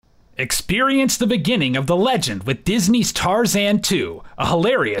Experience the beginning of the legend with Disney's Tarzan II, a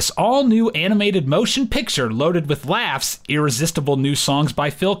hilarious, all-new animated motion picture loaded with laughs, irresistible new songs by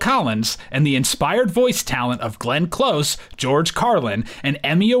Phil Collins, and the inspired voice talent of Glenn Close, George Carlin, and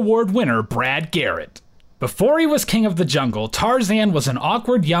Emmy Award winner Brad Garrett. Before he was king of the jungle, Tarzan was an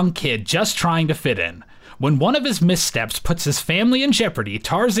awkward young kid just trying to fit in. When one of his missteps puts his family in jeopardy,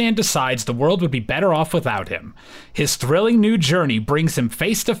 Tarzan decides the world would be better off without him. His thrilling new journey brings him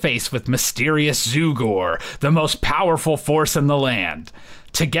face to face with mysterious Zugor, the most powerful force in the land.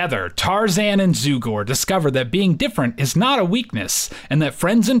 Together, Tarzan and Zugor discover that being different is not a weakness, and that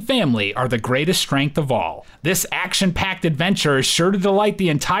friends and family are the greatest strength of all. This action-packed adventure is sure to delight the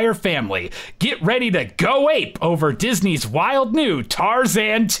entire family. Get ready to go ape over Disney's wild new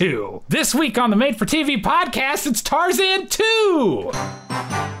Tarzan 2. This week on the Made for TV podcast, it's Tarzan 2!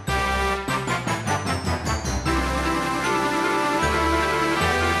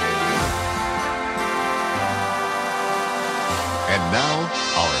 And now,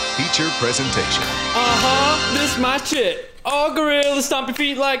 our feature presentation. This my shit. All gorillas stomp your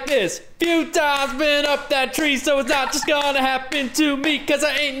feet like this. Few times been up that tree, so it's not just gonna happen to me. Cause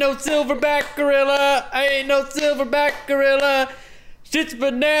I ain't no silverback gorilla. I ain't no silverback gorilla. Shit's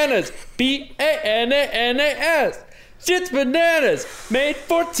bananas. B-A-N-A-N-A-S. Shit's bananas. Made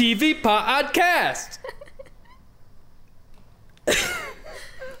for TV podcast.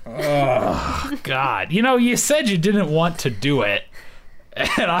 Oh, God. You know, you said you didn't want to do it,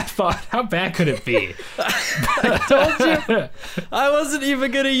 and I thought, how bad could it be? I told you. I wasn't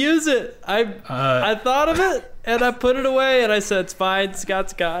even going to use it. I thought of it, and I put it away, and I said, it's fine,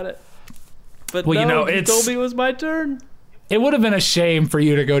 Scott's got it. But well, no, you told me it was my turn. It would have been a shame for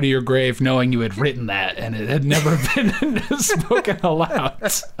you to go to your grave knowing you had written that, and it had never been spoken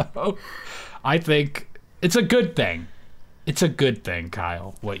aloud. So I think it's a good thing. It's a good thing,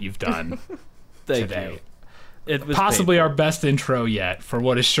 Kyle, what you've done today. It was possibly painful. Our best intro yet for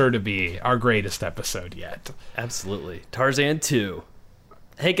what is sure to be our greatest episode yet. Absolutely. Tarzan 2.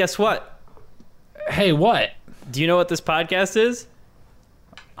 Hey, guess what? Hey, what? Do you know what this podcast is?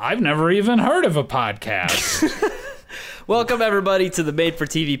 I've never even heard of a podcast. Welcome, everybody, to the Made for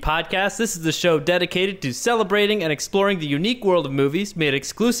TV podcast. This is the show dedicated to celebrating and exploring the unique world of movies made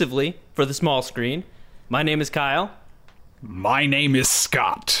exclusively for the small screen. My name is Kyle. My name is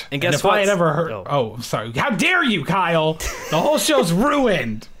Scott. And guess if what? I had ever heard... Oh, I'm sorry. How dare you, Kyle? The whole show's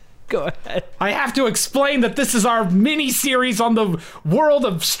ruined. Go ahead. I have to explain that this is our mini-series on the world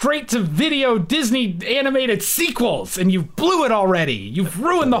of straight-to-video Disney animated sequels, and you blew it already. You've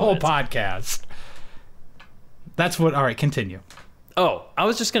ruined the whole podcast. That's what... All right, continue. Oh, I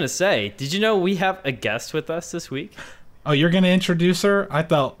was just going to say, did you know we have a guest with us this week? Oh, you're going to introduce her? I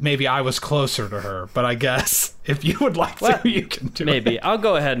thought maybe I was closer to her, but I guess if you would like to, you can do it. Maybe. I'll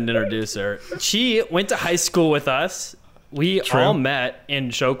go ahead and introduce her. She went to high school with us. We all met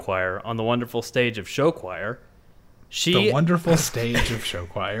in show choir on the wonderful stage of show choir. The wonderful stage of show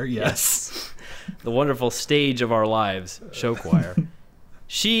choir, yes. The wonderful stage of our lives, show choir.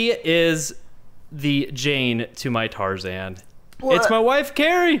 She is the Jane to my Tarzan. What? It's my wife,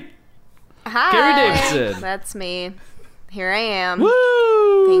 Cari. Hi. Cari Davidson. That's me. Here I am.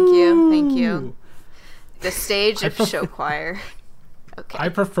 Woo! Thank you. The stage of show choir. Okay. I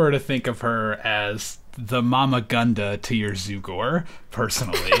prefer to think of her as the Mama Gunda to your Zugor,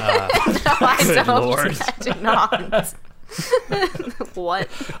 personally. No, I don't. Lord. I do not. What?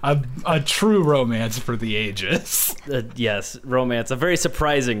 A true romance for the ages. Yes, romance. A very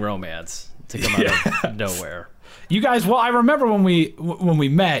surprising romance to come out of nowhere. You guys, well, I remember when we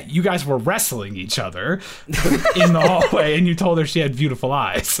met, you guys were wrestling each other in the hallway, and you told her she had beautiful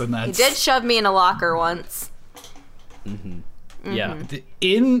eyes, and that's... He did shove me in a locker once. Mm-hmm. Yeah.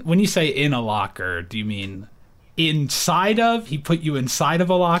 When you say in a locker, do you mean inside of? He put you inside of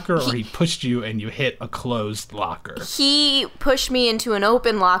a locker, or he pushed you and you hit a closed locker? He pushed me into an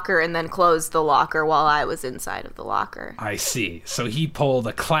open locker and then closed the locker while I was inside of the locker. I see. So he pulled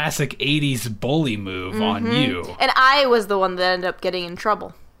a classic 80s bully move on you. And I was the one that ended up getting in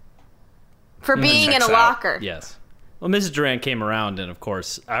trouble for being in a locker. Yes. Well, Mrs. Durant came around, and of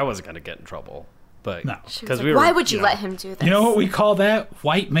course, I wasn't going to get in trouble. But no, because why would you let him do this? You know what we call that?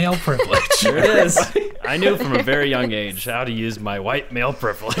 White male privilege. There it is. I knew from a very young age how to use my white male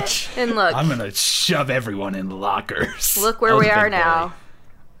privilege. And look, I'm gonna shove everyone in lockers. Look where we are now.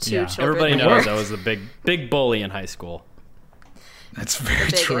 Two children. Everybody knows I was a big bully in high school. That's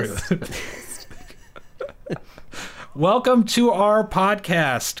very true. Welcome to our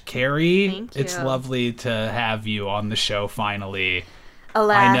podcast, Cari. Thank you. It's lovely to have you on the show finally.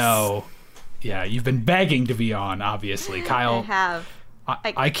 Alas. I know. Yeah, you've been begging to be on, obviously. Kyle, I have.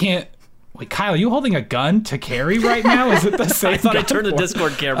 I can't. Wait, Kyle, are you holding a gun to Cari right now? Is it the same? I thought I gun turned the for-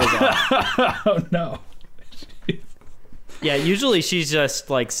 Discord cameras off. Oh no. Yeah, usually she's just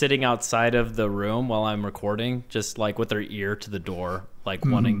like sitting outside of the room while I'm recording, just like with her ear to the door, like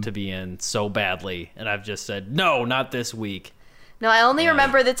wanting to be in so badly. And I've just said, no, not this week. No, I only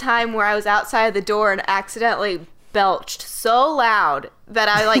remember the time where I was outside the door and accidentally belched so loud that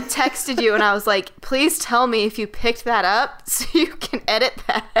I like texted you and I was like, please tell me if you picked that up so you can edit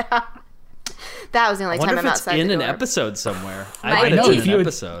that out. That was the only I wonder time I'm if it's outside in the an door. episode somewhere. Might I bet know, it's if in you an would-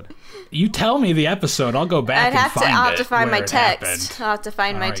 episode. You tell me the episode, I'll go back I'd and have find to. it. I'll have to find my where it text. happened. I'll have to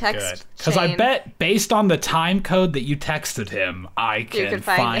find my text. Because I chain. bet, based on the time code that you texted him, I can can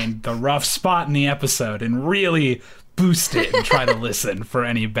find find the rough spot in the episode and really boost it and try to listen for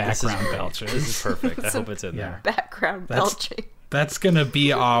any background belches. This is perfect. I hope it's in there. Background That's- belching. That's going to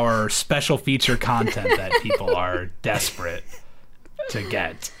be our special feature content that people are desperate to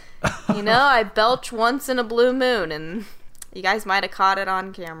get. You know, I belch once in a blue moon, and you guys might have caught it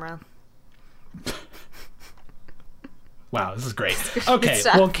on camera. Wow, this is great. Okay,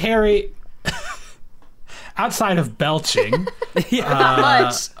 stuff. well, Cari, outside of belching, Not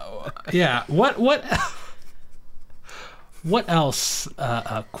much. yeah, what else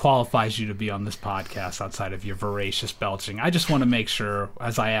qualifies you to be on this podcast outside of your voracious belching? I just want to make sure,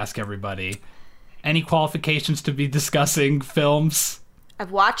 as I ask everybody, any qualifications to be discussing films?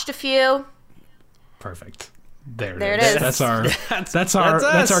 I've watched a few. Perfect. There There it it is. is. That's our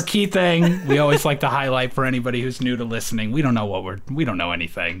us. key thing. We always like to highlight for anybody who's new to listening. We don't know we don't know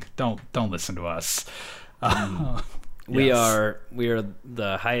anything. Don't listen to us. We Yes. are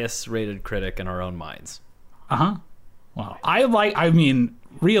the highest rated critic in our own minds. Well, I mean,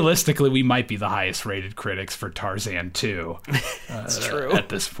 realistically, we might be the highest rated critics for Tarzan II. That's true. At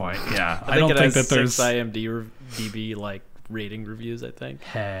this point. Yeah. I I don't it think has that there's 6 IMDb like rating reviews, I think.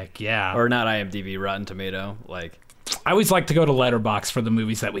 heck, yeah. Or not IMDb, Rotten Tomato. Like, I always like to go to Letterboxd for the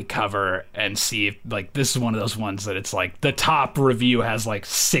movies that we cover and see if, like, this is one of those ones that it's like the top review has like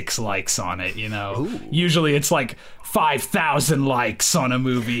 6 likes on it, you know? Ooh. Usually it's like 5,000 likes on a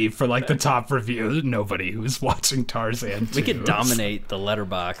movie for like the top review. There's nobody who's watching Tarzan 2. we could dominate the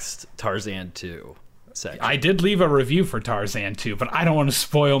Letterboxd Tarzan 2 section. I did leave a review for Tarzan 2, but I don't want to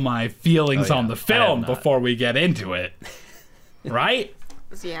spoil my feelings Oh, yeah. on the I have film not. before we get into it. Right?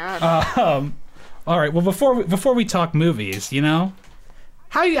 Yeah. All right. Well, before we talk movies, you know,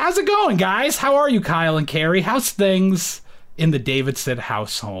 how's it going, guys? How are you, Kyle and Cari? How's things in the Davidson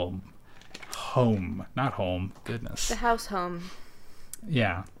household? Home, not home. Goodness. The house home.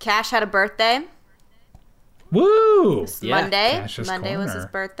 Yeah. Cash had a birthday. Woo! Yeah, Monday. Cash's Monday was his Corner.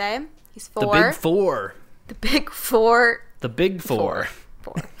 birthday. He's the 4. Big Four. The big 4. The Big Four.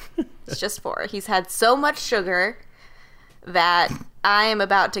 4. It's just 4. He's had so much sugar that I am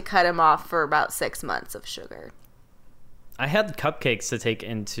about to cut him off for about 6 months of sugar. I had cupcakes to take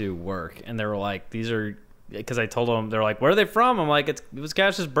into work, and they were like, these are... Because I told them, they're like, where are they from? I'm like, it was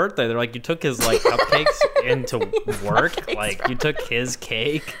Cash's birthday. They're like, you took his, like, cupcakes into work? Like, you took his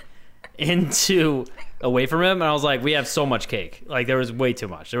cake away from him? And I was like, we have so much cake. Like, there was way too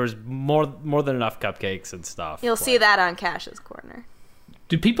much. There was more than enough cupcakes and stuff. You'll see that on Cash's Corner.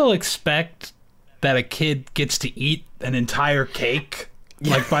 Do people expect that a kid gets to eat an entire cake,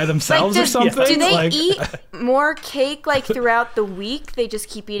 like by themselves or something? Do they Like- eat more cake like throughout the week? They just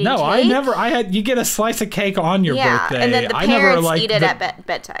keep eating No, cake? you get a slice of cake on your Yeah, birthday. and then the I never parents like eat it at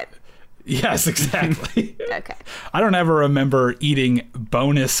bedtime. Yes, exactly. Okay. I don't ever remember eating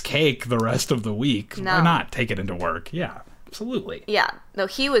bonus cake the rest of the week. No. Why not take it into work? Yeah, absolutely. Yeah. No,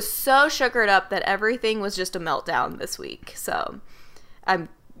 he was so sugared up that everything was just a meltdown this week. So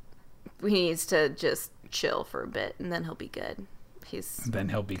he needs to just chill for a bit and then he'll be good. Then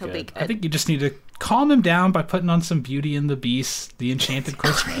he'll be good. be good. I think you just need to calm him down by putting on some Beauty and the Beast, The Enchanted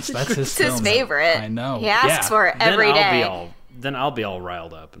Christmas. That's his It's his film. favorite. I know. He asks for it Then every day. I'll be all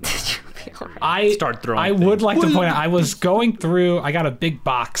riled up. And I start throwing I things. would like to point out, I was going through, I got a big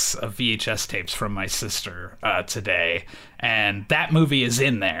box of VHS tapes from my sister today, and that movie is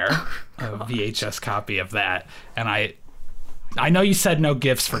in there, a VHS copy of that. And I know you said no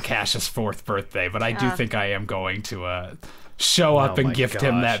gifts for Cash's 4th birthday, but I do think I am going to show up and my gift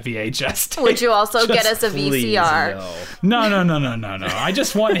him gosh. that VHS tape. Would you also get us a Please, VCR? no. No. I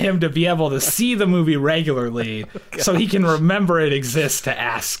just want him to be able to see the movie regularly so he can remember it exists to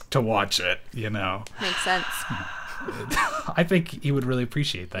ask to watch it, you know. Makes sense. I think he would really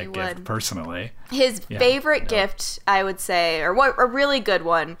appreciate that He gift, would. personally. His favorite gift, I would say, or what a really good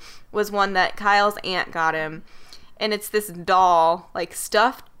one, was one that Kyle's aunt got him. And it's this doll, like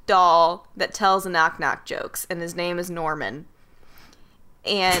stuffed doll, that tells knock-knock jokes. And his name is Norman.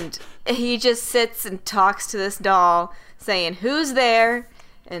 and he just sits and talks to this doll, saying, "Who's there?"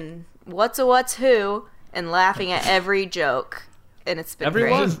 and "What's a what's who?" and laughing at every joke. And it's been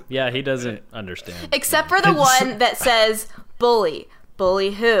Everyone? great. Yeah, he doesn't understand. Except for the one that says, "Bully.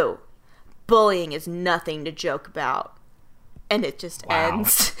 Bully who? Bullying is nothing to joke about." And it just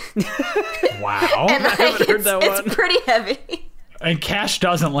ends. Wow. And like, haven't heard that one. It's pretty heavy. And Cash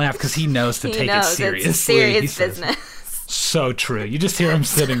doesn't laugh because he knows to take it seriously. It's serious He says, business. so true. You just hear him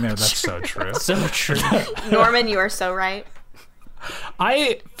sitting there. That's so true. So true. Norman, you are so right.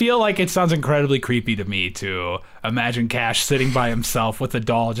 I feel like it sounds incredibly creepy to me to imagine Cash sitting by himself with a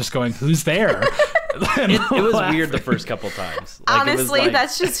doll just going, "Who's there?" It was weird the first couple times. Like, it was Honestly, like-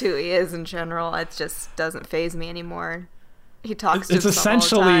 that's just who he is in general. It just doesn't faze me anymore. He talks to It's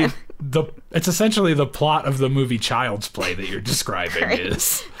himself all the essentially time. it's essentially the plot of the movie Child's Play that you're describing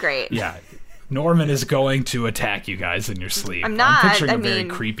is Great. yeah. Norman is going to attack you guys in your sleep. I'm not, picturing I a very mean-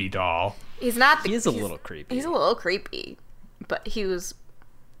 creepy doll. He's not. He is a little creepy. He's a little creepy, but he was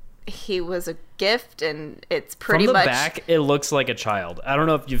a gift, and it's pretty From the much back, it looks like a child. I don't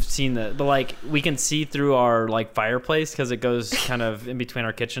know if you've seen but like we can see through our like fireplace because it goes kind of in between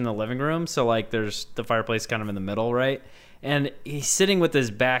our kitchen and the living room. So like there's the fireplace kind of in the middle, right? And he's sitting with his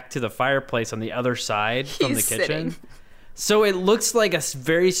back to the fireplace on the other side from the He's kitchen. sitting. So it looks like a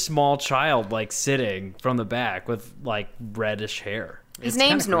very small child like sitting from the back with like reddish hair. His It's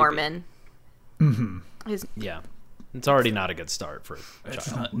name's kinda creepy. Norman. His Yeah. It's already not a good start for a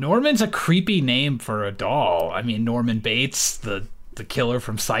child. Norman's a creepy name for a doll. I mean, Norman Bates, the killer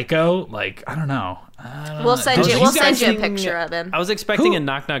from Psycho. Like, I don't know. We'll send Did you. you We'll guys send you a think- picture of him. I was expecting Who- a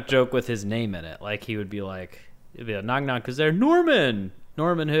knock-knock joke with his name in it. Like, he would be like, it'd be a knock-knock because they're Norman.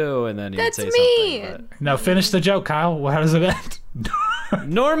 Norman who? And then he That's would say me. something. No, finish the joke, Kyle. How does it end? But,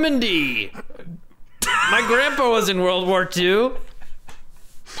 Normandy! My grandpa was in World War II.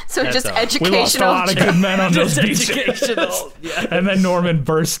 So That's just all. We educational. lost a lot of good men on those Just beaches. educational. Yeah. And then Norman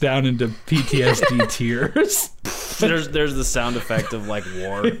bursts down into PTSD tears. There's the sound effect of, like,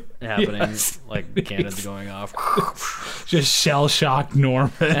 war happening. Yes. Like, cannons going off. Just shell-shocked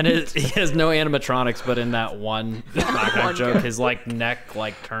Norman. And he has no animatronics, but in that one knock-knock joke, his, like, neck,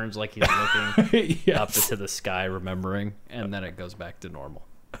 like, turns like he's looking up Yes. into the sky, remembering, and then it goes back to normal.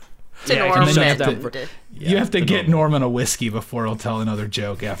 to Yeah, 'cause Norman. you have to- You have to the get normal. Norman a whiskey before he'll tell another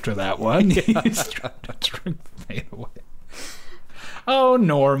joke after that one. He's trying to drink the pain away. Oh,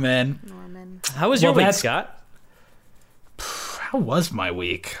 Norman. How was your Well, week, that's- Scott? How was my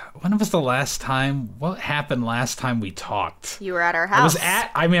week? When was the last time? What happened last time we talked? You were at our I house.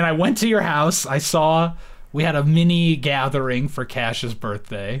 I went to your house. We had a mini gathering for Cash's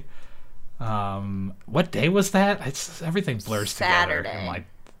birthday. What day was that? Everything blurs together. Saturday. I'm like,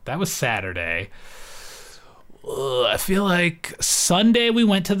 that was Saturday. I feel like Sunday we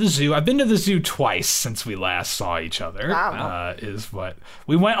went to the zoo. I've been to the zoo twice since we last saw each other. Wow. Is what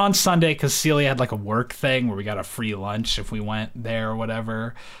we went on Sunday because Celia had like a work thing where we got a free lunch if we went there or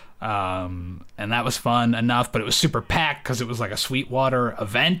whatever. And that was fun enough, but it was super packed because it was like a Sweetwater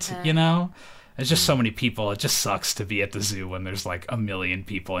event, you know? There's just so many people. It just sucks to be at the zoo when there's like a million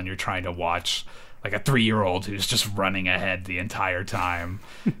people and you're trying to watch like a 3-year-old who's just running ahead the entire time.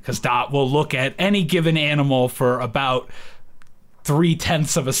 Because Dot will look at any given animal for about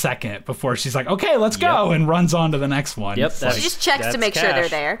 0.3 of a second before she's like, okay, let's go, and runs on to the next one. Yep, It's that's- She like, just checks to That's make sure they're Cash.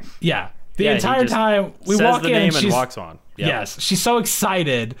 there. yeah. The Yeah, he entire just time we says walk the in name and and she's, walks on. Yep. Yes, she's so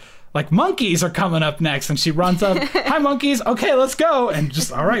excited. Like, monkeys are coming up next, and she runs up. Hi, monkeys. Okay, let's go. And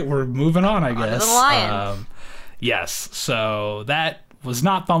just, all right, we're moving on, I guess. the lion. Yes, so that was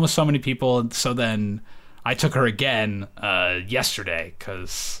not fun with so many people. And so then I took her again yesterday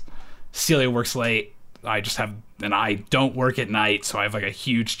because Celia works late. And I don't work at night, so I have like a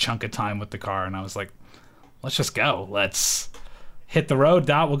huge chunk of time with the car. And I was like, let's just go. Let's hit the road,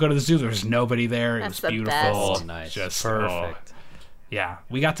 Dot. We'll go to the zoo. There's nobody there. It That's was the beautiful. best. Oh, nice. Just Perfect. yeah,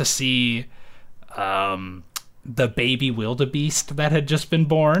 we got to see the baby wildebeest that had just been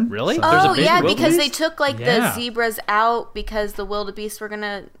born. Really? So- There's a Oh baby yeah, because wildebeest? they took like Yeah. the zebras out because the wildebeest were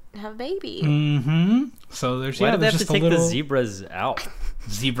gonna have a baby. So there's Why did they there's have to just a take little the zebras out?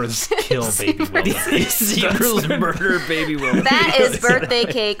 zebras kill baby wildebeest. Zebras murder baby wildebeest. That is birthday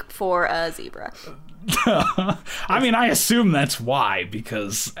cake for a zebra. I mean, I assume that's why,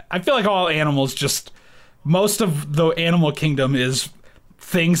 because I feel like all animals most of the animal kingdom is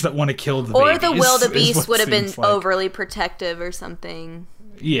things that want to kill the Or babies. the is wildebeest what would have been seems like. overly protective or something.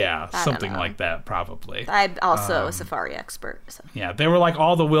 Yeah, I don't something know. like that, probably. I'm also a safari expert. So. Yeah, they were like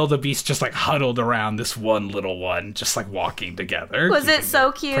all the wildebeest just like huddled around this one little one, just like walking together. Was it keeping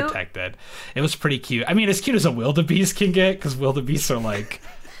so cute? Protected. It was pretty cute. I mean, as cute as a wildebeest can get, because wildebeest are like...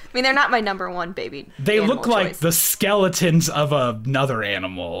 I mean, they're not my number one baby. They animal look like choice. the skeletons of another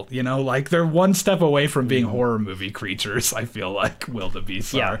animal, you know? Like, they're one step away from being horror movie creatures, I feel like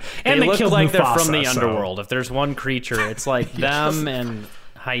wildebeest Yeah, are. they And look killed like they're Mufasa, from the so- underworld. If there's one creature, it's like them and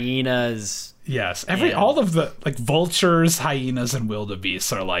hyenas. Yes, And- all of the, like, vultures, hyenas, and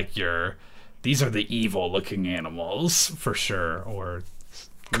wildebeest are like these are the evil-looking animals, for sure, or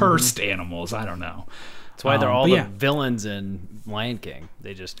cursed animals, I don't know. That's why they're all but the yeah. villains in Lion King.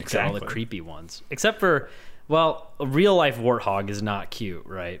 They just get all the Exactly. creepy ones. Except for, well, a real-life warthog is not cute,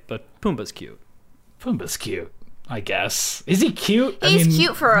 right? But Pumbaa's cute. Pumbaa's cute, I guess. Is he cute? He's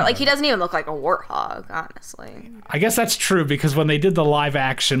cute for, like, he doesn't even look like a warthog, honestly. I guess that's true, because when they did the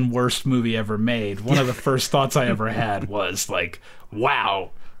live-action worst movie ever made, one of the first thoughts I ever had was, like,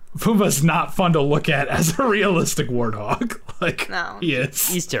 wow, Pumbaa's not fun to look at as a realistic warthog. Like, No. he is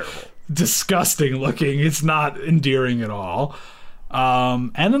He's terrible. disgusting looking. It's not endearing at all.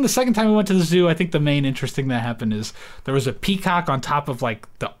 And then the second time we went to the zoo, I think the main interesting that happened is there was a peacock on top of, like,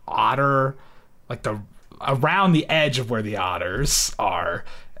 the otter, like, around the edge of where the otters are,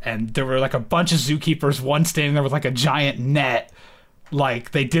 and there were like a bunch of zookeepers, one standing there with like a giant net,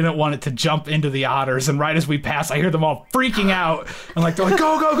 like they didn't want it to jump into the otters, and right as we pass I hear them all freaking out and like they're like,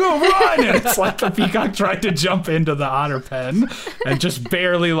 go go go, run, and it's like the peacock tried to jump into the otter pen and just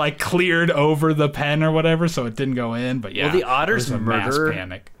barely like cleared over the pen or whatever, so it didn't go in. But yeah, Will the otters there was a mass murder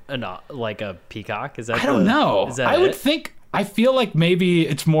panic. like a peacock? Is that I don't know. Is that I would it? think, I feel like maybe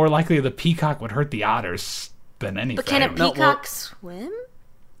it's more likely the peacock would hurt the otters than anything. But can a No, peacock swim?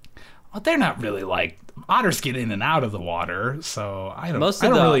 Well, they're not really like, otters get in and out of the water, so I don't. Most I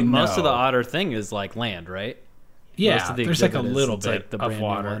of don't the really know. most of the otter thing is like land, right? Yeah, most of the there's like a exhibit is- little it's bit like the of brand new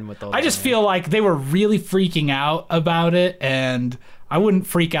water. one with all I the just land. feel like they were really freaking out about it, and I wouldn't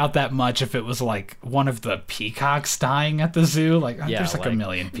freak out that much if it was like one of the peacocks dying at the zoo. Like, Yeah, there's like a like-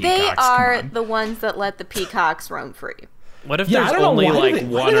 million peacocks. They come are on. the ones that let the peacocks roam free. What if Yeah, I there's don't know, only why do like they-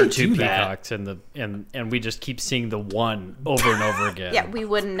 why one do or they two do that? peacocks and we just keep seeing the one over and over again? Yeah, we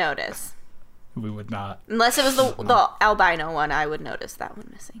wouldn't notice. We would not. Unless it was the albino one, I would notice that one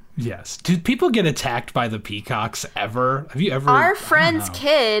missing. Yes. Do people get attacked by the peacocks ever? Have you ever? I Our don't friend's know.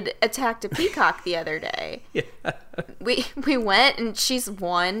 kid attacked a peacock the other day. Yeah. We went, and she's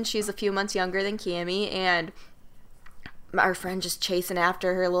one. She's a few months younger than Cammie, and our friend just chasing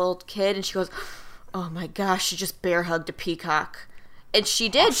after her little kid, and she goes, "Oh my gosh!" She just bear hugged a peacock, and she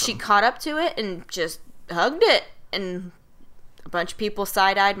did. She caught up to it and just hugged it, and a bunch of people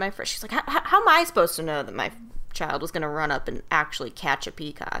side-eyed my friend. She's like, how am I supposed to know that my child was going to run up and actually catch a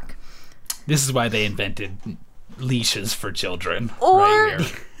peacock? This is why they invented leashes for children. Or right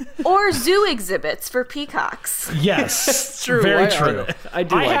here. or zoo exhibits for peacocks. Yes, true. very Why are true. they? I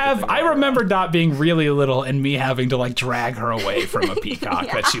do like to think I about remember Dot being really little and me having to like drag her away from a peacock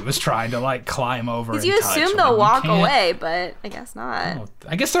that she was trying to like climb over. Because and you touch. assume I'm they'll like, walk you can't. away, but I guess not. Oh,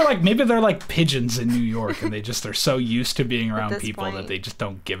 I guess they're like, maybe they're like pigeons in New York and they're so used to being around this people that point. they just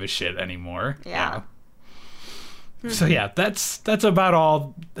don't give a shit anymore. Yeah. So yeah, that's about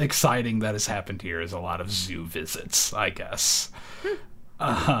all exciting that has happened here, is a lot of zoo visits, I guess.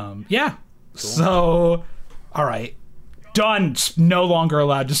 Yeah. So, all right. Done. No longer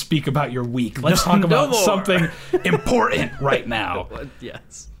allowed to speak about your week. Let's talk about more. something important right now.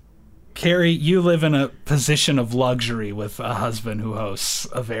 Yes. Cari, you live in a position of luxury with a husband who hosts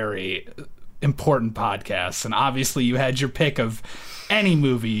a very important podcast, and obviously you had your pick of any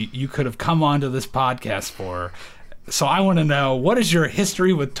movie you could have come onto this podcast for. So I want to know, what is your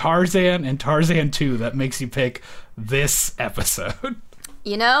history with Tarzan and Tarzan 2 that makes you pick this episode?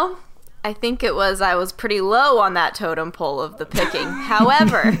 You know, I think I was pretty low on that totem pole of the picking.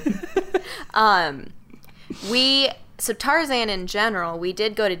 However, so Tarzan in general, we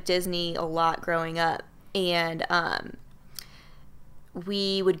did go to Disney a lot growing up, and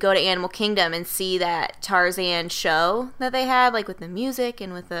we would go to Animal Kingdom and see that Tarzan show that they had, like with the music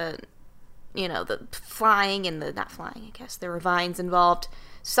and with the flying and not flying, I guess. There were vines involved.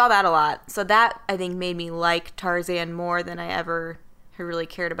 Saw that a lot. So that, I think, made me like Tarzan more than I ever really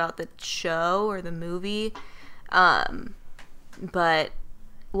cared about the show or the movie. But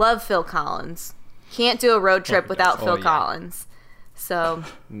love Phil Collins. Can't do a road trip without Phil yeah. Collins. So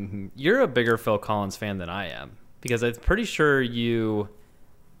You're a bigger Phil Collins fan than I am, because I'm pretty sure you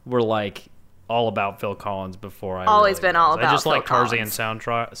were like all about Phil Collins before I Always really been all was. I about just Phil like Tarzan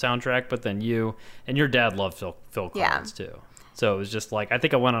Collins. soundtrack, but then you and your dad loved Phil Yeah. Collins too. So it was just like, I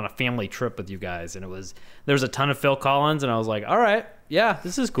think I went on a family trip with you guys, and there was a ton of Phil Collins, and I was like, all right, yeah,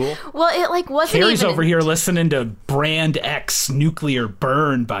 this is cool. Well, it like wasn't Carrie's even over here listening to Brand X Nuclear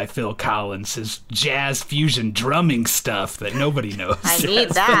Burn by Phil Collins, his jazz fusion drumming stuff that nobody knows. I need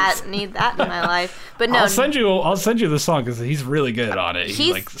that in my life. But no, I'll send you the song because he's really good on it.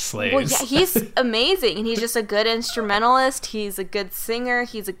 He like slays. Well, yeah, he's amazing, and he's just a good instrumentalist. He's a good singer.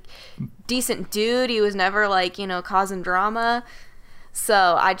 He's a decent dude. He was never like, causing drama. So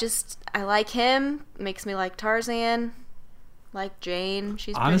I like him. Makes me like Tarzan, like Jane.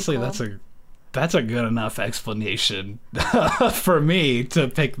 She's honestly pretty cool. that's a good enough explanation for me to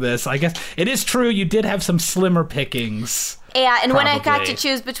pick this. I guess it is true you did have some slimmer pickings. Yeah, and when I got probably. to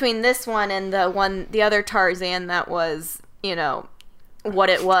choose between this one and the other Tarzan, that was, what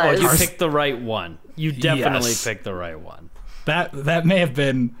it was. Oh, you picked the right one. You definitely Yes. picked the right one. That may have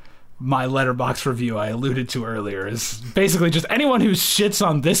been my Letterboxd review I alluded to earlier. Is basically just anyone who shits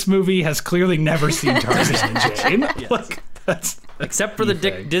on this movie has clearly never seen Tarzan and Jane. Yes. Like, that's Except for the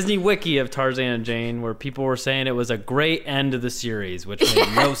Disney wiki of Tarzan and Jane, where people were saying it was a great end to the series, which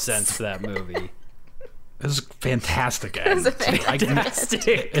made no sense for that movie. It was a fantastic end. It was a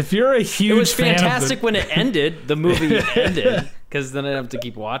fantastic. If you're a huge It was fan fantastic of the, when it ended. The movie ended, because then I'd have to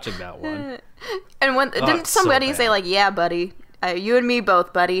keep watching that one. And when didn't it's so somebody bad. say like, "Yeah, buddy, you and me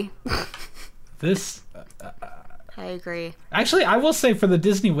both, buddy"? this I agree. actually, I will say for the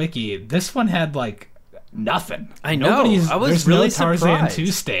Disney Wiki, this one had like nothing. I know. I was there's really no Tarzan surprised. 2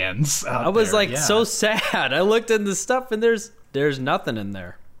 stands. I was like so sad. I looked in the stuff and there's nothing in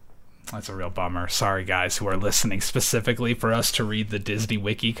there. That's a real bummer. Sorry, guys who are listening specifically for us to read the Disney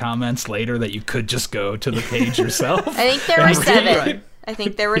Wiki comments later that you could just go to the page yourself. I think there were seven. Right. I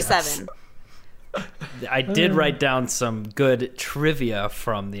think there were seven. I did write down some good trivia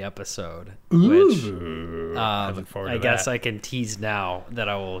from the episode, Ooh. I look which forward I to guess that. I can tease now that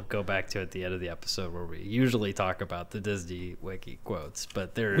I will go back to at the end of the episode where we usually talk about the Disney Wiki quotes.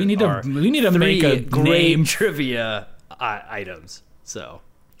 But there We need to are make three a great name. trivia items. So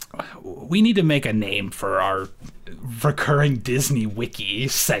We need to make a name for our recurring Disney Wiki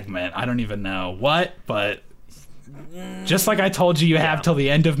segment. I don't even know what, but just like I told you, you have till the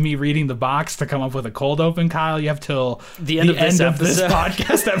end of me reading the box to come up with a cold open, Kyle. You have till The end of this episode.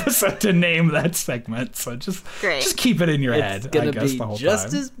 podcast episode to name that segment. So just keep it in your head. it's gonna I guess, be the whole just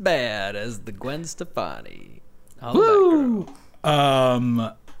time. as bad as the Gwen Stefani. Woo!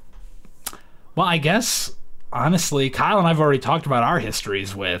 Well, I guess honestly, Kyle and I've already talked about our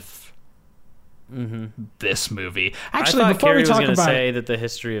histories with this movie. Actually, I thought before Carrie we was talk going to about say that the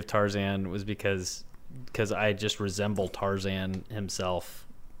history of Tarzan was because I just resemble Tarzan himself,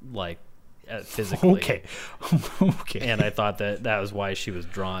 like physically. okay, okay. And I thought that was why she was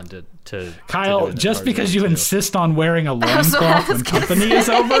drawn to Kyle, doing the just Tarzan because you too. insist on wearing a loincloth when company is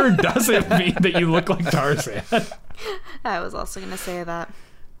over doesn't mean that you look like Tarzan. I was also going to say that.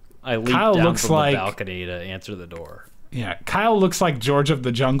 I leaped Kyle down looks from like- the balcony to answer the door. Yeah, Kyle looks like George of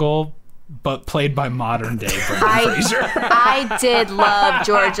the Jungle, but played by modern day Brendan Fraser. I did love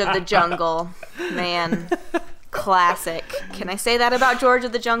George of the Jungle. Man, classic. Can I say that about George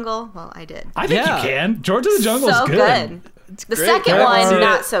of the Jungle? Well, I did. I think Yeah. you can. George of the Jungle is So good. The Great. second I haven't seen one,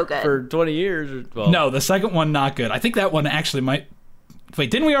 not it so good. For 20 years. Well, No, the second one not good. I think that one actually might. Wait,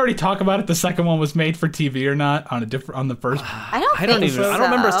 didn't we already talk about it? The second one was made for TV or not on the first? I don't I don't think even. so. I don't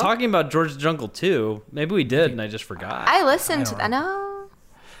remember us talking about George the Jungle 2. Maybe we did, and I just forgot. I listened to that. No.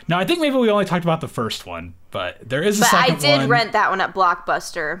 No, I think maybe we only talked about the first one, but there is a But I second did one. rent that one at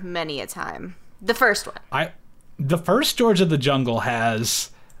Blockbuster many a time. The first one. The first George of the Jungle has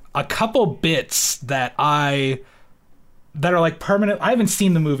a couple bits that are like permanent. I haven't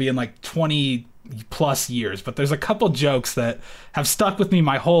seen the movie in like 20 plus years, but there's a couple jokes that have stuck with me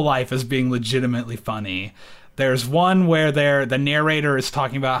my whole life as being legitimately funny. There's one where the narrator is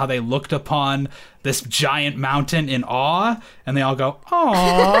talking about how they looked upon this giant mountain in awe, and they all go,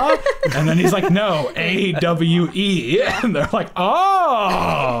 "Aw," and then he's like, "No, AWE," and they're like,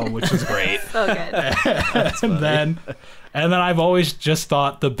 "Oh," which is great. So good. and then I've always just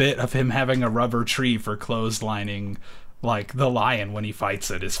thought the bit of him having a rubber tree for clotheslining like the lion when he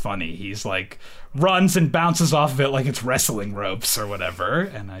fights it is funny. He's like runs and bounces off of it like it's wrestling ropes or whatever,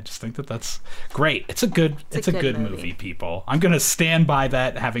 and I just think that's great. It's a good movie, people. I'm gonna stand by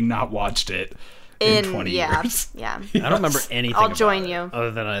that, having not watched it in 20 years. Yeah. I don't remember anything. I'll about join it, you. other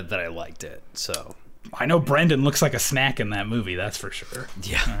than that I liked it. So I know Brendan looks like a snack in that movie, that's for sure.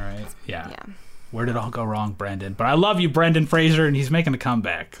 yeah. All right. Yeah. Yeah. Where did it all go wrong, Brendan? But I love you, Brendan Fraser, and he's making a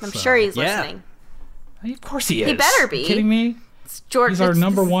comeback. I'm so- sure he's Yeah. listening. Of course he is. He better be. You kidding me? It's George. He's our it's-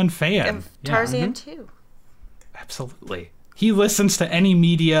 number it's- one fan. of Tarzan too. Absolutely. he listens to any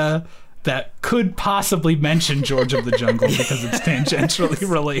media that could possibly mention George of the Jungle because it's tangentially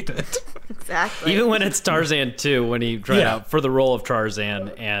related. Exactly. Even when it's Tarzan 2, when he tried out for the role of Tarzan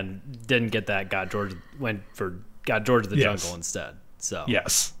and didn't get that, got George of the Jungle instead. So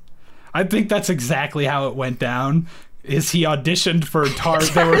yes, I think that's exactly how it went down. Is he auditioned for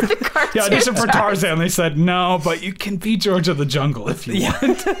Tarzan? He auditioned for Tarzan. They said no, but you can be George of the Jungle if you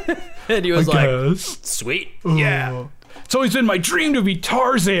want. And he was like, "Sweet, yeah." It's always been my dream to be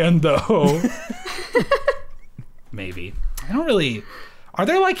Tarzan, though. Maybe. I don't really... Are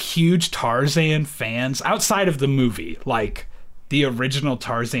there, like, huge Tarzan fans outside of the movie? Like, the original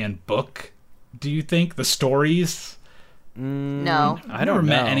Tarzan book? Do you think? The stories? No. I don't know.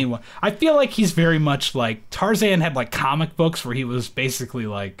 Met anyone. I feel like he's very much like... Tarzan had, like, comic books where he was basically,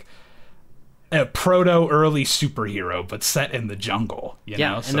 like, a proto-early superhero, but set in the jungle. You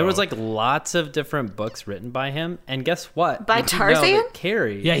know? And there was like lots of different books written by him. And guess what? By Tarzan?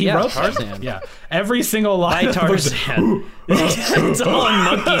 Cari. Yeah, he wrote Tarzan. Them. Yeah, every single line. By Tarzan. It's all in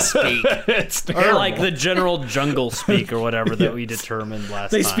monkey speak. It's or like the general jungle speak or whatever that we determined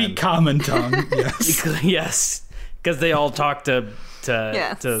last They time. speak common tongue. Yes. Yes, because they all talk to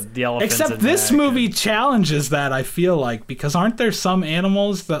the elephants. Except this movie challenges that, I feel like, because aren't there some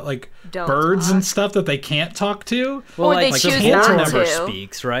animals that, like, don't birds talk. and stuff that they can't talk to? Well, Or like they choose Sabor not never to.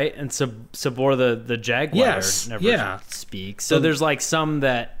 speaks, right? And Sabor the jaguar never speaks. So there's like some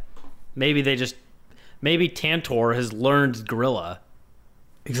that maybe Tantor has learned gorilla.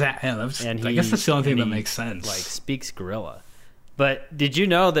 Exactly. Yeah, And I guess that's the only thing that makes sense. Like speaks gorilla. But did you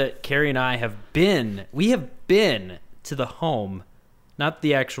know that Cari and I have been to the home, not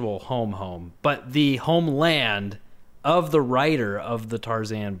the actual home, but the homeland of the writer of the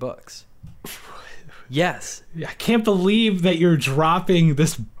Tarzan books. Yes. I can't believe that you're dropping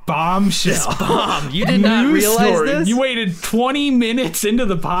this bombshell. You did not news realize story. this? You waited 20 minutes into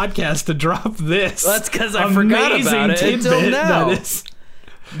the podcast to drop this. That's because I forgot about it until tidbit now. that is-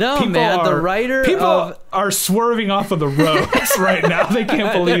 No, man, the writer People are swerving off of the roads right now. They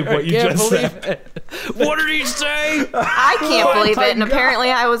can't believe what you just said. What did he say? I can't believe it, and apparently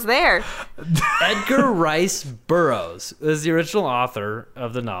I was there. Edgar Rice Burroughs is the original author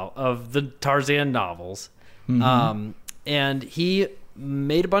of the Tarzan novels, and he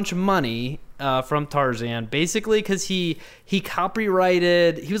made a bunch of money from Tarzan, basically because he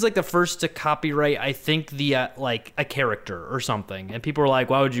copyrighted. He was like the first to copyright, I think, the like a character or something, and people were like,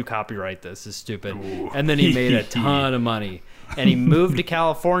 "Why would you copyright this? It's stupid." Ooh. And then he made a ton of money, and he moved to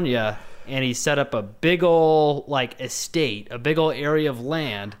California. And he set up a big ol' like estate, a big ol' area of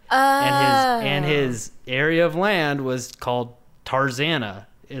land, and his area of land was called Tarzana,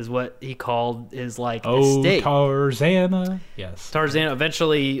 is what he called his like estate. Tarzana. Yes. Tarzana.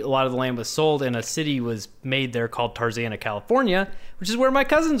 Eventually, a lot of the land was sold, and a city was made there called Tarzana, California, which is where my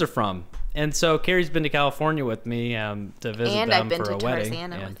cousins are from. And so Cari's been to California with me to visit And them I've been for to a wedding.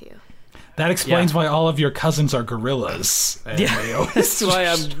 Tarzana with you. That explains why all of your cousins are gorillas. And they always- That's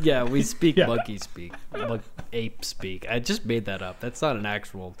why we speak monkey speak, ape speak. I just made that up. That's not an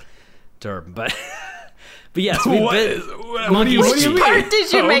actual term, but yes, we've been. What do you Which mean? part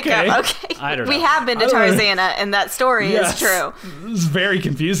did you make Okay. up? Okay. I don't know. We have been to Tarzana, and that story is true. It's very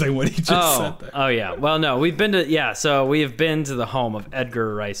confusing what he just said there. Oh yeah. Well, no, we've been to So we have been to the home of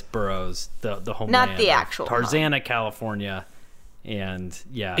Edgar Rice Burroughs, the homeland, Not the of actual Tarzana, California, and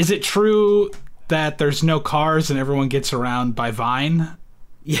yeah. Is it true that there's no cars and everyone gets around by Vine?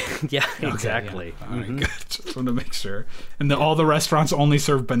 Yeah, Okay, exactly. yeah. All right, good. Just want to make sure. And all the restaurants only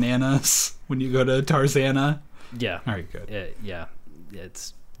serve bananas when you go to Tarzana. Yeah. All right, good.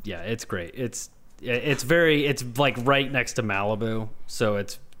 It's great. It's like right next to Malibu, so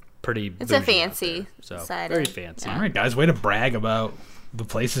it's pretty. It's a bougie out fancy there. So side. very fancy. All right, guys, way to brag about the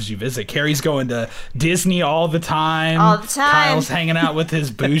places you visit. Cari's going to Disney all the time. All the time. Kyle's hanging out with his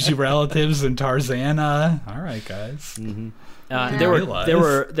bougie relatives in Tarzana. All right, guys.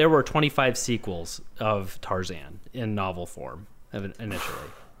 There were 25 sequels of Tarzan in novel form initially.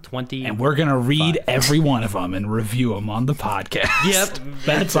 20, And we're going to read every one of them and review them on the podcast. Yep.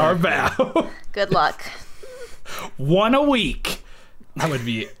 That's our vow. Good luck. One a week. That would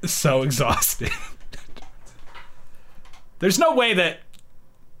be so exhausting. There's no way that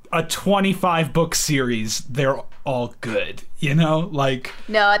a 25 book series, they're all good, you know? Like,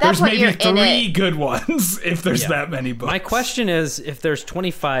 No, at that there's point maybe you're in three it. good ones if there's that many books. My question is, if there's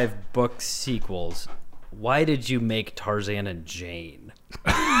 25 book sequels, why did you make Tarzan and Jane?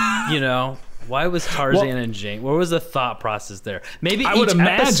 You know, why was Tarzan and Jane? What was the thought process there? Maybe I would each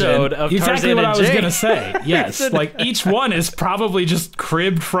imagine episode of exactly Tarzan what and I was Jane. going to say. Yes, like each one is probably just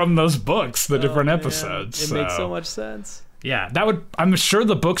cribbed from those books, the different episodes. It so. makes so much sense. Yeah, I'm sure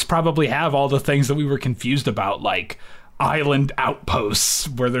the books probably have all the things that we were confused about, like island outposts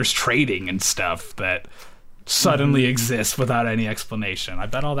where there's trading and stuff that suddenly exist without any explanation. I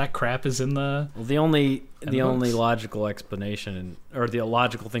bet all that crap is in the... Well, the only logical explanation, or the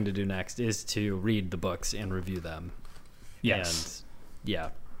logical thing to do next, is to read the books and review them. Yes. And, yeah.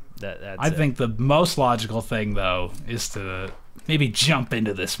 That's I think the most logical thing, though, is to maybe jump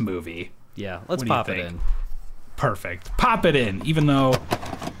into this movie. Yeah, let's What do you pop it think? in. Perfect. Pop it in, even though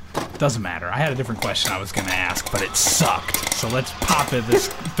it doesn't matter. I had a different question I was going to ask, but it sucked. So let's pop this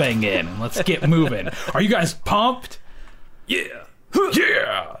thing in and let's get moving. Are you guys pumped? Yeah.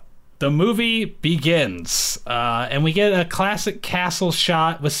 Yeah. The movie begins, and we get a classic castle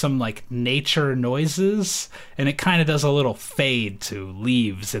shot with some like nature noises, and it kind of does a little fade to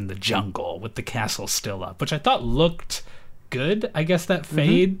leaves in the jungle with the castle still up, which I thought looked good. I guess that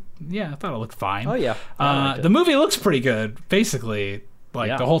fade, yeah, I thought it looked fine. Oh, yeah. I liked it. The movie looks pretty good, basically, like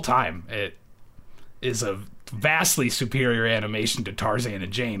Yeah. the whole time. It is a vastly superior animation to Tarzan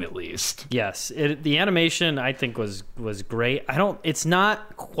and Jane, at least. Yes, the animation I think was great. It's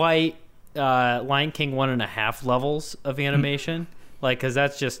not quite Lion King 1.5 levels of animation, like, because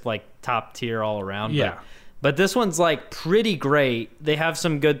that's just like top tier all around. Yeah. But this one's like pretty great. They have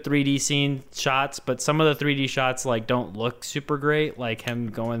some good 3D scene shots, but some of the 3D shots like don't look super great. Like him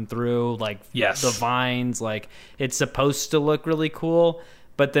going through like Yes. the vines, like it's supposed to look really cool,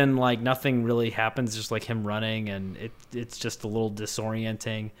 but then like nothing really happens. Just like him running, and it's just a little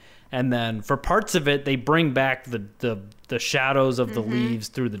disorienting. And then for parts of it, they bring back the shadows of the leaves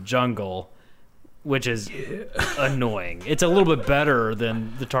through the jungle, which is annoying. It's a little bit better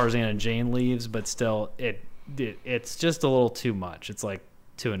than the Tarzan and Jane leaves, but still, it's just a little too much. It's like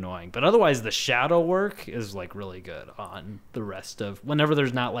too annoying. But otherwise, the shadow work is like really good on the rest of whenever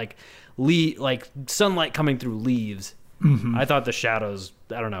there's not like sunlight coming through leaves. I thought the shadows.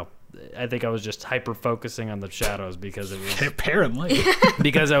 I don't know. I think I was just hyper focusing on the shadows because it was Apparently.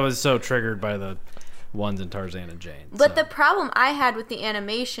 because I was so triggered by the ones in Tarzan and Jane. But the problem I had with the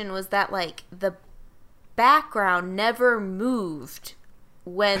animation was that, like, the background never moved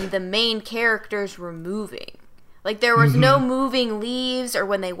when the main characters were moving. Like, there was no moving leaves, or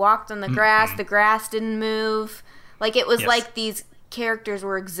when they walked on the grass didn't move. Like, it was like these characters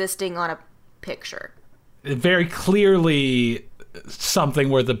were existing on a picture. Very clearly something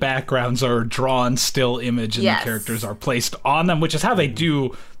where the backgrounds are drawn still image and the characters are placed on them, which is how they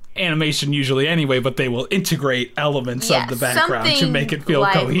do animation usually anyway, but they will integrate elements of the background to make it feel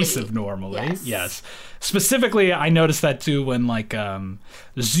cohesive normally. Yes. Specifically, I noticed that too when like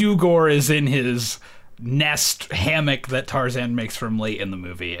Zugor is in his nest hammock that Tarzan makes for him late in the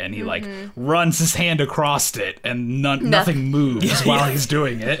movie, and he like runs his hand across it and nothing moves while he's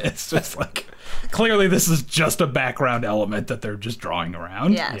doing it. It's just like clearly this is just a background element that they're just drawing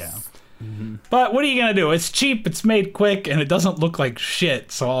around. Yes. But what are you gonna do? It's cheap, it's made quick, and it doesn't look like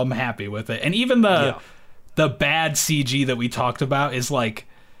shit, so I'm happy with it. And even the bad CG that we talked about is like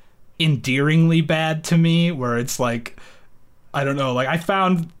endearingly bad to me, where it's like, I don't know, like I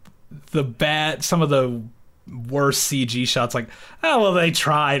found some of the worst CG shots like, oh well, they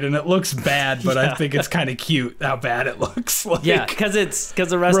tried and it looks bad, but I think it's kind of cute how bad it looks. Like, because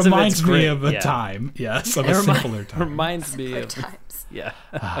the rest of it's reminds me great. of a time, of a simpler time. Reminds me of Times.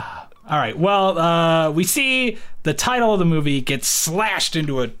 All right, well, we see the title of the movie gets slashed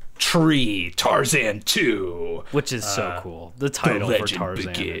into a tree, Tarzan II. Which is so cool. The title for legend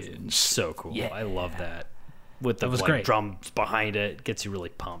Tarzan begins. is so cool. Yeah. I love that. With the was like, great. drums behind it, gets you really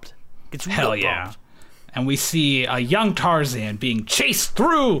pumped. Gets you Hell real yeah. pumped. And we see a young Tarzan being chased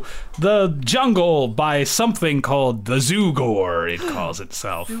through the jungle by something called the Zugor, it calls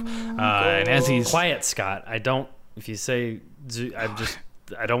itself. And as he's... Quiet, Scott. If you say,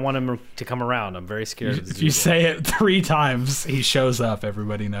 I don't want him to come around. I'm very scared of If you say it 3 times, he shows up.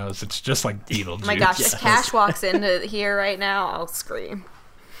 Everybody knows. It's just like Beetlejuice. Oh my gosh, if Cash walks into here right now, I'll scream.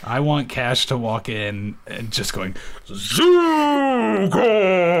 I want Cash to walk in and just going, Zugor!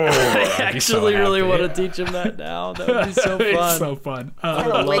 I actually really want to teach him that now. That would be so fun. It's so fun.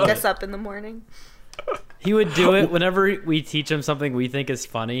 He'll wake us up in the morning. He would do it whenever we teach him something we think is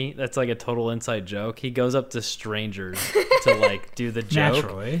funny. That's like a total inside joke. He goes up to strangers to like do the joke.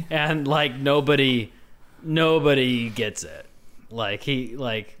 Naturally. And like nobody gets it. Like it's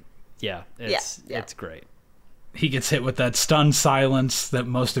great. He gets hit with that stunned silence that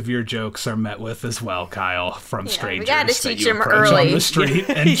most of your jokes are met with as well, Kyle, from strangers. We gotta that teach you him approach early. on the street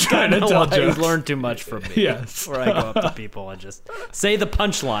and try to tell jokes. He's learned too much from me. Yes. Where I go up to people and just say the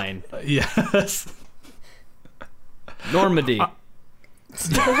punchline. Yes. Normandy.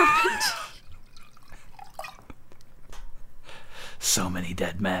 So many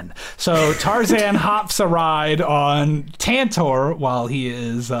dead men. So Tarzan hops a ride on Tantor while he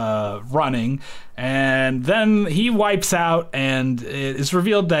is running, and then he wipes out, and it is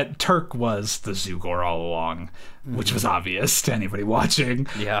revealed that Turk was the Zugor all along, which was obvious to anybody watching.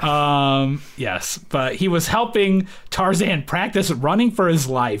 Yeah. Yes, but he was helping Tarzan practice running for his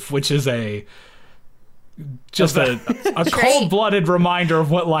life, which is a cold-blooded reminder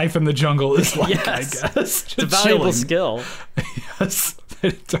of what life in the jungle is like, Yes. I guess. It's a valuable skill. Yes.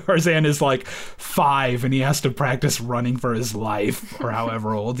 Tarzan is like 5 and he has to practice running for his life, or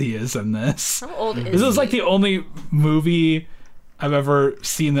however old he is in this. How old is This is he? like the only movie I've ever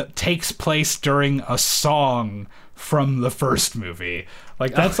seen that takes place during a song from the first movie.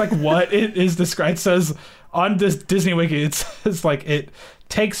 Like, that's like what it is described. It says on this Disney Wiki, it says like it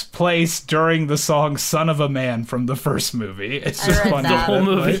takes place during the song "Son of a Man" from the first movie. It's I just read fun. that. The whole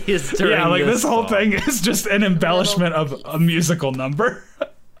movie is during Yeah, like this whole song. thing is just an embellishment of piece. a musical number.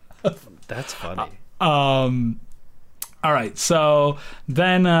 That's funny. All right, so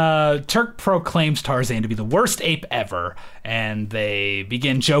then Turk proclaims Tarzan to be the worst ape ever, and they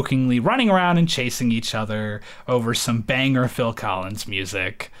begin jokingly running around and chasing each other over some banger Phil Collins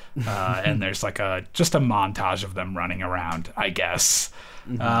music. And there's like just a montage of them running around, I guess.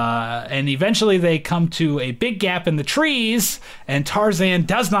 And eventually they come to a big gap in the trees, and Tarzan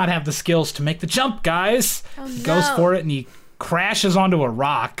does not have the skills to make the jump, guys. He goes no. for it, and he crashes onto a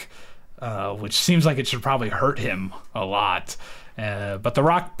rock. Which seems like it should probably hurt him a lot. But the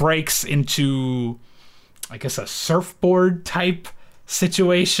rock breaks into, I guess, a surfboard type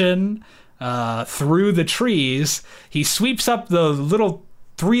situation through the trees. He sweeps up the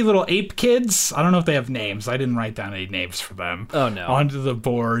three little ape kids. I don't know if they have names. I didn't write down any names for them. Oh, no. Onto the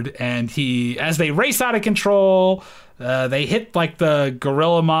board. And as they race out of control, they hit like the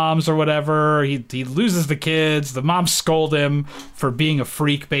gorilla moms or whatever. He loses the kids. The moms scold him for being a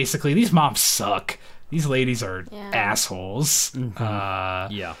freak, basically. These moms suck. These ladies are assholes.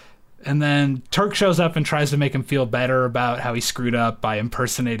 Yeah. And then Turk shows up and tries to make him feel better about how he screwed up by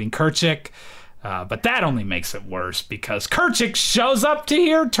impersonating Kerchik. But that only makes it worse because Kerchik shows up to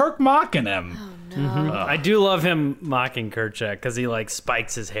hear Turk mocking him. I do love him mocking Kerchak because he like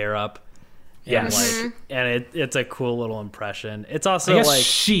spikes his hair up. Yes. And it's a cool little impression. It's also I guess like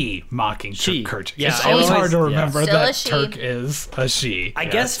she mocking She. Kerchik. Yeah, It's I always hard to always- yeah. remember Still a that she. Turk is a she. I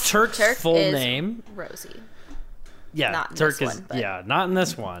Yes. guess Turk's Turk full is name. Rosie. Yeah, not in Turk this is one, but- not in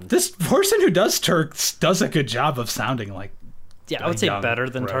this one. This person who does Turk does a good job of sounding like Yeah, I would say young better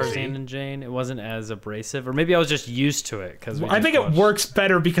than Rosie. Tarzan and Jane. It wasn't as abrasive, or maybe I was just used to it because I think it works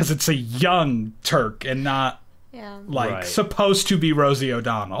better because it's a young Turk and not Yeah. like Right. supposed to be Rosie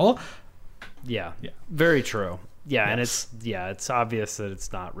O'Donnell. Yeah, very true. Yeah, and it's obvious that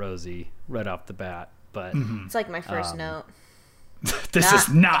it's not Rosie right off the bat, but It's like my first note. This is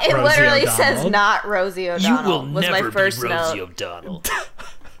not It Rosie literally O'Donnell. says not Rosie O'Donnell. was my first note. O'Donnell.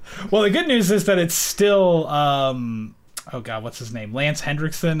 Well, the good news is that it's still oh god, what's his name? Lance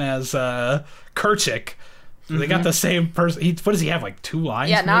Hendrickson as Kerchik. So they got the same person. What does he have? Like 2 lines?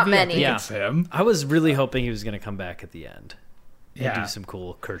 Yeah, not maybe? I many. think Yeah. it's him. I was really hoping he was going to come back at the end. And Yeah. do some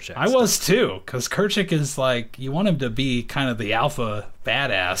cool Kerchak I was too, because Kerchik is like, you want him to be kind of the alpha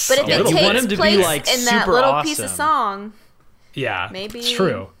badass. But if a it little you want bit. him takes to be, place like, in that super little piece of awesome. song, Yeah, maybe- it's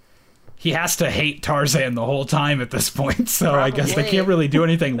true. He has to hate Tarzan the whole time at this point, so I guess they Probably. can't really do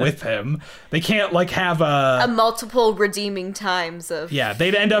anything with him. They can't like have a multiple redeeming times of yeah,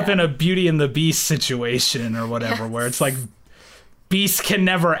 they'd end up in a Beauty and the Beast situation or whatever, where it's like Beast can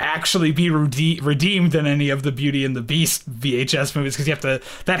never actually be redeemed in any of the Beauty and the Beast VHS movies because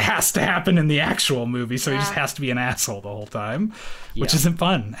that has to happen in the actual movie, so he just has to be an asshole the whole time, which isn't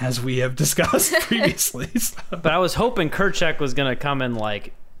fun, as we have discussed previously. So. But I was hoping Kerchak was going to come and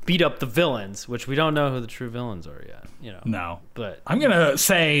like beat up the villains, which we don't know who the true villains are yet. You know, No. but I'm going to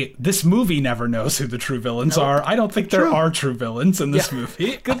say this movie never knows who the true villains are. I don't think there are true villains in this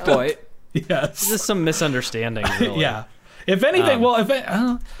movie. good point. Yes. Just some misunderstanding. Really. Yeah. If anything,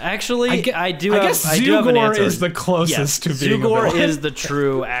 Actually, I do guess have an Zugor answer. is the closest to being a Zugor villain. is the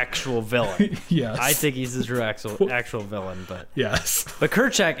true actual villain. Yes. I think he's the true actual villain. But Yes.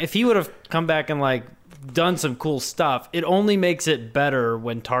 Kerchak, if he would have come back and like done some cool stuff, it only makes it better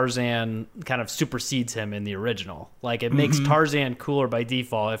when Tarzan kind of supersedes him in the original. Like it makes Tarzan cooler by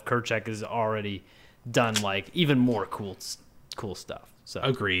default if Kerchak has already done like even more cool stuff. So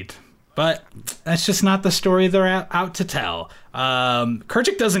Agreed. But that's just not the story they're out to tell.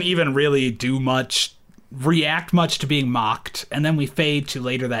 Kerchik doesn't even really react much to being mocked, and then we fade to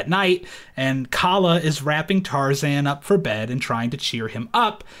later that night, and Kala is wrapping Tarzan up for bed and trying to cheer him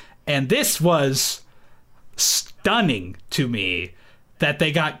up, and this was stunning to me that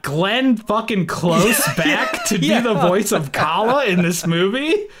they got Glenn fucking Close back to be the voice of Kala in this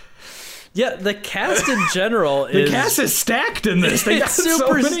movie. Yeah, the cast in general is... The cast is stacked in this. They got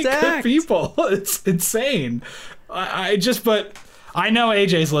so many good people. It's insane. But I know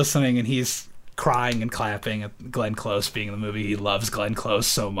AJ's listening and he's crying and clapping at Glenn Close being in the movie. He loves Glenn Close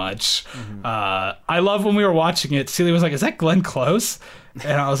so much. Mm-hmm. I love when we were watching it, Celia was like, is that Glenn Close?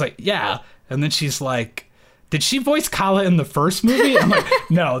 And I was like, yeah. And then she's like, did she voice Kala in the first movie? I'm like,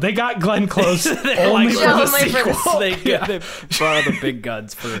 no, they got Glenn Close only for the sequel. They brought out the big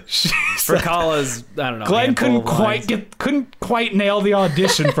guns for Kala's, I don't know. Glenn couldn't quite nail the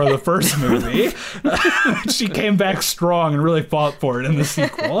audition for the first movie. She came back strong and really fought for it in the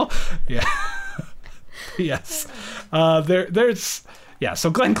sequel. Yeah. Yes. So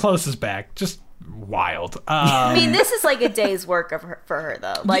Glenn Close is back. Just wild. I mean, this is like a day's work for her,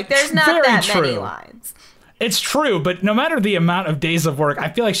 though. Like, there's not that many lines. It's true, but no matter the amount of days of work, I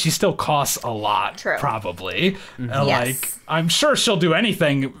feel like she still costs a lot, probably. Mm-hmm. Yes. Like, I'm sure she'll do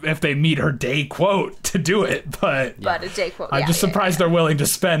anything if they meet her day quote to do it, but a day quote. I'm just surprised they're willing to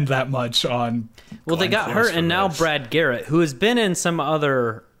spend that much on. Well, they got her and now Brad Garrett, who has been in some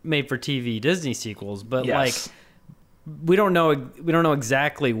other made-for-TV Disney sequels, but like we don't know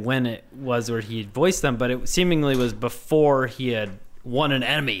exactly when it was where he voiced them, but it seemingly was before he had won an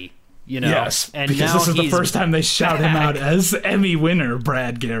Emmy. You know, yes, and because now this is the first time they shout him out as Emmy winner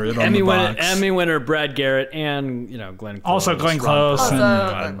Brad Garrett on the box. Emmy winner Brad Garrett, and Glenn Close. Also Glenn Close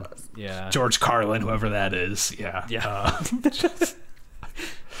and George Carlin, whoever that is. Yeah.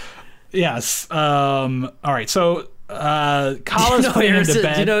 Yes. All right. So Kala's putting him to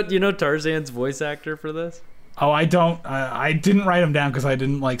bed. Do you know Tarzan's voice actor for this? Oh, I don't. I didn't write him down because I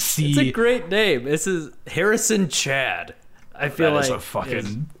didn't see. It's a great name. This is Harrison Chad. I feel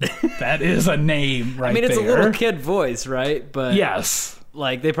that is a name right there. I mean, it's a little kid voice, right? But yes,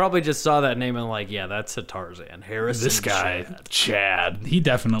 like they probably just saw that name and like, yeah, that's a Tarzan. Harrison. This guy, Chad, he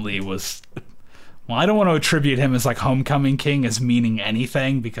definitely was. Well, I don't want to attribute him as like Homecoming King as meaning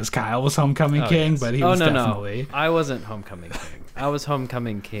anything because Kyle was Homecoming King, but he was definitely. No. I wasn't Homecoming King. I was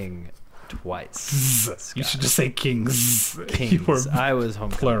Homecoming King twice. You should just say Kings. Kings. I was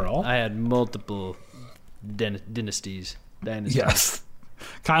Homecoming. Plural. I had multiple dynasties. Yes.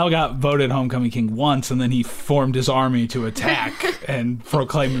 Kyle got voted Homecoming King once, and then he formed his army to attack and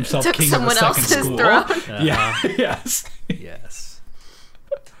proclaim himself king of the second school. Yeah. Yes. Yes.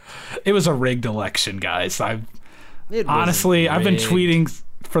 It was a rigged election, guys. I've been tweeting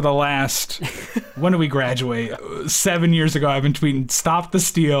for the last. When did we graduate? 7 years ago. I've been tweeting, "Stop the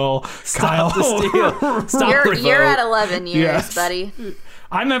steal, Kyle." The steal. You're at 11 years, buddy.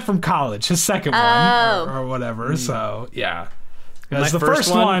 I meant from college, his second one or whatever. So yeah, because the first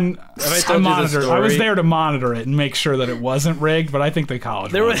one I monitored. I was there to monitor it and make sure that it wasn't rigged, but I think the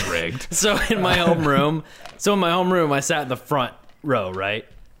college one was rigged. So in my homeroom, I sat in the front row, right?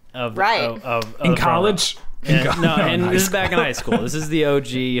 In college. This is back in high school. This is the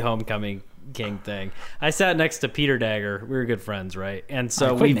OG Homecoming King thing. I sat next to Peter Dagger. We were good friends, right? And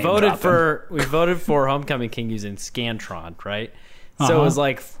so we voted for Homecoming King using Scantron, right? So it was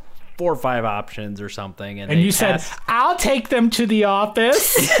like 4 or 5 options or something. And you said, I'll take them to the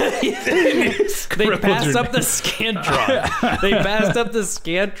office. They passed up the Scantron. They passed up the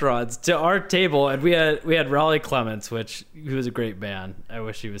Scantrons to our table, and we had Raleigh Clements, which he was a great man. I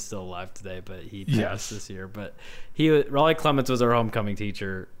wish he was still alive today, but he passed this year. But Raleigh Clements was our homecoming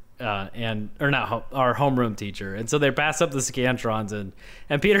teacher. Our homeroom teacher, and so they pass up the Scantrons,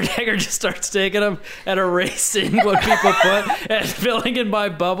 and Peter Dagger just starts taking them and erasing what people put and filling in my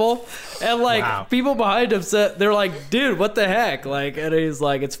bubble, and people behind him said, they're like, dude, what the heck, and he's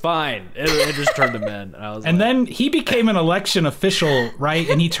like, it's fine, and just turned him in, and then he became an election official, right?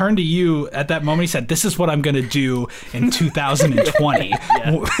 And he turned to you at that moment. He said, this is what I'm going to do in 2020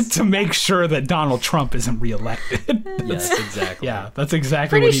 to make sure that Donald Trump isn't reelected. Yes, exactly. Yeah, that's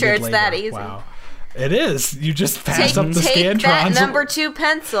exactly what he did. It's later. that easy. Wow. It is. You just pass up the Scantrons. Take that number 2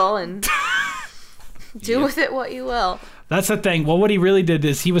 pencil and do with it what you will. That's the thing. Well, what he really did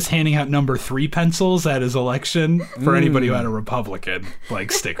is he was handing out number 3 pencils at his election for anybody who had a Republican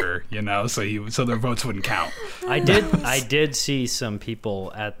sticker, so their votes wouldn't count. I did see some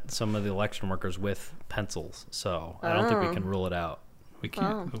people at some of the election workers with pencils, so I don't think we can rule it out. We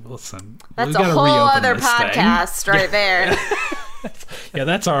can't. Listen, that's a whole other podcast right there. Yeah,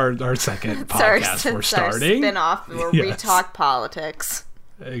 that's our second podcast we're starting. Our spin-off where we talk politics.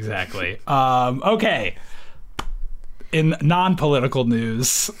 Exactly. Okay. In non-political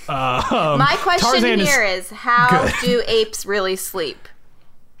news, my question Tarzan is how do apes really sleep?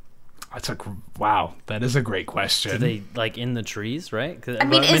 Wow, that is a great question. Do they like in the trees, right? I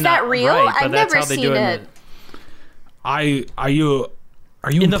mean, is that real? Right, I've never seen it. Are you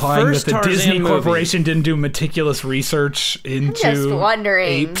In the implying first that the Tarzan Disney movie- Corporation didn't do meticulous research into just wondering.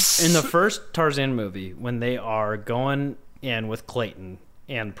 apes? In the first Tarzan movie, when they are going in with Clayton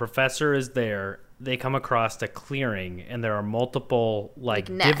and Professor is there, they come across a clearing and there are multiple like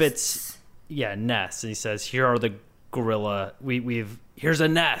nests. divots. Yeah, nests. And he says, "Here are the gorilla. Here's a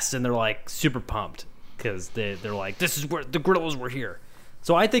nest," and they're like super pumped because they're like, "This is where the gorillas were here."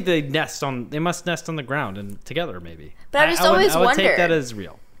 So I think they must nest on the ground and together maybe. But I always I would wonder. take that as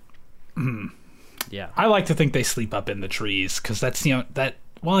real. Yeah. I like to think they sleep up in the trees because that's that.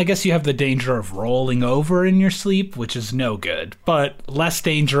 Well, I guess you have the danger of rolling over in your sleep, which is no good, but less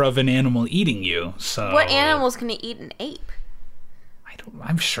danger of an animal eating you. So What animal's going to eat an ape?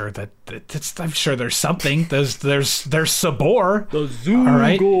 I'm sure I'm sure there's something. There's Sabor. The Zugor. All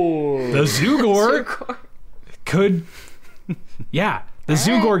right. The Zugor could. Yeah, the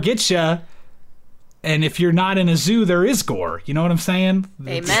Zugor gets you. And if you're not in a zoo, there is gore. You know what I'm saying?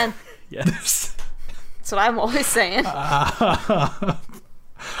 Amen. Yes. That's what I'm always saying.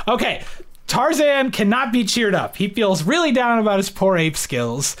 Okay, Tarzan cannot be cheered up. He feels really down about his poor ape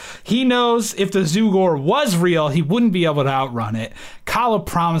skills. He knows if the Zugor was real, he wouldn't be able to outrun it. Kala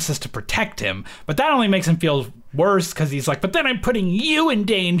promises to protect him, but that only makes him feel worse because he's like, but then I'm putting you in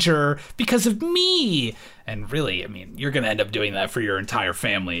danger because of me. And really, I mean, you're going to end up doing that for your entire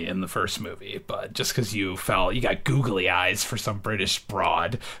family in the first movie. But just because you got googly eyes for some British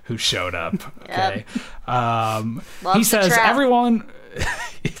broad who showed up. Okay. He says everyone...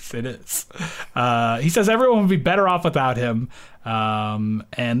 Yes, it is. He says everyone would be better off without him.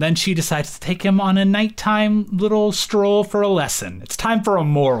 And then she decides to take him on a nighttime little stroll for a lesson. It's time for a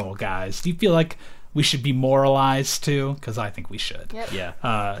moral, guys. Do you feel like we should be moralized too? Because I think we should. Yep.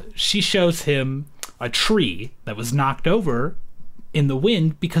 Yeah. She shows him a tree that was knocked over in the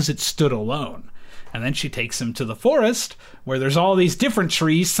wind because it stood alone. And then she takes him to the forest where there's all these different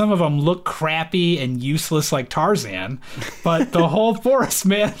trees. Some of them look crappy and useless like Tarzan, but the whole forest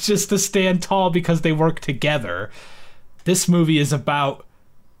manages to stand tall because they work together. This movie is about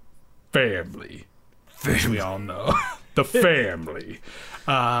family. As we all know. The family.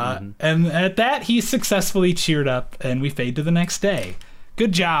 And at that, he's successfully cheered up, and we fade to the next day.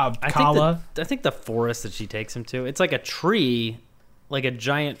 Good job, Kala. I think the forest that she takes him to, it's like a tree, like a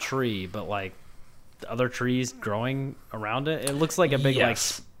giant tree, but like other trees growing around it. It looks like a big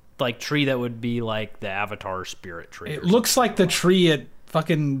like tree that would be like the Avatar spirit tree. It looks like the tree at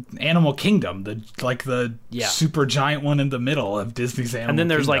fucking Animal Kingdom, the super giant one in the middle of Disney's Animal Kingdom. And then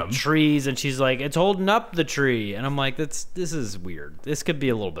there's like trees, and she's like, it's holding up the tree, and I'm like, this is weird. This could be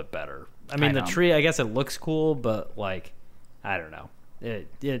a little bit better. I mean, the tree, I guess it looks cool, but like, I don't know. It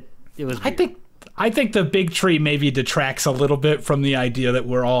was weird. I think the big tree maybe detracts a little bit from the idea that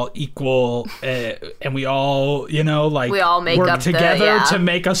we're all equal and we all, we all make work up together to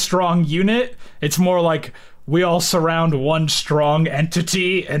make a strong unit. It's more like we all surround one strong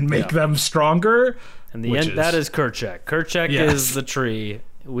entity and make them stronger. And that is Kerchak. Kerchak is the tree.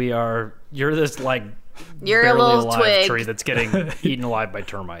 You're this like you're barely a little alive twig tree that's getting eaten alive by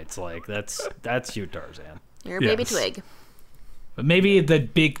termites. Like that's you, Tarzan. You're a baby twig. But maybe the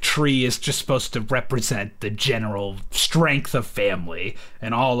big tree is just supposed to represent the general strength of family,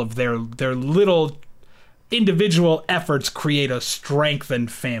 and all of their little individual efforts create a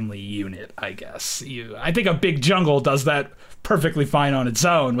strengthened family unit, I guess. I think a big jungle does that perfectly fine on its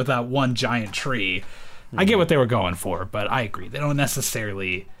own without one giant tree. I get what they were going for, but I agree. They don't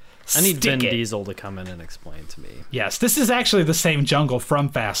necessarily I need Vin Diesel to come in and explain to me. Yes, this is actually the same jungle from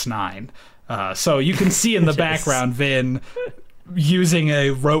Fast 9. So you can see in the background Vin using a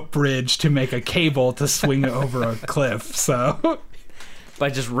rope bridge to make a cable to swing over a cliff. So by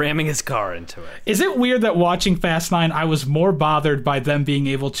just ramming his car into it. Is it weird that watching Fast 9, I was more bothered by them being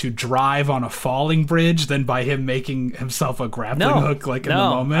able to drive on a falling bridge than by him making himself a grappling hook in the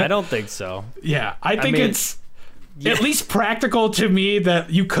moment? I don't think so. Yeah, I think it's at least practical to me that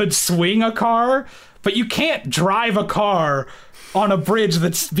you could swing a car, but you can't drive a car on a bridge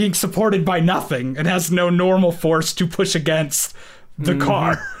that's being supported by nothing and has no normal force to push against the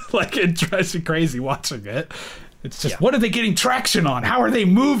car. Like, it drives me crazy watching it. It's just, what are they getting traction on? How are they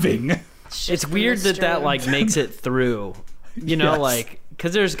moving? It's weird that like makes it through, like,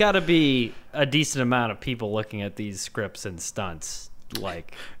 because there's got to be a decent amount of people looking at these scripts and stunts.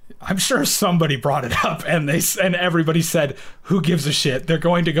 Like, I'm sure somebody brought it up and everybody said, who gives a shit? They're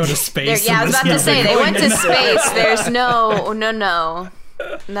going to go to space. I was about to say, they went to space. There's no.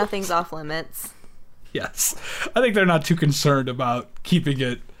 Nothing's off limits. Yes. I think they're not too concerned about keeping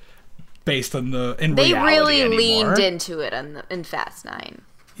it based on in They reality really anymore. leaned into it in Fast 9.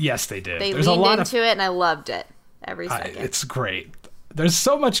 Yes, they did. They There's a leaned lot into it, and I loved it every second. It's great. There's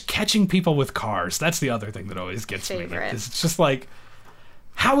so much catching people with cars. That's the other thing that always gets Favorite. me. It's just like,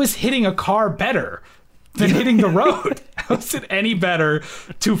 how is hitting a car better than hitting the road? How is it any better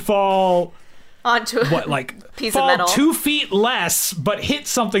to fall Onto a piece of fall metal. 2 feet less, but hit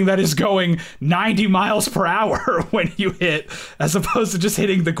something that is going 90 miles per hour when you hit, as opposed to just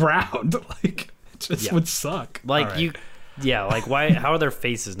hitting the ground? Like, it just would suck. Like All right. like why? How are their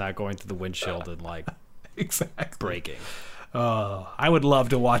faces not going through the windshield and like Exactly. breaking? I would love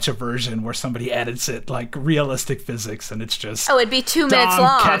to watch a version where somebody edits it like realistic physics, and it's just it'd be 2 minutes Dom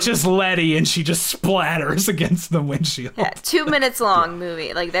long. catches Letty and she just splatters against the windshield. Yeah, 2 minutes long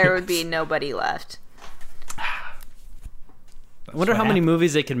movie. Like, there would be nobody left. I wonder how many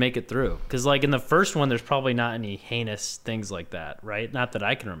movies they can make it through. Because like in the first one, there's probably not any heinous things like that, right? Not that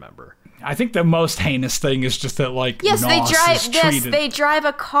I can remember. I think the most heinous thing is just that like Yes, Nos is treated. they drive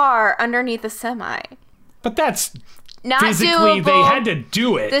a car underneath a semi. But that's Not physically doable. they had to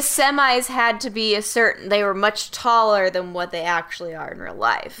do it. The semis had to be they were much taller than what they actually are in real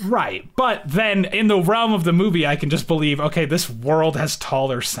life. Right, but then in the realm of the movie, I can just believe, okay, this world has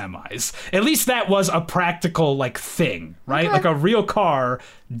taller semis. At least that was a practical, like, thing, right? Okay. Like, a real car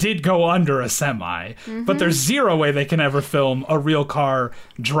did go under a semi, but there's zero way they can ever film a real car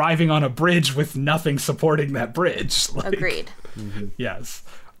driving on a bridge with nothing supporting that bridge. Like, Agreed. Yes.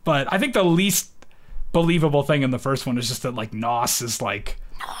 But I think the least believable thing in the first one is just that, like, Nos is, like,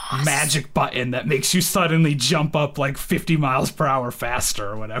 magic button that makes you suddenly jump up like 50 miles per hour faster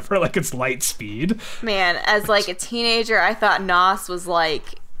or whatever. Like, it's light speed. Man, as like a teenager, I thought Nos was like,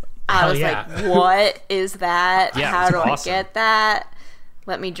 Hell yeah. like, what is that? Yeah, How it's do awesome. I get that?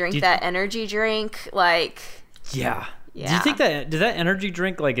 Let me drink that energy drink. Like, Yeah. Do Yeah. you think did that energy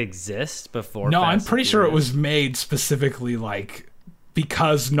drink like exist before? No, Fast I'm and pretty sure it Furious? was made specifically, like,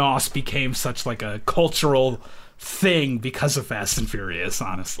 because Nos became such, like, a cultural thing because of Fast and Furious,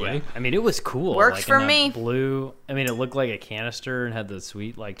 honestly. Yeah. I mean, it was cool. Worked like, for in that me. Blue. I mean, it looked like a canister and had the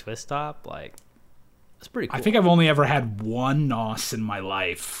sweet like twist top. Like, it's pretty cool. I think I've only ever had one Nos in my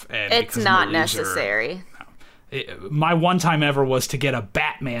life. And it's because of not my leisure- necessary. My one time ever was to get a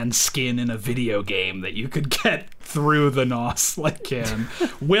Batman skin in a video game that you could get through the Nos like can.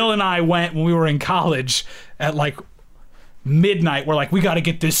 Will and I went when we were in college at like midnight. We're like, we got to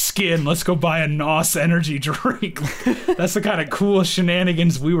get this skin. Let's go buy a Nos energy drink. That's the kind of cool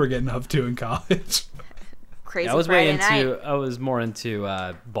shenanigans we were getting up to in college. Crazy I was Friday way night. into. I was more into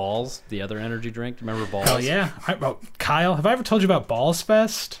Balls, the other energy drink. Remember Balls? Oh yeah, Kyle, have I ever told you about Balls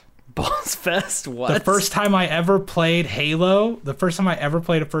Fest? Balls Fest. What? The first time I ever played Halo, the first time I ever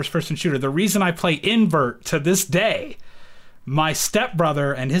played a first-person shooter, the reason I play Invert to this day, my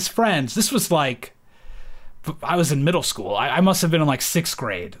stepbrother and his friends, this was like, I was in middle school. I must have been in like 6th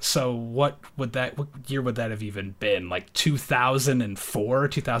grade. So what year would that have even been? Like 2004,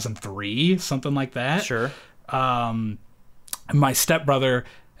 2003, something like that? Sure. My stepbrother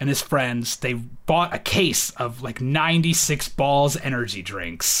and his friends, they bought a case of like 96 Balls energy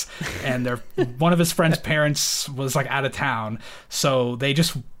drinks, and one of his friend's parents was like out of town, so they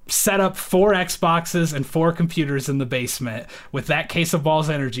just set up 4 Xboxes and 4 computers in the basement with that case of Balls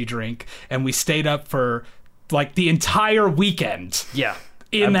energy drink, and we stayed up for like the entire weekend Yeah.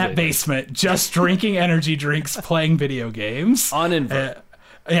 in that Absolutely. basement, just drinking energy drinks, playing video games. On Invert.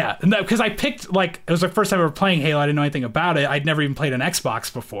 Yeah, and because I picked, like, it was the first time ever playing Halo. I didn't know anything about it. I'd never even played an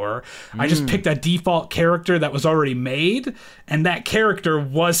Xbox before. I just picked a default character that was already made, and that character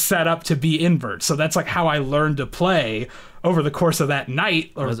was set up to be Invert. So that's like how I learned to play over the course of that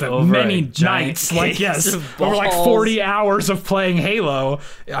night, or Was the over many a giant nights. Like, case yes, of over like balls. 40 hours of playing Halo,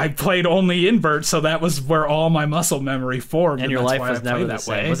 I played only Invert. So that was where all my muscle memory formed, And your that's life why was I never played the that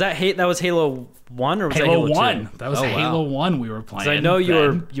same. way. Was that was Halo 1 or was that Halo Halo 1? 2? That was Oh, wow. Halo 1 we were playing. So I know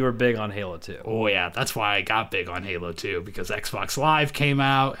then. you were big on Halo 2. Oh yeah, that's why I got big on Halo 2, because Xbox Live came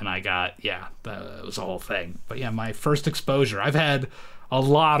out and I got, that was a whole thing. But yeah, my first exposure. I've had a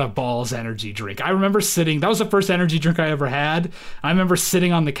lot of Balls energy drink. I remember that was the first energy drink I ever had. I remember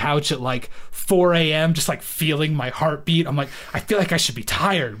sitting on the couch at like 4 a.m. just like feeling my heartbeat. I'm like, I feel like I should be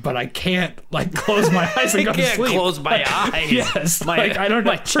tired, but I can't like close my eyes and go I to can't sleep. close my eyes. Yes, My- like I don't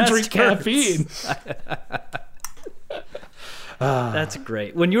my ever chest drink hurts. caffeine. That's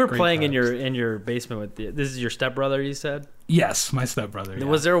great. When you were playing times. in your basement with this is your stepbrother, you said? Yes, my stepbrother. Yeah.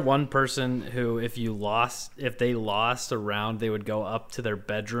 Was there one person who, if they lost a round, they would go up to their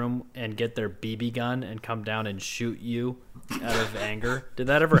bedroom and get their BB gun and come down and shoot you out of anger? Did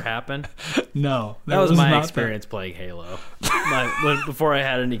that ever happen? No. That was my not experience playing Halo. Before I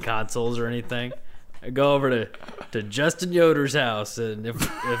had any consoles or anything. I'd go over to Justin Yoder's house, and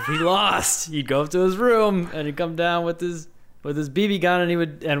if he lost, he'd go up to his room and he'd come down with his BB gun,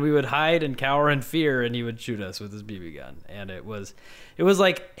 and we would hide and cower in fear, and he would shoot us with his BB gun. And it was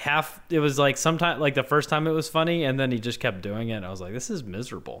like sometimes, like the first time it was funny, and then he just kept doing it, and I was like, this is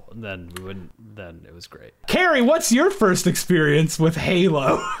miserable. And then it was great. Carrie, what's your first experience with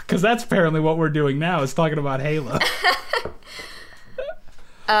Halo? Because that's apparently what we're doing now, is talking about Halo.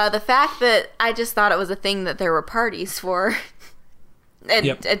 The fact that I just thought it was a thing that there were parties for. I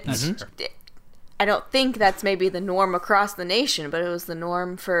don't think that's maybe the norm across the nation, but it was the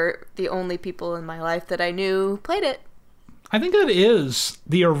norm for the only people in my life that I knew played it. I think that is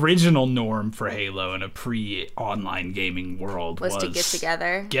the original norm for Halo in a pre-online gaming world Was to get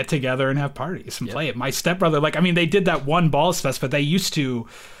together and have parties and play it. My stepbrother, they did that one Balls Fest, but they used to,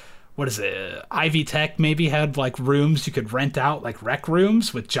 what is it, Ivy Tech maybe had like rooms you could rent out, like rec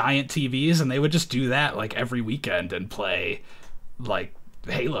rooms with giant TVs, and they would just do that like every weekend and play like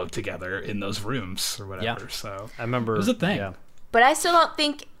Halo together in those rooms or whatever. Yeah. So I remember it was a thing. Yeah. But I still don't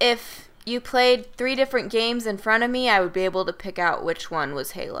think if you played 3 different games in front of me, I would be able to pick out which one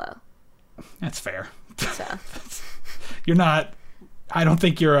was Halo. That's fair. So You're not, I don't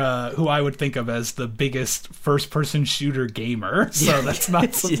think you're who I would think of as the biggest first-person shooter gamer. So that's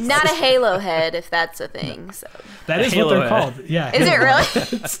not not a Halo head, if that's a thing. So that is what they're called. Yeah. Is it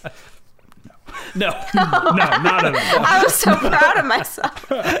really? No, not at all. I was so proud of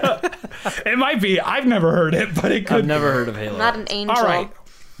myself. It might be. I've never heard it, but it could. I've never heard of Halo. Not an angel. All right,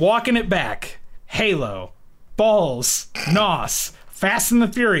 walking it back. Halo, Balls, NOS, Fast and the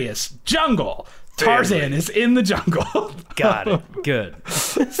Furious, Jungle. Tarzan is in the jungle. Got it. Good.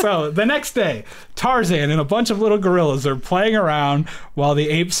 So the next day, Tarzan and a bunch of little gorillas are playing around while the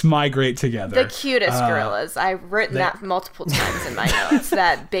apes migrate together. The cutest gorillas. I've written that multiple times in my notes,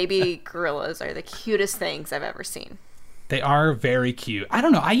 that baby gorillas are the cutest things I've ever seen. They are very cute. I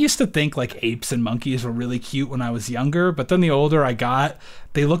don't know. I used to think like apes and monkeys were really cute when I was younger, but then the older I got,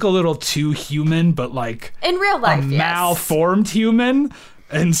 they look a little too human, but like in real life, malformed human.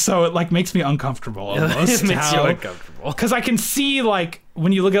 And so it like makes me uncomfortable almost. It makes you uncomfortable. Because I can see like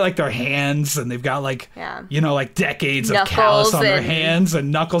when you look at like their hands and they've got like, like decades of callus on their hands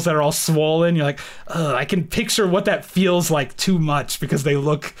and knuckles that are all swollen. You're like, ugh, I can picture what that feels like too much because they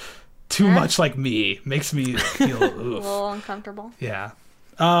look too much like me. Makes me feel a little uncomfortable. Yeah.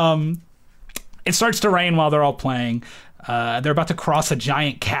 It starts to rain while they're all playing. They're about to cross a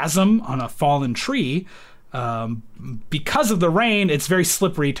giant chasm on a fallen tree. Because of the rain, it's very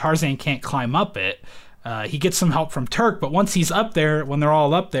slippery. Tarzan can't climb up it. He gets some help from Turk, but once he's up there, when they're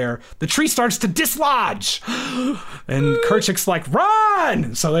all up there, the tree starts to dislodge. And Kerchak's like,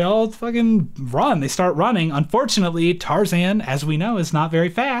 run! So they all fucking run. They start running. Unfortunately, Tarzan, as we know, is not very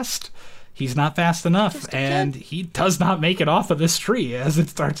fast. He's not fast enough, and he does not make it off of this tree as it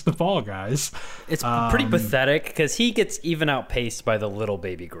starts to fall, guys. It's pretty pathetic because he gets even outpaced by the little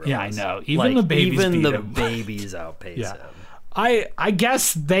baby gorillas. Yeah, I know. Even the babies outpace him. I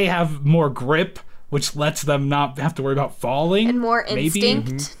guess they have more grip, which lets them not have to worry about falling. And more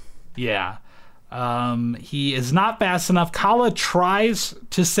instinct. Mm-hmm. Yeah. He is not fast enough. Kala tries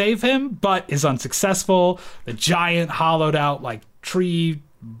to save him, but is unsuccessful. The giant hollowed out like tree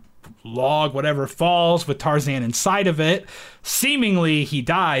log, whatever, falls with Tarzan inside of it. Seemingly he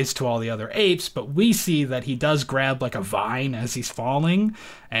dies to all the other apes, but we see that he does grab like a vine as he's falling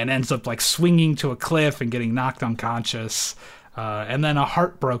and ends up like swinging to a cliff and getting knocked unconscious. And then a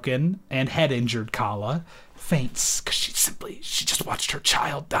heartbroken and head injured Kala faints because she just watched her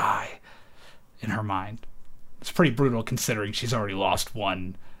child die in her mind. It's pretty brutal considering she's already lost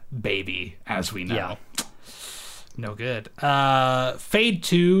one baby, as we know. Yeah. No good. Fade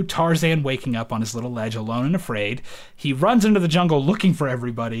 2, Tarzan waking up on his little ledge alone and afraid. He runs into the jungle looking for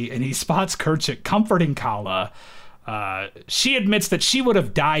everybody, and he spots Kerchak comforting Kala. She admits that she would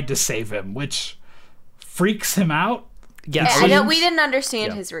have died to save him, which freaks him out. Yes. We didn't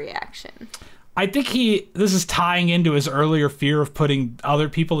understand his reaction. I think this is tying into his earlier fear of putting other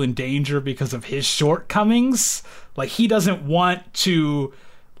people in danger because of his shortcomings. Like, he doesn't want to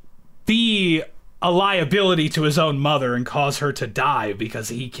be a liability to his own mother and cause her to die because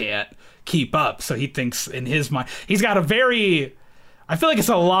he can't keep up. So he thinks in his mind, he's got a very, I feel like it's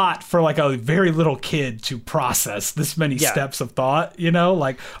a lot for like a very little kid to process this many steps of thought, you know?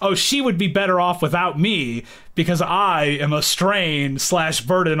 Like, oh, she would be better off without me because I am a strain /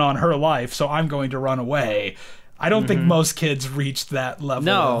 burden on her life, so I'm going to run away. I don't think most kids reach that level.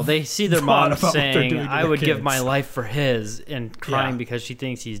 No, they see their mom saying, I would give my kids. life for his, and crying because she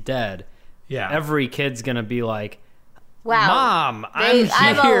thinks he's dead. Yeah. Every kid's going to be like, Wow. Mom, I'm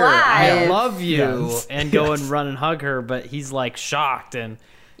I'm here. I alive. love you. Yes. And go and run and hug her, but he's like shocked. And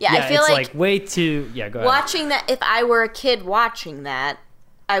I feel it's like way too. Yeah, go ahead. watching that, if I were a kid watching that,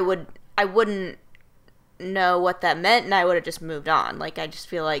 I wouldn't know what that meant, and I would have just moved on. Like, I just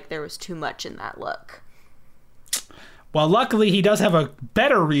feel like there was too much in that look. Well, luckily, he does have a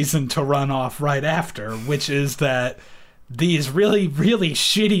better reason to run off right after, which is that these really, really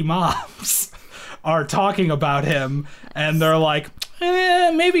shitty moms are talking about him, and they're like,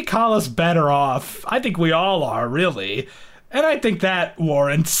 maybe Kala's better off. I think we all are, really. And I think that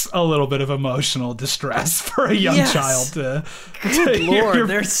warrants a little bit of emotional distress for a young child to hear. Lord,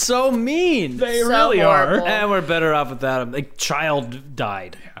 they're so mean. They So really horrible. are. And we're better off without him. A child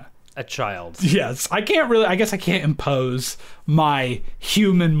died. A child. Yes, I guess I can't impose my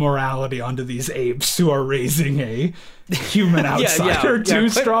human morality onto these apes who are raising a human outsider too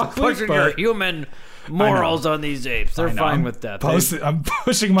strongly. Pushing your But human morals on these apes. They're I know, fine with that. I'm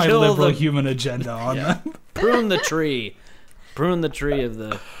pushing my Kill liberal the- human agenda on them. Prune the tree. Prune the tree of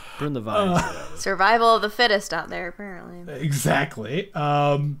the... Prune the vines. Survival of the fittest out there, apparently. Exactly.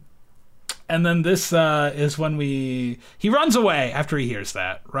 And then this is when he runs away after he hears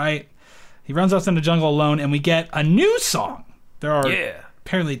that, right? He runs off in the jungle alone, and we get a new song. There are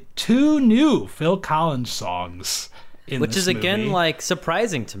apparently 2 new Phil Collins songs in Which this is, again, movie. like,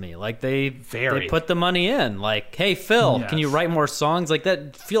 surprising to me. Like, they put the money in. Like, hey, Phil, can you Yes. write more songs? Like,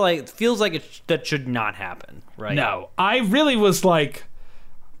 that feels like that should not happen, right? No, I really was like,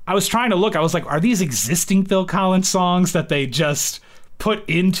 I was trying to look. I was like, are these existing Phil Collins songs that they just put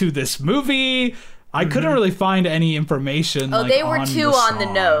into this movie? I couldn't really find any information. Oh, like, they were on too the on the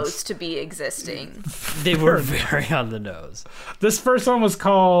songs. nose to be existing. They were very on the nose. This first one was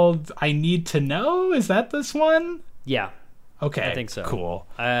called "I Need to Know." Is that this one? Yeah, Okay, I think so. Cool.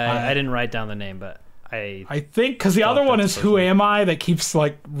 I didn't write down the name, but I think because the other one that's is the "Who first one. Am I?" that keeps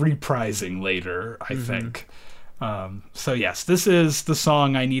like reprising later. I think. So yes, this is the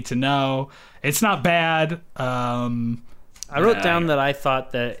song "I Need to Know." It's not bad. I wrote down that I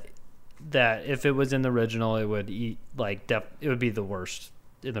thought that if it was in the original, it would it would be the worst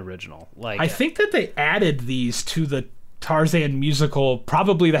in the original. Like, I think that they added these to the Tarzan musical,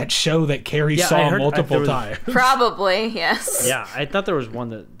 probably that show that Carrie Yeah, I saw heard- multiple there was- times. Probably, yes. yeah, I thought there was one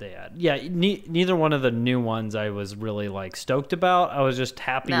that they had. Yeah, neither one of the new ones I was really like stoked about. I was just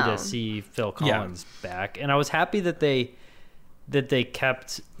happy No. to see Phil Collins back, and I was happy that they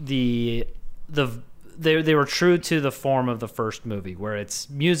kept they were true to the form of the first movie, where it's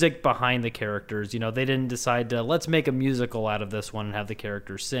music behind the characters. You know, they didn't decide to let's make a musical out of this one and have the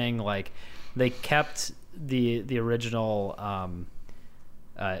characters sing. Like, they kept the original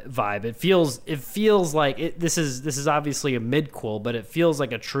vibe. It feels like this is obviously a midquel, but it feels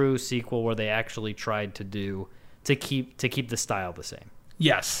like a true sequel where they actually tried to keep the style the same.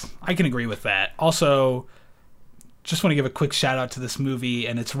 Yes, I can agree with that. Also, just want to give a quick shout out to this movie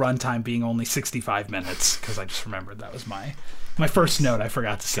and its runtime being only 65 minutes, because I just remembered that was my first note I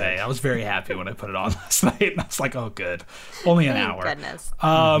forgot to say. I was very happy when I put it on last night, and I was like, oh, good. Only an Thank hour. goodness.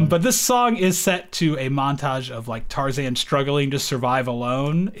 But this song is set to a montage of like Tarzan struggling to survive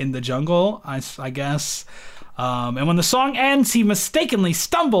alone in the jungle, I guess. And when the song ends, he mistakenly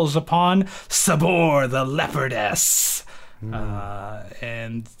stumbles upon Sabor the leopardess.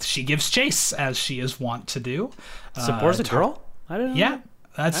 And she gives chase, as she is wont to do. Sabor's a girl? I didn't know. Yeah,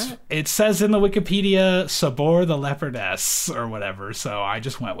 it says in the Wikipedia Sabor the leopardess or whatever, so I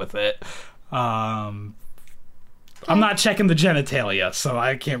just went with it. I'm not checking the genitalia, so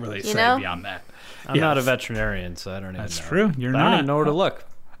I can't really say know? beyond that. I'm not a veterinarian, so I don't even know. That's true. You're I not. don't even know where to look.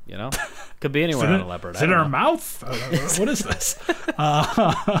 You know, could be anywhere on a leopard. Is it in her mouth? What is this?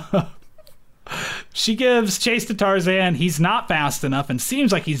 She gives chase to Tarzan. He's not fast enough and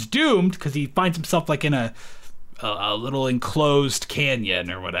seems like he's doomed because he finds himself like in a little enclosed canyon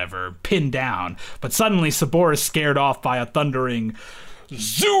or whatever, pinned down. But suddenly Sabor is scared off by a thundering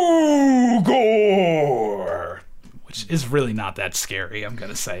Zugor, which is really not that scary, I'm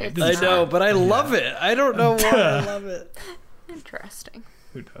going to say. I know, but I love it. I don't know why I love it. Interesting.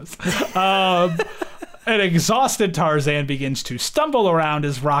 Who does? An exhausted Tarzan begins to stumble around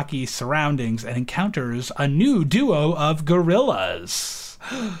his rocky surroundings and encounters a new duo of gorillas.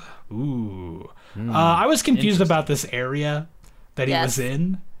 Ooh. I was confused about this area. that he was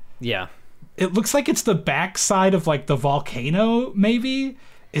in. Yeah. It looks like it's the backside of like the volcano, maybe.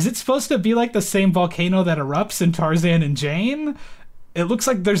 Is it supposed to be like the same volcano that erupts in Tarzan and Jane? It looks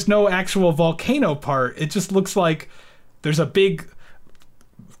like there's no actual volcano part. It just looks like there's a big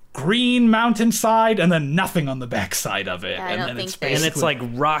green mountainside and then nothing on the backside of it. Yeah, and then it's like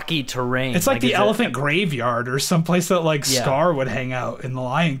rocky terrain. It's like the elephant graveyard or someplace that like Scar would hang out in The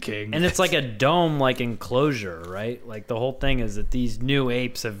Lion King. And it's like a dome like enclosure, right? Like the whole thing is that these new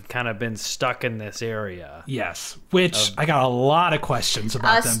apes have kind of been stuck in this area. Yes, which I got a lot of questions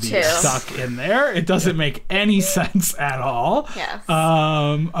about them being too. stuck in there. It doesn't make any sense at all. Yes.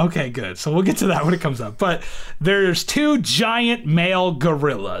 Okay, good. So we'll get to that when it comes up. But there's 2 giant male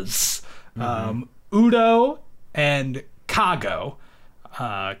gorillas. Udo and Kago.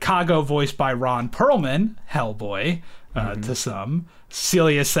 Kago voiced by Ron Perlman, Hellboy, to some.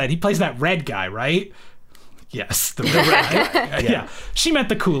 Celia said he plays that red guy, right? Yes, the red guy. Yeah. She meant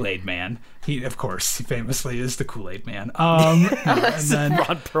the Kool-Aid Man. He, of course, he famously is the Kool-Aid Man. And then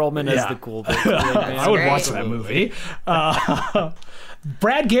Ron Perlman is the Kool-Aid Man. I would watch that movie.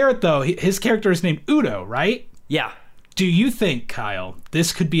 Brad Garrett, though, his character is named Udo, right? Yeah. Do you think, Kyle,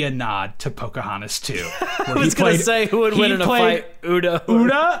 this could be a nod to Pocahontas 2? I was going to say, who would win in a fight? Udo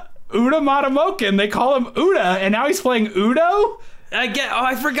Matamokin. They call him Uda, and now he's playing Udo?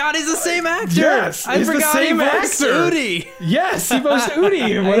 I forgot he's the same actor. Yes, I he's forgot the same he voiced actor. Udi. Yes, he voiced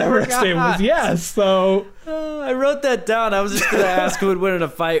Udi, whatever his name was. Yes, so... I wrote that down. I was just going to ask who would win in a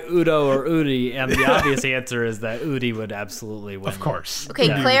fight, Udo or Udi, and the obvious answer is that Udi would absolutely win. Of course. Okay,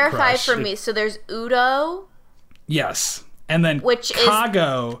 clarify for me. So there's Udo. Yes. And then Which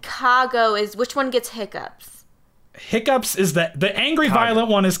Kago. Kago is, which one gets hiccups? Hiccups is the angry, violent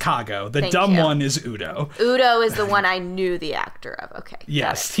one is Kago. The Thank dumb you. one is Udo. Udo is the one I knew the actor of. Okay. got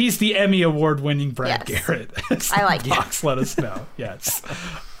Yes, it. he's the Emmy Award-winning Brad Yes. Garrett. I like him. Fox let us know. Yes.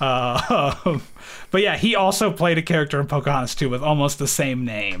 But yeah, he also played a character in Pocahontas 2 with almost the same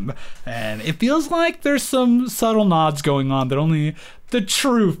name. And it feels like there's some subtle nods going on that only the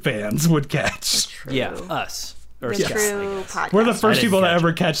true fans would catch. Yeah, us. Or The Scott, I true guess. podcast. We're the first didn't people to catch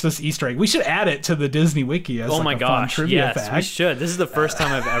ever catch this Easter egg. We should add it to the Disney Wiki as Oh like my a fun gosh, trivia yes, fact. we should. This is the first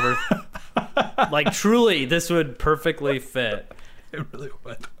time I've ever... like, truly, this would perfectly fit. It really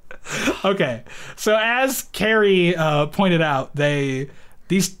would. Okay, so as Carrie pointed out,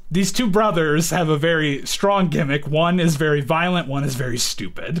 these 2 brothers have a very strong gimmick. One is very violent, one is very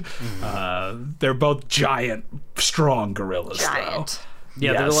stupid. Mm-hmm. They're both giant, strong gorillas. Giant. Though.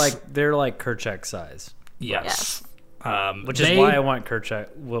 Yeah, Yes. they're like Kerchak size. Yes. Which is why I wanted Kerchak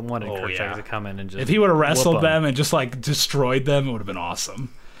yeah. to come in and just If he would have wrestled whoop them and just like destroyed them, it would have been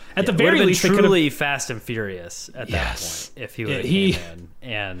awesome. At the It very would have least, been they could have. truly Fast and Furious at Yes. that point. If he would have he- came in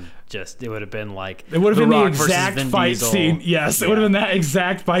and just, it would have been like It would have The been the Rock versus exact Vin fight Diesel. scene. Yes, it would have been that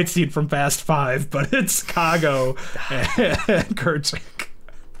exact fight scene from Fast 5, but it's Kago and Kerchak.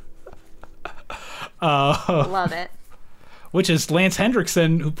 Love it. Which is Lance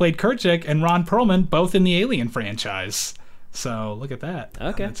Hendrickson, who played Kerchak, and Ron Perlman, both in the Alien franchise. So look at that.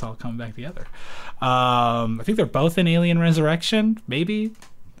 Okay. It's all coming back together. I think they're both in Alien Resurrection, maybe.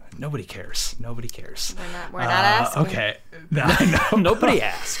 Nobody cares. Nobody cares. We're not asking. Okay. No, I know. Nobody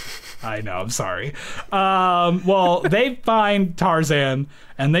asked. I know. I'm sorry. Well, they find Tarzan,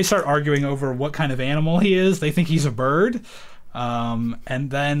 and they start arguing over what kind of animal he is. They think he's a bird. And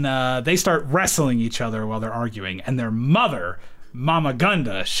then they start wrestling each other while they're arguing. And their mother, Mama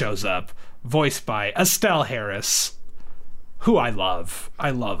Gunda, shows up, voiced by Estelle Harris, who I love.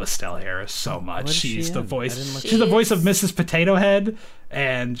 I love Estelle Harris so much. What is She's she the in? voice. I didn't look- She's the voice of Mrs. Potato Head,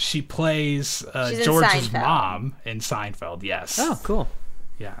 and she plays She's in George's Seinfeld. mom in Seinfeld. Yes. Oh, cool.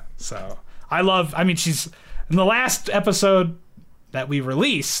 Yeah. So she's in the last episode that we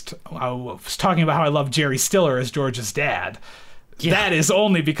released, I was talking about how I love Jerry Stiller as George's dad. Yeah. That is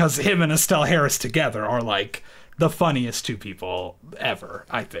only because him and Estelle Harris together are like the funniest 2 people ever,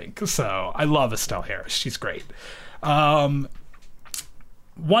 I think. So I love Estelle Harris. She's great. Once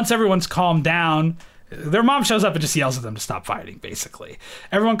everyone's calmed down, their mom shows up and just yells at them to stop fighting, basically.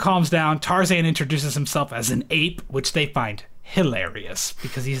 Everyone calms down. Tarzan introduces himself as an ape, which they find hilarious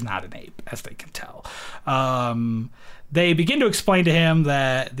because he's not an ape, as they can tell. They begin to explain to him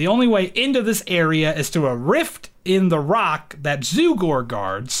that the only way into this area is through a rift in the rock that Zugor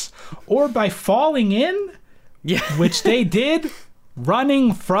guards, or by falling in, Yeah. which they did,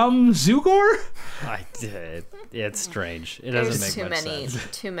 running from Zugor. I did. It's strange. It doesn't There's make too much many,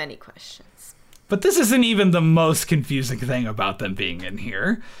 sense. too many questions. But this isn't even the most confusing thing about them being in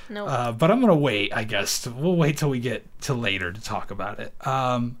here. No. But I'm going to wait, I guess. We'll wait till we get to later to talk about it.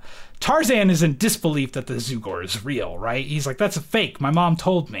 Tarzan is in disbelief that the Zugor is real, right? He's like, that's a fake. My mom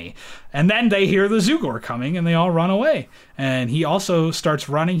told me. And then they hear the Zugor coming and they all run away. And he also starts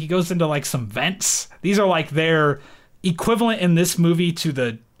running. He goes into like some vents. These are like their equivalent in this movie to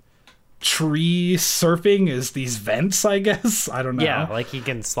the tree surfing is these vents, I guess. I don't know. Yeah, like he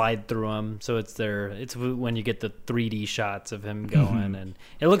can slide through them. So it's when you get the 3D shots of him going, and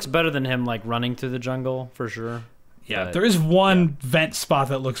it looks better than him like running through the jungle for sure. Yeah, there is one vent spot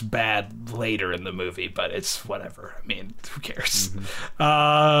that looks bad later in the movie, but it's whatever. I mean, who cares?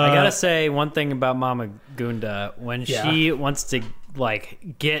 I gotta say one thing about Mama Gunda. When she wants to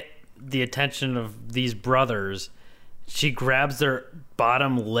like get the attention of these brothers, she grabs their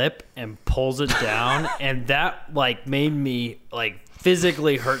bottom lip and pulls it down, and that like made me like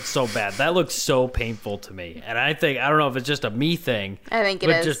physically hurt so bad. That looks so painful to me, and I don't know if it's just a me thing. I think it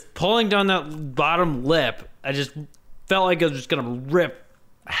but is. Just pulling down that bottom lip, I just felt like I was just gonna rip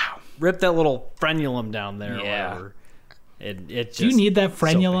that little frenulum down there. Yeah. Or whatever. It just, do you need that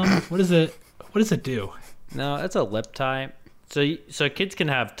frenulum? What does it do? No, it's a lip tie. So kids can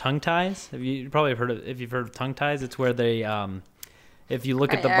have tongue ties. If you've heard of tongue ties, it's where they, if you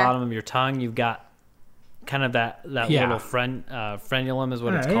look at the bottom of your tongue, you've got kind of that little frenulum is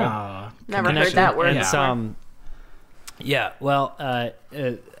what it's called. Never heard that word.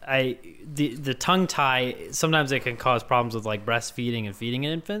 And the tongue tie, sometimes it can cause problems with like breastfeeding and feeding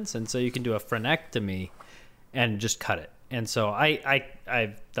infants, and so you can do a frenectomy and just cut it. And so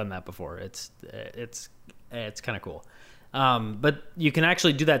I've done that before. It's kind of cool. But you can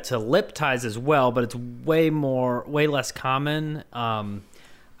actually do that to lip ties as well, but it's way less common.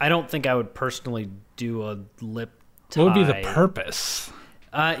 I don't think I would personally do a lip tie. What would be the purpose?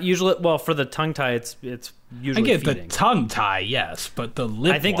 Usually, well, for the tongue tie, it's usually I get feeding. the tongue tie, yes, but the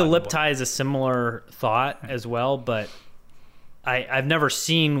lip. I think the lip tie is a similar thought as well, but I've never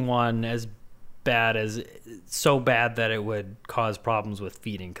seen one as so bad that it would cause problems with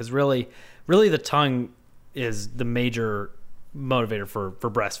feeding. Because really, the tongue is the major motivator for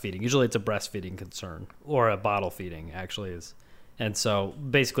breastfeeding. Usually, it's a breastfeeding concern, or a bottle feeding actually is. And so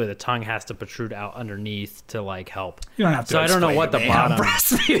basically the tongue has to protrude out underneath to like help. You don't have to. So I don't know what the bottom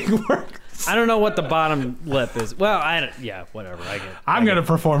breastfeeding works. I don't know what the bottom lip is. Well, whatever. I'm going to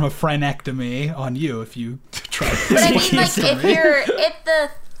perform a frenectomy on you if you try this. But I mean, like, if the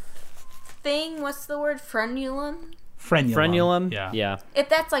thing, what's the word? Frenulum? Frenulum? Yeah. If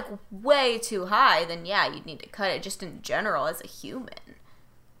that's like way too high, then yeah, you'd need to cut it just in general as a human.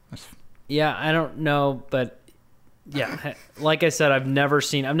 Yeah, I don't know, but yeah, like I said, I've never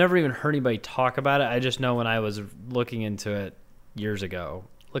even heard anybody talk about it. I just know when I was looking into it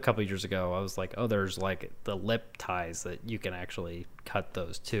a couple of years ago, I was like, oh, there's like the lip ties that you can actually cut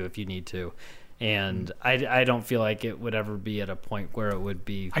those too if you need to. And I don't feel like it would ever be at a point where it would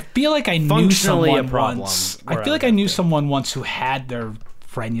be. I feel like I knew someone once. I feel like I knew someone once who had their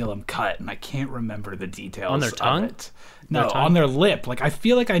frenulum cut, and I can't remember the details on their tongue. Of it. No, on their lip. Like I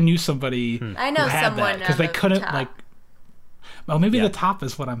feel like I knew somebody. I know who had someone because they couldn't top. like. Well, maybe the top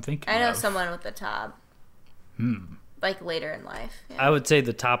is what I'm thinking. I know of. someone with the top. Like later in life. Yeah. I would say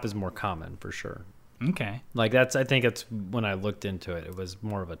the top is more common for sure. Okay. Like I think it's when I looked into it, it was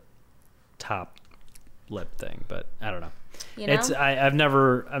more of a top lip thing, but I don't know. You know? I've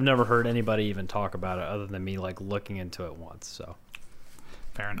never heard anybody even talk about it other than me like looking into it once. So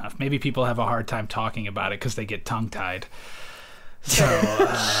fair enough. Maybe people have a hard time talking about it because they get tongue tied. So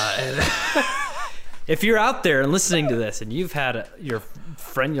if you're out there and listening to this and you've had your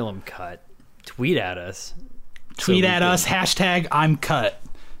frenulum cut, tweet at us. Tweet at us, hashtag I'm cut.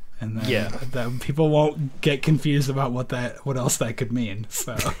 And then that people won't get confused about what else that could mean.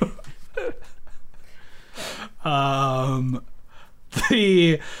 So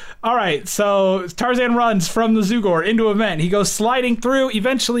all right, so Tarzan runs from the Zugor into a vent. He goes sliding through.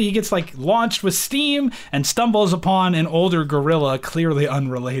 Eventually, he gets like launched with steam and stumbles upon an older gorilla, clearly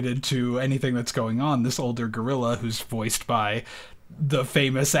unrelated to anything that's going on. This older gorilla, who's voiced by the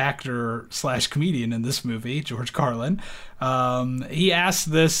famous actor / comedian in this movie, George Carlin. He asks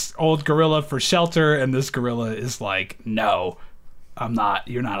this old gorilla for shelter, and this gorilla is like, "No, I'm not.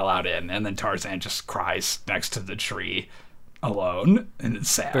 You're not allowed in." And then Tarzan just cries next to the tree. Alone, and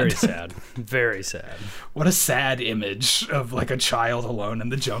it's sad. Very sad. Very sad. What a sad image of like a child alone in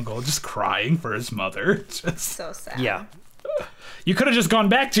the jungle just crying for his mother. Just so sad. Yeah. You could have just gone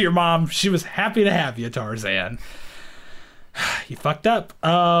back to your mom. She was happy to have you, Tarzan. You fucked up.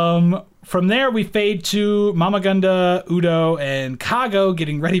 from there, we fade to Mama Gunda, Udo, and Kago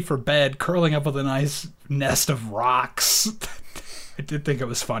getting ready for bed, curling up with a nice nest of rocks. I did think it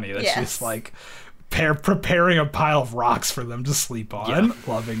was funny that she's like preparing a pile of rocks for them to sleep on,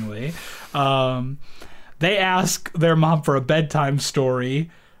 lovingly. They ask their mom for a bedtime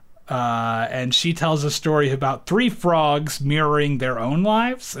story, and she tells a story about 3 frogs mirroring their own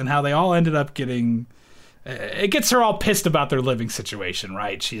lives and how they all ended up getting... It gets her all pissed about their living situation,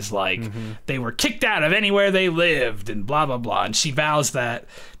 right? She's like, they were kicked out of anywhere they lived and blah, blah, blah. And she vows that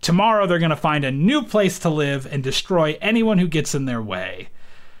tomorrow they're going to find a new place to live and destroy anyone who gets in their way.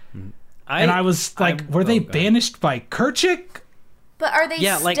 I was like, were they banished by Kerchik? But are they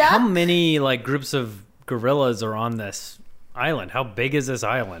stuck? Like how many like groups of gorillas are on this island? How big is this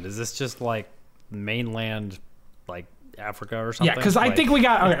island? Is this just like mainland, like Africa or something? Yeah, because I think we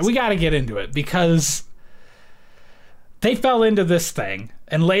got to get into it because... They fell into this thing,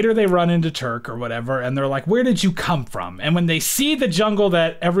 and later they run into Turk or whatever, and they're like, where did you come from? And when they see the jungle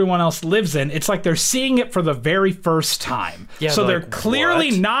that everyone else lives in, it's like they're seeing it for the very first time. Yeah, so they're like,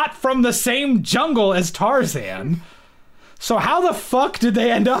 clearly not from the same jungle as Tarzan. So how the fuck did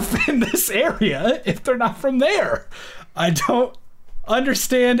they end up in this area if they're not from there? I don't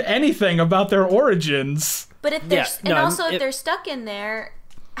understand anything about their origins. But if they're if they're stuck in there...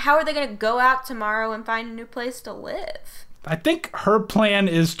 How are they going to go out tomorrow and find a new place to live? I think her plan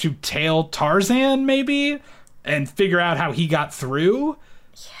is to tail Tarzan, maybe, and figure out how he got through.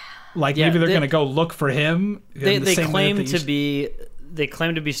 Yeah. Like, maybe they're going to go look for him. They claim to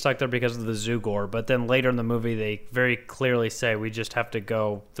be stuck there because of the Zugor, but then later in the movie, they very clearly say, we just have to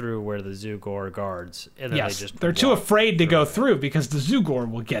go through where the Zugor guards. And then they're too afraid to go through because the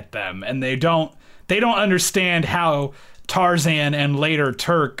Zugor will get them, and they don't understand how... Tarzan and later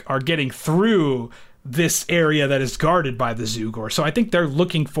Turk are getting through this area that is guarded by the Zugor. So I think they're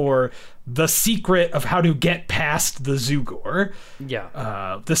looking for the secret of how to get past the Zugor.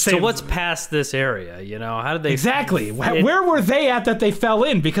 Yeah. So what's past this area? You know, how did they... Exactly. Where were they at that they fell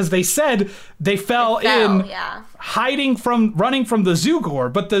in? Because they said they fell in running from the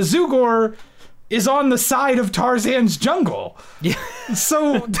Zugor, but the Zugor is on the side of Tarzan's jungle. Yeah.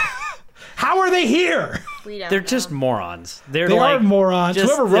 So... How are they here? They're just morons. They are morons.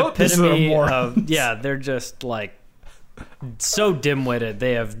 Whoever wrote this is a moron. They're just like so dim-witted.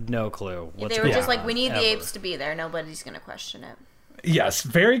 They have no clue. They were just like, we need the apes to be there. Nobody's going to question it. Yes,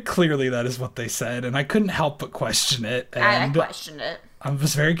 very clearly that is what they said, and I couldn't help but question it. And I questioned it. I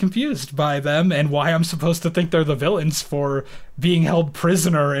was very confused by them and why I'm supposed to think they're the villains for being held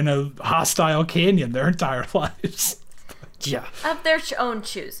prisoner in a hostile canyon their entire lives. Yeah. Of their own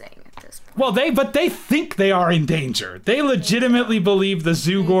choosing. Well, they think they are in danger. They legitimately believe the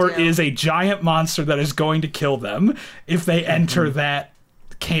Zugor is a giant monster that is going to kill them if they enter that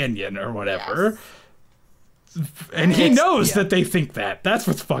canyon or whatever. Yes. And he knows that they think that. That's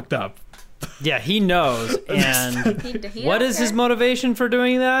what's fucked up. Yeah, he knows. And what is his motivation for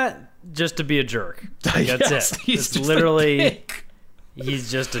doing that? Just to be a jerk. That's it. He's literally,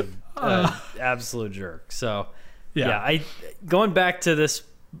 he's just an absolute jerk. So, going back to this,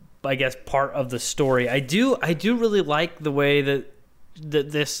 I guess, part of the story, I do really like the way that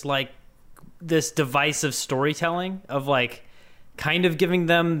this divisive storytelling of like kind of giving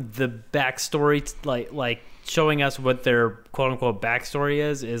them the backstory, like showing us what their quote unquote backstory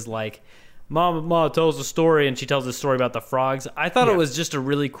is like. Mama tells a story, and she tells a story about the frogs. I thought it was just a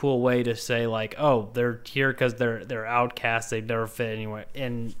really cool way to say, like, oh, they're here because they're outcasts. They've never fit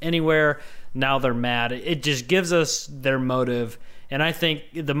anywhere. Now they're mad. It just gives us their motive, and I think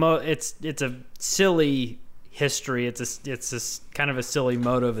it's a silly history. It's a kind of a silly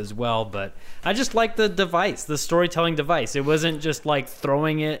motive as well. But I just like the device, the storytelling device. It wasn't just like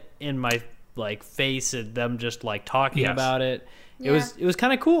throwing it in my like face and them just like talking about it. Yeah. It was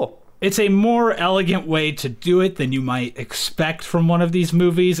kind of cool. It's a more elegant way to do it than you might expect from one of these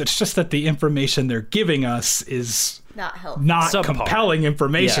movies. It's just that the information they're giving us is not compelling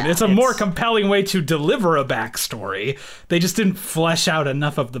information. Yeah, it's a more compelling way to deliver a backstory. They just didn't flesh out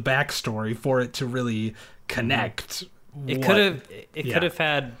enough of the backstory for it to really connect. It could have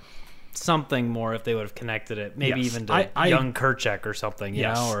had something more if they would have connected it. Maybe even to young Kerchak or something. You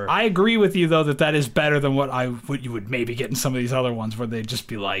know? Or I agree with you though that is better than what you would maybe get in some of these other ones where they'd just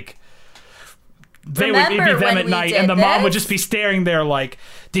be like. It'd be them at night, and the mom would just be staring there like,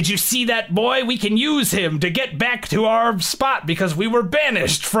 did you see that boy? We can use him to get back to our spot because we were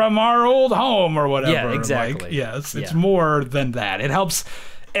banished from our old home or whatever. Yeah, exactly. Like, it's more than that. It helps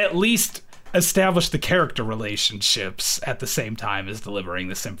at least establish the character relationships at the same time as delivering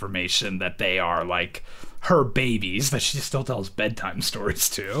this information that they are like her babies that she still tells bedtime stories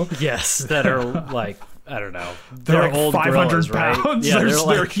to. Yes, that are like, I don't know. They're like old 500 gorillas, pounds. Right? Yeah,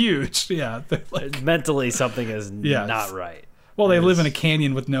 they're huge. Yeah. They're like, mentally something is Yes. not right. well, they live in a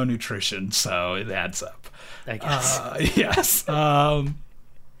canyon with no nutrition, so it adds up. I guess. Yes.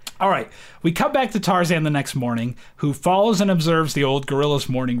 All right. We come back to Tarzan the next morning, who follows and observes the old gorilla's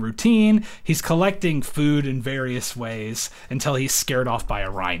morning routine. He's collecting food in various ways until he's scared off by a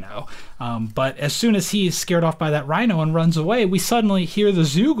rhino. But as soon as he's scared off by that rhino and runs away, we suddenly hear the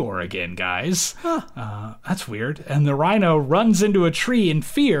Zugor again, guys. That's weird. And the rhino runs into a tree in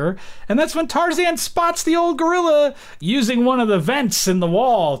fear. And that's when Tarzan spots the old gorilla using one of the vents in the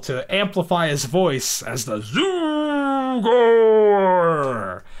wall to amplify his voice as the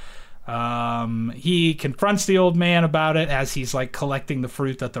Zugor. He confronts the old man about it as he's like collecting the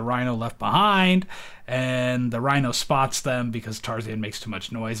fruit that the rhino left behind, and the rhino spots them because Tarzan makes too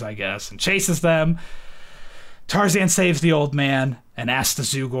much noise, I guess, and chases them. Tarzan saves the old man and asks the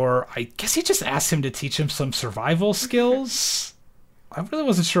Zugor, I guess he just asked him to teach him some survival skills. I really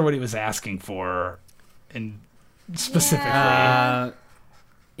wasn't sure what he was asking for in specifically.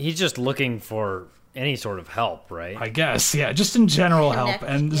 He's just looking for any sort of help, right? I guess, yeah, just in general help.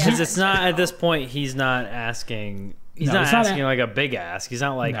 And Because it's not, at this point, he's not asking... He's not asking like a big ask. He's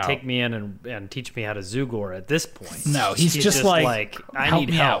not like, take me in and teach me how to Zugor at this point. No, he's just like I need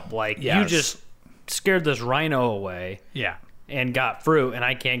help. out. Like, Yes. you just scared this rhino away Yeah. and got fruit, and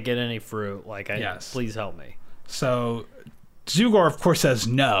I can't get any fruit. Like, Yes. please help me. So Zugor, of course, says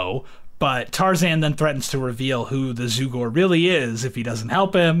no, but Tarzan then threatens to reveal who the Zugor really is if he doesn't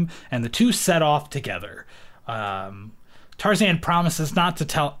help him, and the two set off together. Tarzan promises not to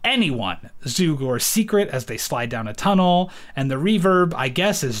tell anyone Zugor's secret as they slide down a tunnel, and the reverb, I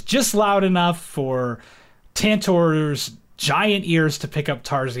guess, is just loud enough for Tantor's giant ears to pick up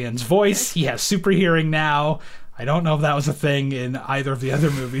Tarzan's voice. He has super hearing now. I don't know if that was a thing in either of the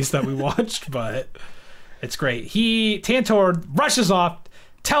other movies that we watched, but it's great. Tantor rushes off,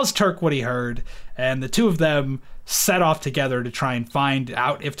 tells Turk what he heard, and the two of them set off together to try and find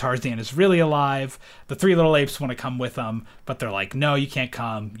out if Tarzan is really alive. The three little apes want to come with them, but they're like, no, you can't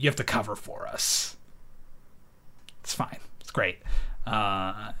come. You have to cover for us. It's fine. It's great.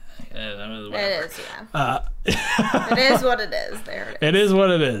 It is, yeah. It is what it is. There it is. It is what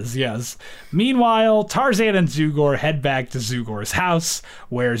it is, yes. Meanwhile, Tarzan and Zugor head back to Zugor's house,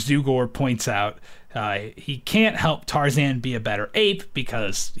 where Zugor points out he can't help Tarzan be a better ape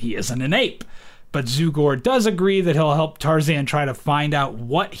because he isn't an ape. But Zugor does agree that he'll help Tarzan try to find out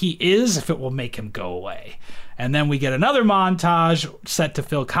what he is if it will make him go away. And then we get another montage set to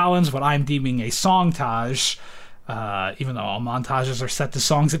Phil Collins, what I'm deeming a songtage. Even though all montages are set to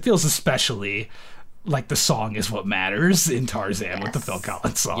songs, it feels especially like the song is what matters in Tarzan with the Phil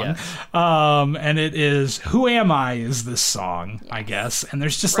Collins song. Yes. And it is Who Am I is this song, I guess. And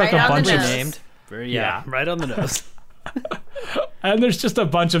there's just Right like a on the bunch of... nose. Named. Yeah. Right on the nose. And there's just a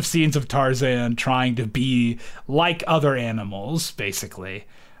bunch of scenes of Tarzan trying to be like other animals, basically.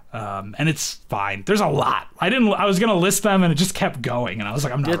 And it's fine. There's a lot. I was gonna list them, and it just kept going, and I was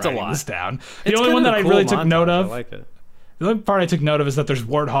like, I'm not It's a writing lot. this down. It's The only kind one of that a I cool really took note montage. of, I like it. the only part I took note of is that there's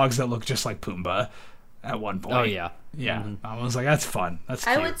warthogs that look just like Pumbaa at one point. Oh, yeah. Yeah. I was like, that's fun. That's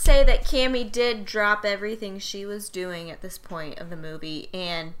I cute. would say that Cammy did drop everything she was doing at this point of the movie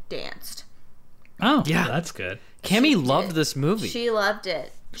and danced. Oh, Yeah. that's good. Cammy loved this movie. She loved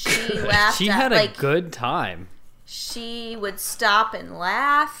it. She laughed. She at, had a like, good time. She would stop and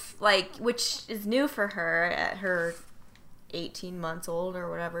laugh, like, which is new for her at her 18 months old or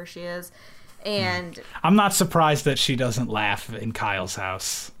whatever she is. And I'm not surprised that she doesn't laugh in Kyle's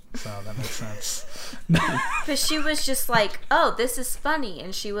house. So that makes sense. because she was just like, oh, this is funny,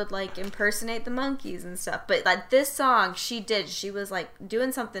 and she would like impersonate the monkeys and stuff. But like this song, she was like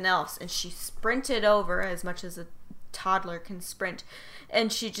doing something else, and she sprinted over as much as a toddler can sprint,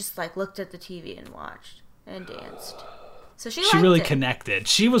 and she just like looked at the TV and watched and danced. So she really it. connected.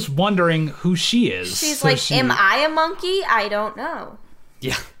 She was wondering who she is. She's So like, am I a monkey? I don't know.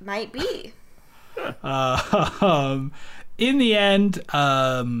 Yeah. Might be. In the end,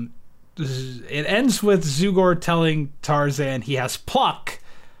 it ends with Zugor telling Tarzan he has pluck,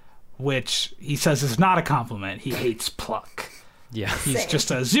 which he says is not a compliment. He hates pluck. Yeah. He's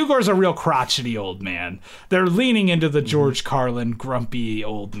Zugor's a real crotchety old man. They're leaning into the George Carlin grumpy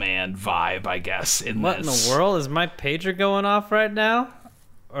old man vibe, I guess, in What this. in the world? Is my pager going off right now?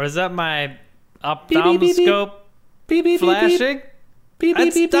 Or is that my beep, beep. ophthalmoscope Beep, beep, beep, flashing? beep, beep,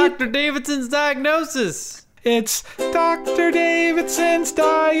 That's beep, beep. Dr. Davidson's diagnosis. It's Dr. Davidson's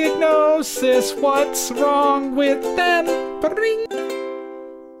diagnosis. What's wrong with them? Ba-ding.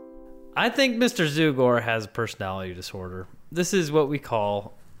 I think Mr. Zugor has personality disorder. This is what we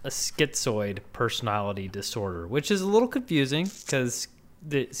call a schizoid personality disorder, which is a little confusing because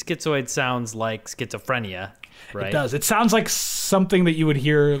the schizoid sounds like schizophrenia, right? It does. It sounds like something that you would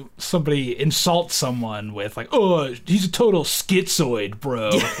hear somebody insult someone with, like, "Oh, he's a total schizoid, bro."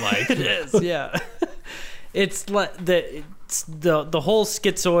 Like it is, yeah. It's like the whole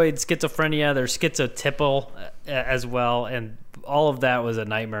schizophrenia. There's schizotypal as well, and all of that was a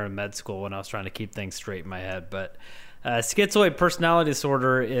nightmare in med school when I was trying to keep things straight in my head. But schizoid personality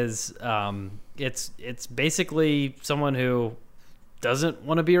disorder is it's basically someone who doesn't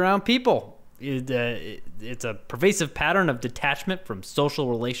want to be around people. It's a pervasive pattern of detachment from social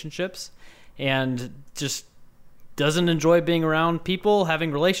relationships, and just doesn't enjoy being around people,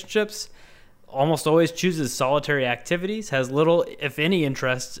 having relationships. Almost always chooses solitary activities, has little, if any,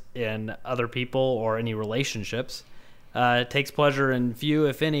 interest in other people or any relationships, takes pleasure in few,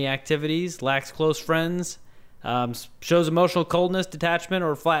 if any, activities, lacks close friends, shows emotional coldness, detachment,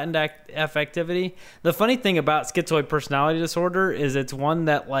 or flattened affectivity. The funny thing about schizoid personality disorder is it's one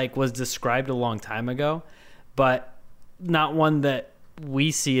that was described a long time ago, but not one that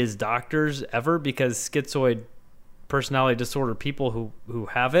we see as doctors ever, because schizoid personality disorder people who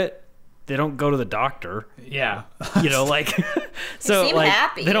have it, they don't go to the doctor. Yeah. So seem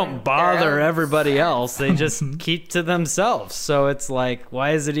happy they don't in bother their own everybody sense. else. They just keep to themselves. So it's like,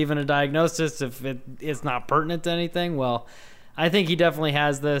 why is it even a diagnosis if it's not pertinent to anything? Well, I think he definitely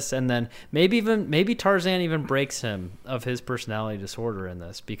has this, and then maybe Tarzan even breaks him of his personality disorder in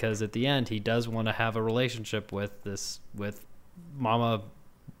this, because at the end he does want to have a relationship with Mama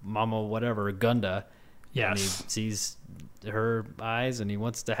whatever, Gunda. Yes. And he sees her eyes and he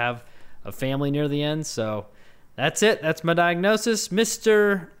wants to have a family near the end. So that's it. That's my diagnosis.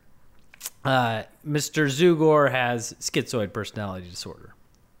 Mr. Zugor has schizoid personality disorder.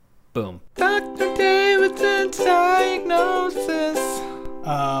 Boom. Dr. Davidson's diagnosis.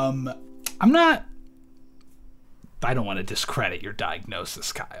 I don't want to discredit your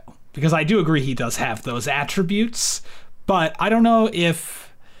diagnosis, Kyle, because I do agree he does have those attributes, but I don't know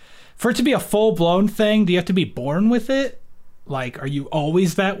if, for it to be a full-blown thing, do you have to be born with it? Like, are you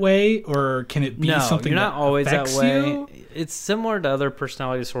always that way, or can it be something you're not that always that affects way. you? It's similar to other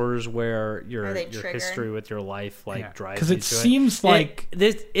personality disorders where your triggered? history with your life drives you Because to it seems like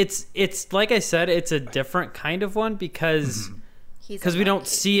it's like I said, it's a different kind of one because we don't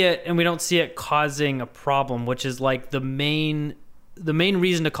see it, and we don't see it causing a problem, which is like the main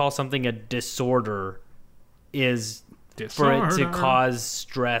reason to call something a disorder is for it to cause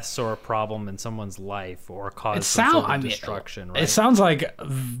stress or a problem in someone's life or cause some sort of destruction. Right? It sounds like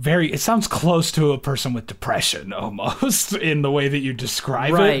it sounds close to a person with depression almost in the way that you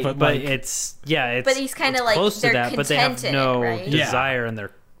describe it. But but he's kind of close to that, but they have no right? desire, and they're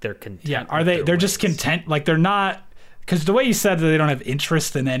content. Yeah, are they? They're just content. Like, they're not. Because the way you said that they don't have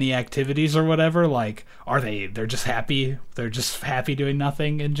interest in any activities or whatever, like, are they? They're just happy. They're just happy doing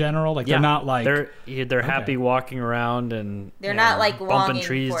nothing in general. Like, they're not like they're happy walking around, and they're not like bumping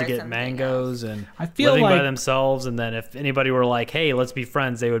trees to get something mangoes else. and I feel living by like- themselves. And then if anybody were like, "Hey, let's be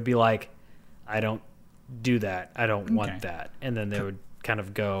friends," they would be like, "I don't do that. I don't want that," and then they would kind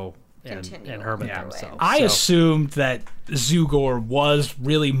of go and hermit themselves. I assumed that Zugor was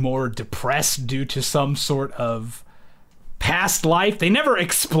really more depressed due to some sort of past life. They never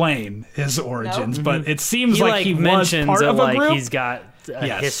explain his origins, but it seems like he was part of a group. He's got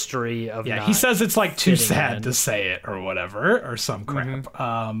a history of he says it's like too sad in. to say it or whatever, or some crap.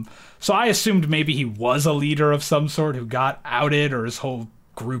 So I assumed maybe he was a leader of some sort who got outed, or his whole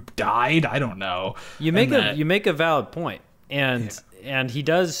group died. I don't know. You make a valid point, and he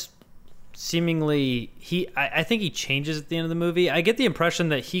does seemingly I think he changes at the end of the movie. I get the impression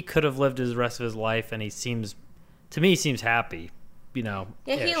that he could have lived the rest of his life, and he seems happy, Yeah,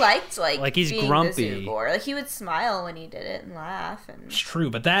 he liked like he's being grumpy. The Zugor. Like, he would smile when he did it and laugh. And It's true,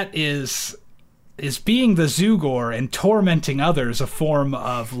 but that is being the Zugor and tormenting others a form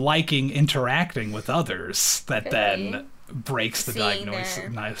of liking interacting with others that then breaks the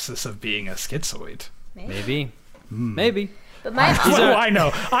diagnosis of being a schizoid. Maybe. But my mom, Well, I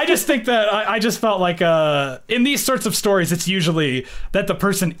know. I just think that I just felt like in these sorts of stories, it's usually that the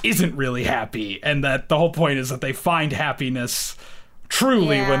person isn't really happy, and that the whole point is that they find happiness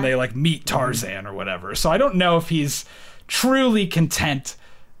truly when they meet Tarzan or whatever. So I don't know if he's truly content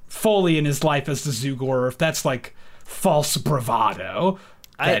fully in his life as the Zugor, or if that's false bravado.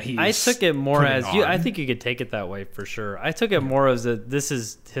 I took it more putting as on. I think you could take it that way for sure. I took it more as that this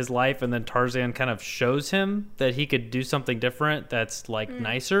is his life, and then Tarzan kind of shows him that he could do something different that's like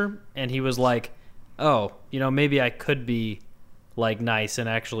nicer, and he was like, oh, maybe I could be like nice and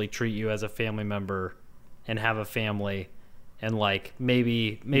actually treat you as a family member and have a family, and like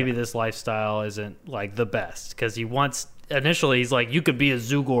maybe this lifestyle isn't like the best, because initially he's like, you could be a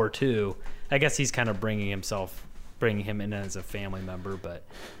Zugor too. I guess he's kind of bringing him in as a family member, but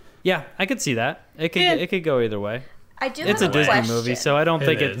yeah, I could see that. It could go either way. I do. It's have a Disney question. movie, so I don't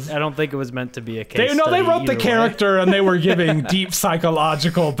think is. I don't think it was meant to be a case. They wrote the either character and they were giving deep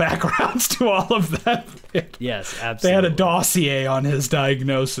psychological backgrounds to all of them. Yes, They absolutely. had a dossier on his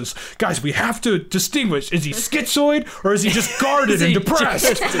diagnosis. Guys, we have to distinguish: is he schizoid or is he just guarded and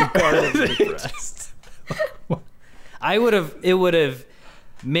depressed? It would have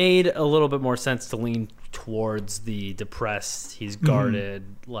made a little bit more sense to lean towards the depressed. He's guarded,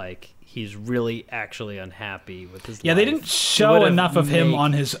 like he's really actually unhappy with his life. They didn't show enough of him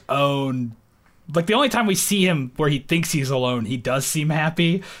on his own. Like, the only time we see him where he thinks he's alone, he does seem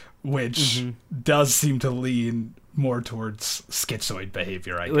happy, which does seem to lean more towards schizoid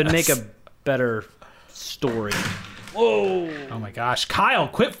behavior, I guess. It would make a better story. Oh my gosh. Kyle,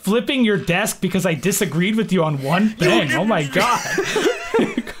 quit flipping your desk because I disagreed with you on one thing. Oh my god.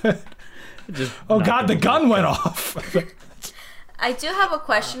 Oh god, the gun went off. I do have a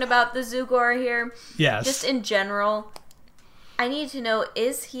question about the Zugor here. Yes. Just in general, I need to know,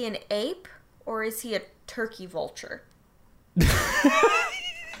 is he an ape or is he a turkey vulture?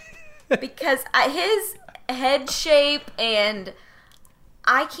 Because his head shape, and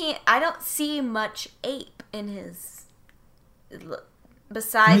I don't see much ape in his,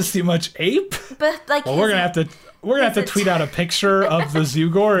 besides. You don't see much ape? But like, Well, we're gonna have to tweet out a picture of the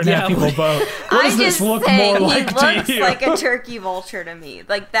Zugor and have people vote. What does I'm this just look saying, more like he looks to you? like a turkey vulture to me,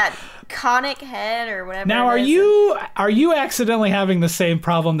 like that conic head or whatever. Now, it is. are you accidentally having the same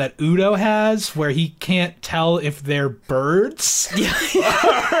problem that Udo has, where he can't tell if they're birds? Am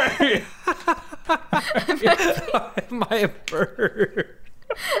I a bird?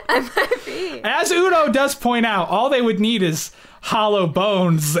 I might be. As Udo does point out, all they would need is hollow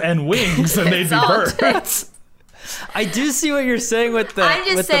bones and wings, and they'd be all birds. I do see what you're saying with the I'm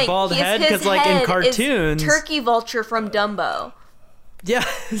just saying, the bald head, his because like in head cartoons, is turkey vulture from Dumbo. yeah,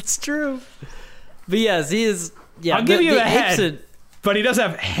 it's true. But yes, he is. Yeah, I'll give you the apes head, but he does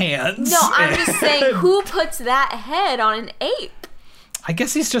have hands. No, I'm just saying, who puts that head on an ape? I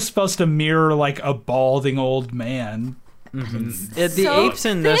guess he's just supposed to mirror like a balding old man. The So apes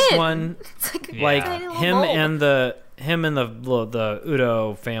in this thin. one, It's like, a like tiny little him mole. and the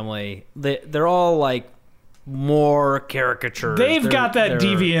Udo family, they're all like more caricatures. They've got that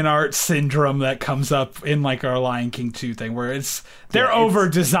they're- DeviantArt syndrome that comes up in like our Lion King 2 thing, where they're over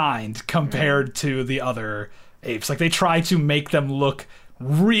designed compared to the other apes. Like, they try to make them look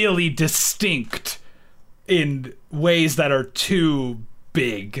really distinct in ways that are too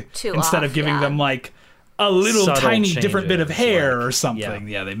big, Too instead off, of giving yeah. them like a little Subtle tiny different bit of changes, hair like- or something.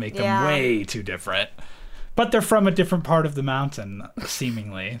 Yeah, they make them Yeah. way too different. But they're from a different part of the mountain,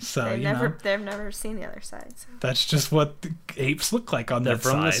 seemingly. So, They've never seen the other side. So. that's just what the apes look like on They're that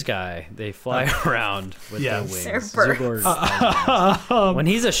from side. the sky. They fly around with Yes. their wings. They're birds. Zugor's- when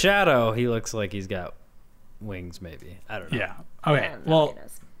he's a shadow, he looks like he's got wings. Maybe, I don't know. Yeah. Okay. I don't know, Well, he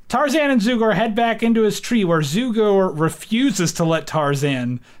does. Tarzan and Zugor head back into his tree, where Zugor refuses to let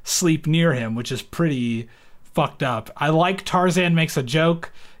Tarzan sleep near him, which is pretty fucked up. I like Tarzan makes a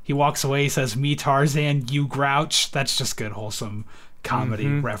joke. He walks away, he says, "Me Tarzan, you grouch." That's just good, wholesome comedy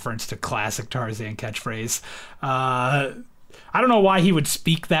reference to classic Tarzan catchphrase. I don't know why he would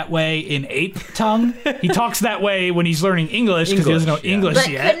speak that way in ape tongue. He talks that way when he's learning English because he doesn't know English But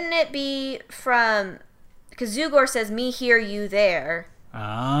yet. couldn't it be from? Because Zugor says, "Me here, you there."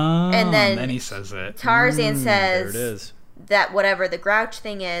 Oh, And then he says it. Tarzan There says it is. that whatever the grouch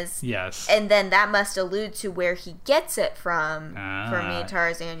thing is, Yes. and then that must allude to where he gets it from. For Ah. me,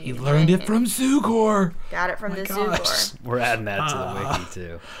 Tarzan, He you learned it there. from Zugor. Got it from the gosh. Zugor. We're adding that to the wiki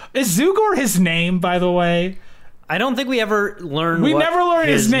too. Is Zugor his name, by the way? I don't think we ever learned. We what never learned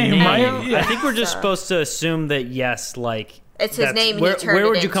his name, right? Yeah. I think we're just supposed to assume that yes, like It's his that's- name, and he Where, turned where it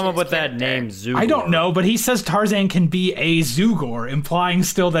would you into come up his with that character. name, Zugor? I don't know, but he says Tarzan can be a Zugor, implying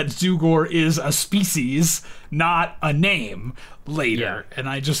still that Zugor is a species, not a name later. Yeah. And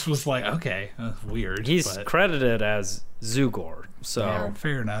I just was like, okay, that's weird. He's but, credited as Zugor, so yeah,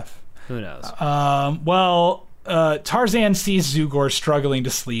 fair enough. who knows? Tarzan sees Zugor struggling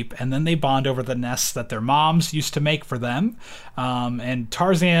to sleep, and then they bond over the nests that their moms used to make for them. And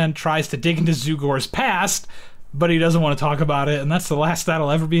Tarzan tries to dig into Zugor's past, but he doesn't want to talk about it, and that's the last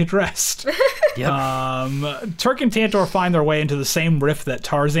that'll ever be addressed. Turk and Tantor find their way into the same rift that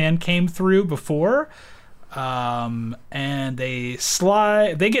Tarzan came through before, and they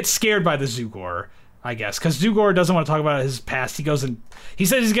get scared by the Zugor, I guess, because Zugor doesn't want to talk about his past. He says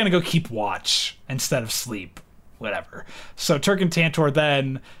he's going to go keep watch instead of sleep, whatever. So Turk and Tantor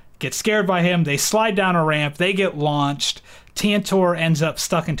then get scared by him. They slide down a ramp. They get launched. Tantor ends up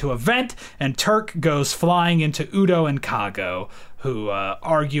stuck into a vent, and Turk goes flying into Udo and Kago, who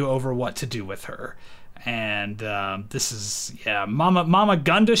argue over what to do with her. And Mama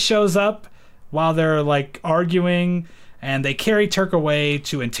Gunda shows up while they're like arguing, and they carry Turk away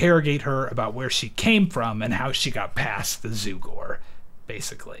to interrogate her about where she came from and how she got past the Zugor,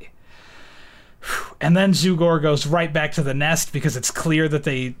 basically. And then Zugor goes right back to the nest because it's clear that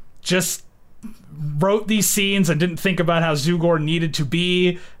they just wrote these scenes and didn't think about how Zugor needed to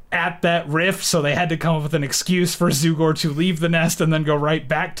be at that rift, so they had to come up with an excuse for Zugor to leave the nest and then go right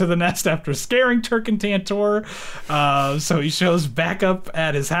back to the nest after scaring Turk and Tantor. So he shows back up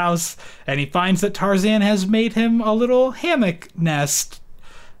at his house, and he finds that Tarzan has made him a little hammock nest.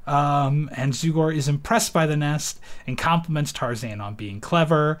 And Zugor is impressed by the nest and compliments Tarzan on being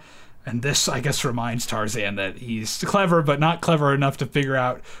clever. And this, I guess, reminds Tarzan that he's clever, but not clever enough to figure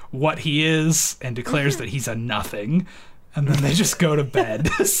out what he is, and declares that he's a nothing. And then they just go to bed,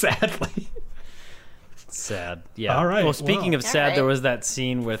 sadly. Sad. Yeah. All right. Well, speaking of sad, right. there was that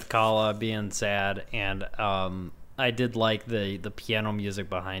scene with Kala being sad, and I did like the piano music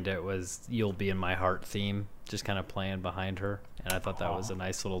behind it was "You'll Be in My Heart" theme, just kind of playing behind her, and I thought that was a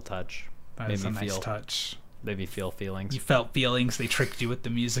nice little touch. That is a nice touch. Made me feel feelings. You felt feelings. They tricked you with the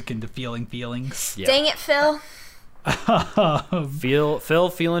music into feeling feelings. Yeah. Dang it, Phil. Phil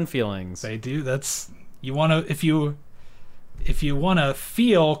feeling feelings. They do. That's you want to if you want to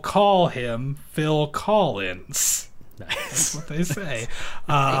feel, call him Phil Collins. Nice. That's what they say.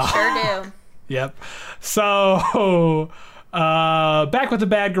 They sure do. Yep. So back with the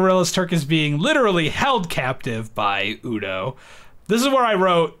bad gorillas, Turk is being literally held captive by Udo. This is where I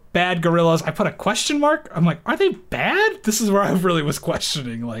wrote bad gorillas. I put a question mark. I'm like, are they bad? This is where I really was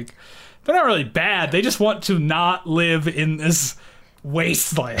questioning. Like, they're not really bad. They just want to not live in this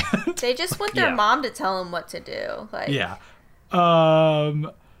wasteland. They just want their mom to tell them what to do. Like, Yeah.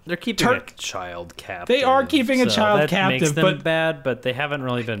 They're keeping a child captive. They are keeping a child that captive, makes them but bad, but they haven't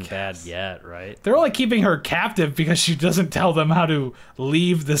really been bad yet, right? they're only keeping her captive because she doesn't tell them how to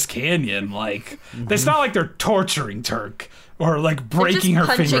leave this canyon. Like, it's not like they're torturing Turk or like breaking her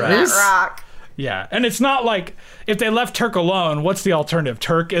punching fingers. that rock. Yeah, and it's not like if they left Turk alone, what's the alternative?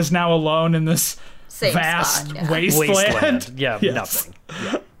 Turk is now alone in this Same vast spot, yeah. wasteland. Yeah, Yes. nothing.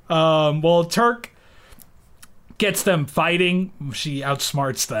 Yeah. Well, Turk gets them fighting. She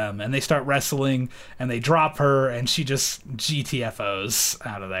outsmarts them, and they start wrestling, and they drop her, and she just GTFOs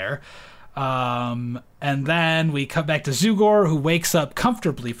out of there. And then we come back to Zugor, who wakes up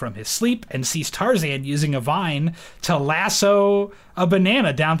comfortably from his sleep and sees Tarzan using a vine to lasso a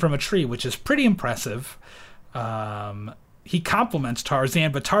banana down from a tree, which is pretty impressive. He compliments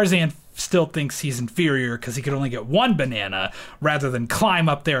Tarzan, but Tarzan still thinks he's inferior because he could only get one banana rather than climb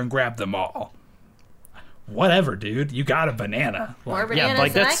up there and grab them all. Whatever, dude. You got a banana. More Like, bananas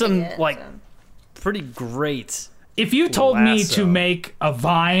like than that's I can some get, like so. pretty great. if you told me lasso. to make a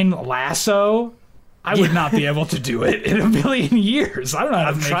vine lasso, I would not be able to do it in a million years. I don't know how to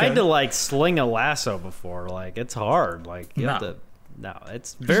I've make tried a, to like sling a lasso before. Like it's hard. Like you have No. to. No,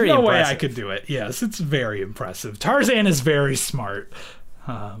 it's There's very no impressive. way I could do it. Yes, it's very impressive. Tarzan is very smart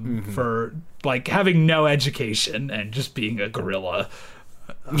for like having no education and just being a gorilla.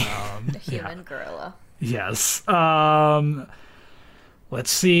 The human gorilla. Yes. Let's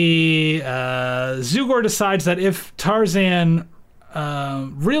see. Zugor decides that if Tarzan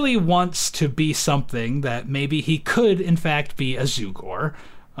really wants to be something, that maybe he could, in fact, be a Zugor.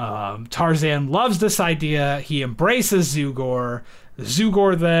 Tarzan loves this idea. He embraces Zugor.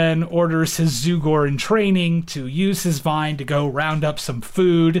 Zugor then orders his Zugor in training to use his vine to go round up some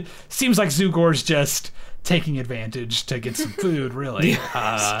food. Seems like Zugor's just taking advantage to get some food, really.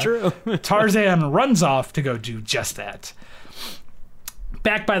 It's true. Tarzan runs off to go do just that.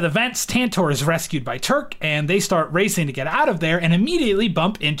 Back by the vents, Tantor is rescued by Turk, and they start racing to get out of there and immediately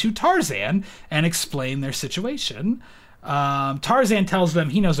bump into Tarzan and explain their situation. Tarzan tells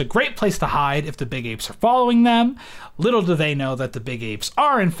them he knows a great place to hide if the big apes are following them. Little do they know that the big apes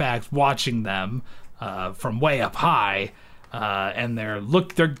are, in fact, watching them from way up high. And they're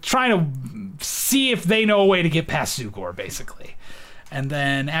trying to see if they know a way to get past Zugor, basically. And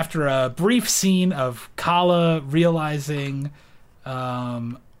then after a brief scene of Kala realizing,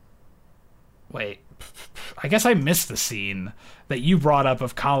 I I guess I missed the scene that you brought up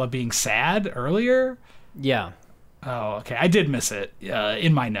of Kala being sad earlier. Yeah. Oh, okay. I did miss it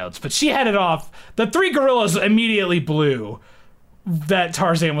in my notes, but she headed off. The three gorillas immediately blew that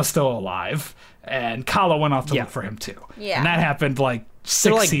Tarzan was still alive, and Kala went off to look for him too. Yeah. And that happened like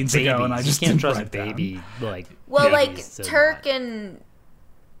six scenes ago, and I just can't didn't trust write it down. baby like. Well, babies like so Turk much.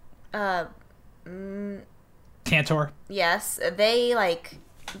 and Tantor. yes, they like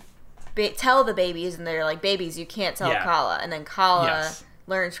tell the babies, and they're like, babies, you can't tell Yeah. Kala, and then Kala Yes.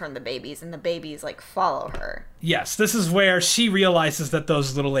 learns from the babies, and the babies like follow her. Yes, this is where she realizes that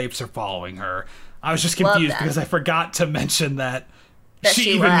those little apes are following her. I was just Love confused that. because I forgot to mention that she she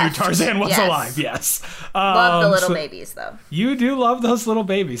even left. knew Tarzan was Yes. alive. Yes. Love the little so babies, though. You do love those little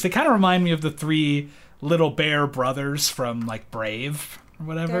babies. They kind of remind me of the three little bear brothers from like Brave or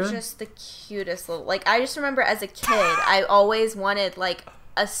whatever. They're just the cutest little. Like, I just remember as a kid, I always wanted like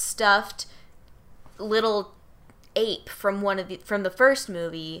a stuffed little ape from from the first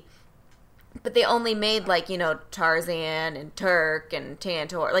movie. But they only made, like, you know, Tarzan and Turk and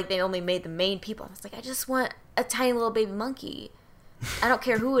Tantor. Like, they only made the main people. I was like, I just want a tiny little baby monkey. I don't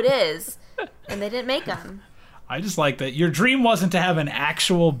care who it is. And they didn't make them. I just like that your dream wasn't to have an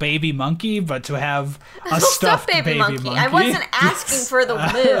actual baby monkey, but to have a Little stuffed baby monkey. I wasn't asking for the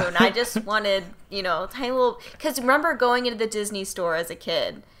moon. I just wanted, you know, tiny little... Because remember going into the Disney store as a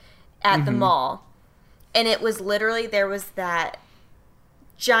kid at the mall. And it was literally, there was that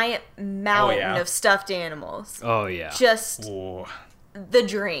giant mountain of stuffed animals. Oh yeah. Just Ooh. the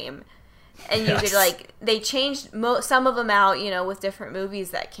dream. And you could Yes. like, they changed some of them out, you know, with different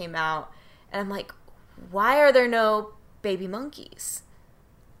movies that came out. And I'm like, why are there no baby monkeys?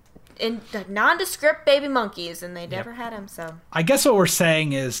 In nondescript baby monkeys, and they never had them. So I guess what we're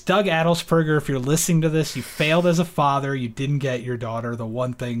saying is, Doug Adelsperger, if you're listening to this, you failed as a father. You didn't get your daughter the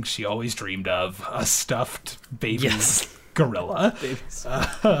one thing she always dreamed of, a stuffed baby gorilla.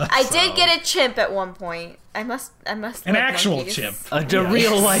 I did get a chimp at one point. I must. An love actual monkeys. chimp. A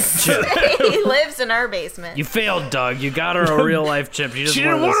real life chimp. He lives in our basement. You failed, Doug. You got her a real life chimp. She, just She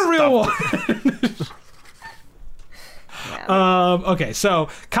didn't want a real one. Okay, so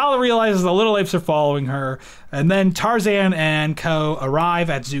Kala realizes the little apes are following her, and then Tarzan and co arrive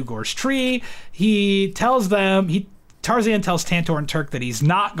at Zugor's tree. Tarzan tells Tantor and Turk that he's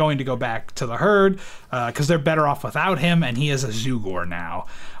not going to go back to the herd because they're better off without him, and he is a Zugor now.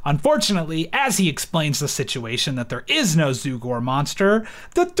 Unfortunately, as he explains the situation that there is no Zugor monster,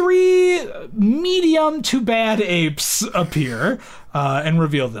 the three medium to bad apes appear and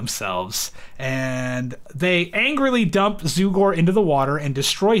reveal themselves. And they angrily dump Zugor into the water and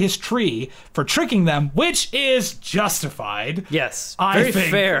destroy his tree for tricking them, which is justified. Yes. I Very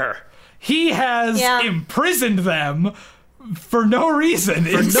think. fair. He has imprisoned them for no reason.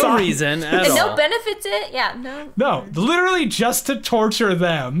 For no reason at and all. no benefits it. Yeah, no. No, literally just to torture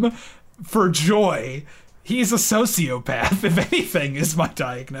them for joy. He's a sociopath, if anything, is my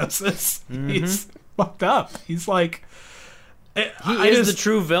diagnosis. He's fucked up. He's like... He is the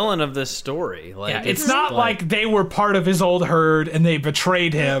true villain of this story. Like, Yeah, it's not like they were part of his old herd and they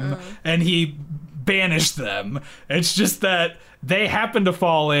betrayed him and he banished them. It's just that they happened to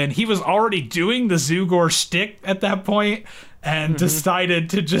fall in. He was already doing the Zugor shtick at that point and decided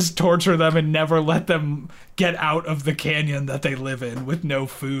to just torture them and never let them get out of the canyon that they live in with no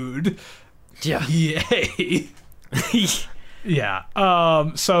food. Yeah. Yay. Yeah.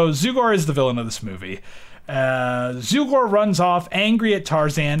 So Zugor is the villain of this movie. Zugor runs off angry at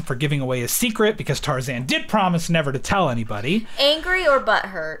Tarzan for giving away his secret because Tarzan did promise never to tell anybody. Angry or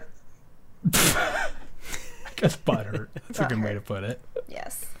butthurt? I guess butthurt. That's a good way to put it.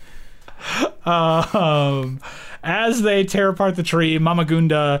 Yes. As they tear apart the tree, Mama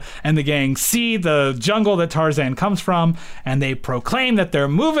Gunda and the gang see the jungle that Tarzan comes from, and they proclaim that they're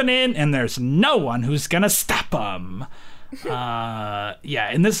moving in and there's no one who's gonna stop them.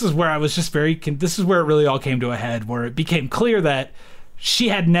 And this is where I was just this is where it really all came to a head, where it became clear that she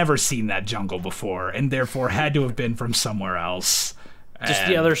had never seen that jungle before and therefore had to have been from somewhere else. Just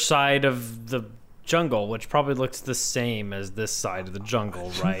the other side of the jungle, which probably looks the same as this side of the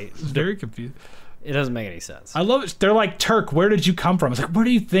jungle, right? It's very confused. It doesn't make any sense. I love it. They're like, Turk, where did you come from? It's like, where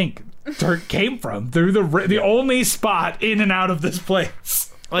do you think Turk came from? They're the only spot in and out of this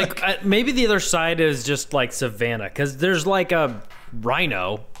place. Like maybe the other side is just like savannah, because there's like a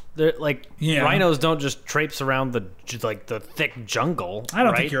rhino. Rhinos don't just traipse around the thick jungle. I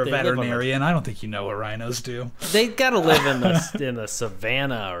don't right? think you're a They live on veterinarian. I don't think you know what rhinos do. They gotta live in the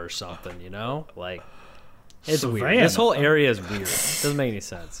savannah or something, you know? Like, it's weird. Savannah. This whole area is weird. It doesn't make any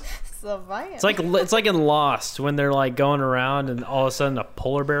sense. It's like in Lost when they're like going around and all of a sudden a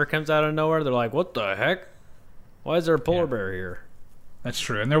polar bear comes out of nowhere. They're like, "What the heck?" Why is there a polar bear here? That's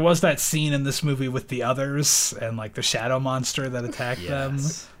true. And there was that scene in this movie with the others and like the shadow monster that attacked them.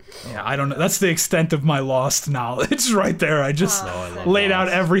 Yeah, I don't know. That's the extent of my Lost knowledge right there. I just laid out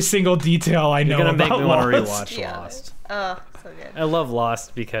every single detail I know about Lost. You're going to make me want to rewatch Lost. Oh, so good. I love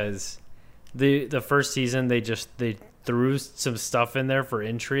Lost because the first season they threw some stuff in there for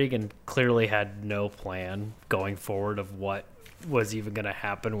intrigue and clearly had no plan going forward of what was even going to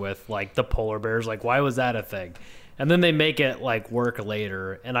happen with like the polar bears. Like, why was that a thing? And then they make it like work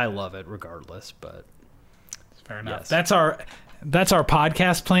later, and I love it regardless. But fair enough. Yes. That's our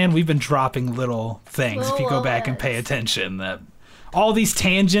podcast plan. We've been dropping little things. If you go back and pay attention, that all these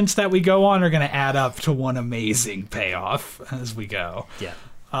tangents that we go on are going to add up to one amazing payoff as we go. Yeah.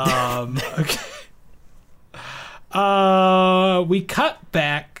 Okay. We cut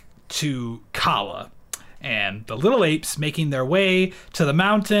back to Kala and the little apes making their way to the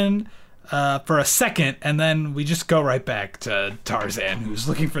mountain for a second, and then we just go right back to Tarzan, who's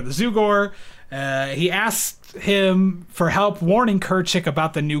looking for the Zugor. He asked him for help warning Kerchak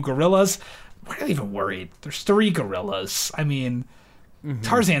about the new gorillas. We're not even worried. There's 3 gorillas. I mean,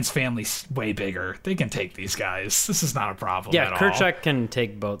 Tarzan's family's way bigger. They can take these guys. This is not a problem at all. Yeah, Kerchak can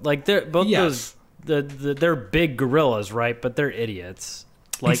take both. Like, they're both those... They're big gorillas, right? But they're idiots.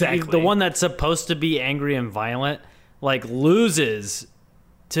 Like, exactly. The one that's supposed to be angry and violent, like, loses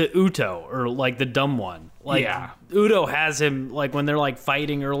to Uto, or like the dumb one. Like, Udo has him, like, when they're like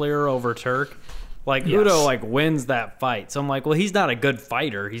fighting earlier over Turk, like Udo like wins that fight. So I'm like, well, he's not a good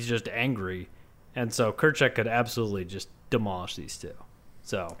fighter, he's just angry. And so Kerchak could absolutely just demolish these two.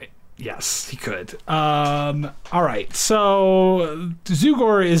 So yes, he could. All right, so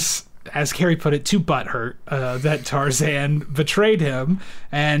Zugor is, as Carrie put it, too butthurt that Tarzan betrayed him,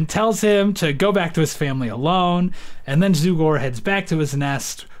 and tells him to go back to his family alone. And then Zugor heads back to his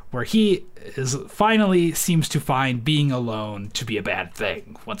nest, where he finally seems to find being alone to be a bad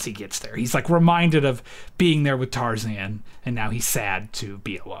thing once he gets there. He's like reminded of being there with Tarzan, and now he's sad to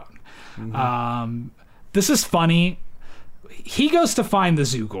be alone. This is funny. He goes to find the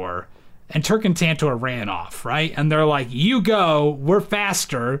Zugor, and Turk and Tantor ran off, right? And they're like, you go, we're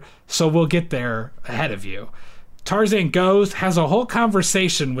faster, so we'll get there ahead of you. Tarzan goes, has a whole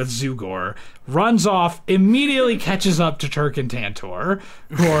conversation with Zugor, runs off, immediately catches up to Turk and Tantor,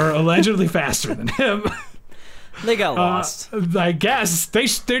 who are allegedly faster than him. They got lost. I guess.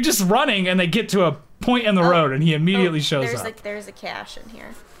 They're just running, and they get to a point in the road, and he immediately shows up. There's a cache in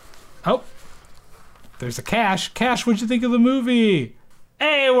here. Oh. There's a Cash. Cash, what'd you think of the movie?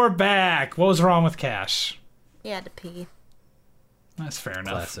 Hey, we're back. What was wrong with Cash? He had to pee. That's fair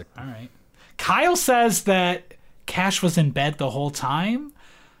enough. Classic. All right. Kyle says that Cash was in bed the whole time,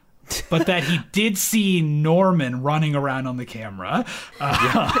 but that he did see Norman running around on the camera.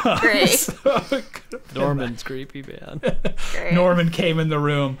 Great. Norman's creepy, man. Great. Norman came in the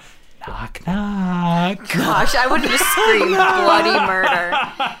room. Knock, knock. Gosh, I would have just screamed bloody murder.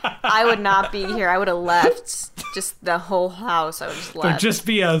 I would not be here. I would have left. Just the whole house, I would just left. There'd just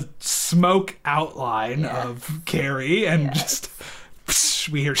be a smoke outline of Carrie, and just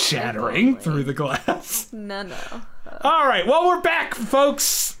we hear shattering through the glass. No. All right, well, we're back,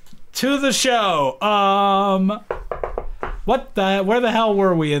 folks, to the show. Where the hell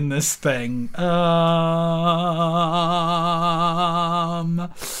were we in this thing?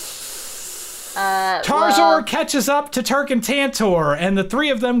 Tarzor catches up to Turk and Tantor, and the 3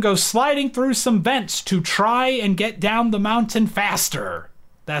 of them go sliding through some vents to try and get down the mountain faster.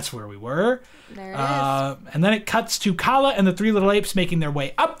 That's where we were. There it is. And then it cuts to Kala and the 3 little apes making their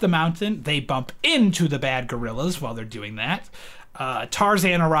way up the mountain. They bump into the bad gorillas while they're doing that.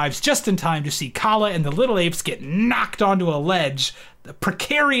 Tarzan arrives just in time to see Kala and the little apes get knocked onto a ledge, the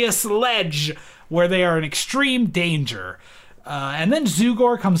precarious ledge, where they are in extreme danger. And then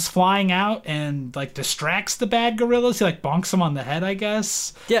Zugor comes flying out and like distracts the bad gorillas. He like bonks them on the head, I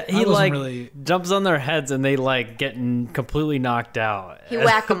guess. Yeah, he like jumps on their heads and they like get completely knocked out. He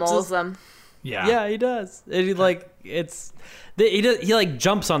whack-a-moles them. Yeah, he does. And he like he like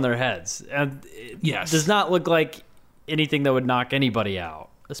jumps on their heads, and it does not look like anything that would knock anybody out,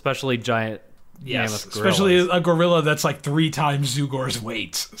 especially giant. Yes, especially a gorilla that's like 3 times Zugor's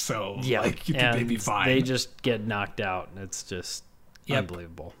weight. So like you think they'd be fine. They just get knocked out, and it's just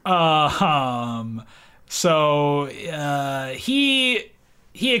unbelievable. So he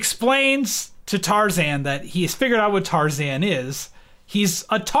explains to Tarzan that he has figured out what Tarzan is. He's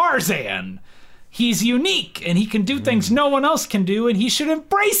a Tarzan. He's unique, and he can do things no one else can do, and he should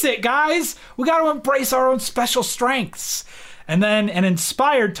embrace it, guys. We got to embrace our own special strengths. And then an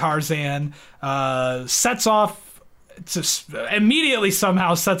inspired Tarzan sets off just immediately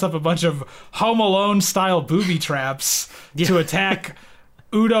somehow sets up a bunch of Home Alone style booby traps to attack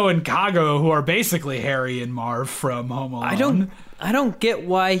Udo and Kago, who are basically Harry and Marv from Home Alone. I don't get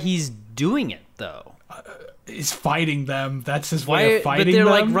why he's doing it though. He's fighting them. That's his way of fighting them.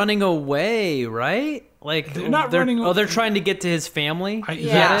 But they're like running away, right? Like they're not running. Oh, they're trying to get to his family.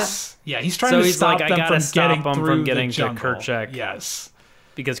 Yes. Yeah, he's trying to stop them from getting to Kerchak. Yes.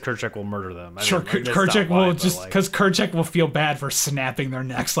 Because Kerchak will murder them. Kerchak will because Kerchak will feel bad for snapping their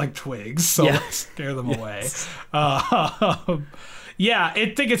necks like twigs, so let's scare them away. Yeah,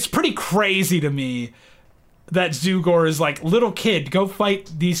 I think it's pretty crazy to me that Zugor is like, little kid, go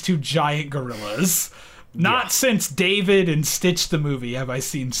fight these two giant gorillas. Not since David and Stitch the movie have I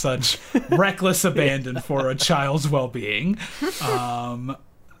seen such reckless abandon for a child's well-being.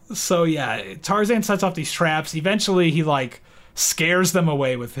 So yeah, Tarzan sets off these traps. Eventually he like scares them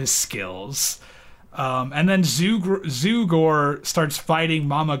away with his skills. And then Zugor starts fighting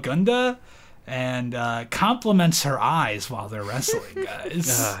Mama Gunda and compliments her eyes while they're wrestling,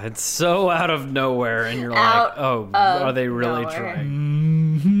 guys. It's so out of nowhere, and you're like, are they really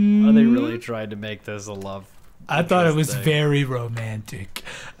trying? Are they really trying to make this a love? I thought it was very romantic.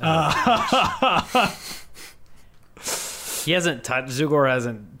 Zugor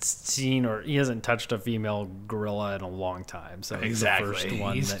hasn't seen or he hasn't touched a female gorilla in a long time. So he's the first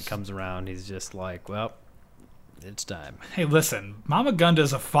one that comes around. He's just like, well, it's time. Hey, listen, Mama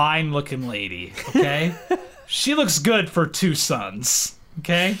Gunda's a fine looking lady, okay? She looks good for two sons,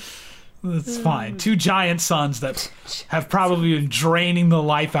 okay? That's fine. Two giant sons that have probably been draining the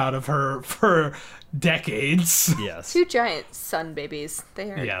life out of her for decades. Yes. Two giant son babies.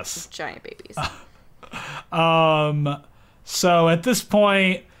 They are giant babies. So at this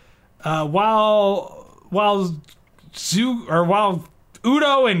point, while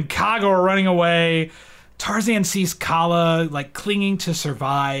Udo and Kago are running away, Tarzan sees Kala like clinging to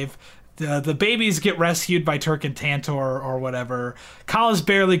survive. The babies get rescued by Turk and Tantor or whatever. Kala's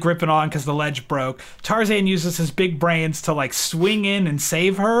barely gripping on because the ledge broke. Tarzan uses his big brains to like swing in and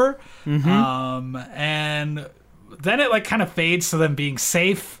save her. And then it like kind of fades to them being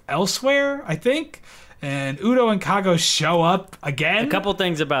safe elsewhere, I think. And Udo and Kago show up again. A couple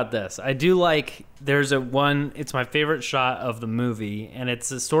things about this. I do like, it's my favorite shot of the movie, and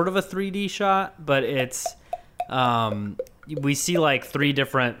it's a sort of a 3D shot, but it's, we see like three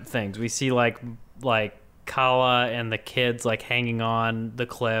different things. We see like Kala and the kids like hanging on the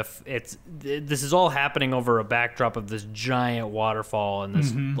cliff. This is all happening over a backdrop of this giant waterfall and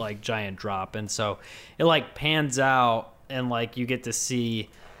this like giant drop. And so it like pans out and like you get to see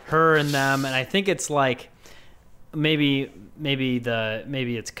her and them, and I think it's like maybe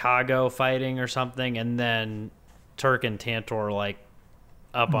it's Kago fighting or something, and then Turk and Tantor like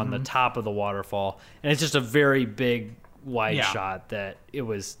up on the top of the waterfall, and it's just a very big wide shot that it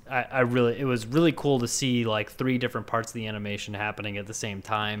was it was really cool to see like three different parts of the animation happening at the same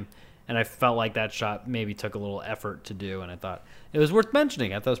time, and I felt like that shot maybe took a little effort to do, and I thought it was worth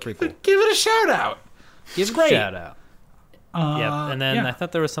mentioning. I thought it was pretty cool. Give it a shout out. Give it a shout out. And then I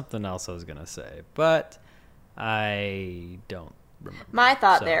thought there was something else I was going to say, but I don't remember. My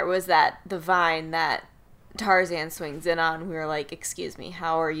thought there was that the vine that Tarzan swings in on, we were like, excuse me,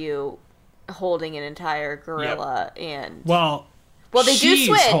 how are you holding an entire gorilla? And well, they do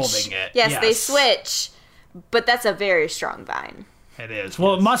switch. Holding it. Yes, they switch, but that's a very strong vine. It is.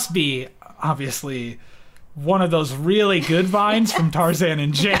 Well, it must be, obviously, one of those really good vines from Tarzan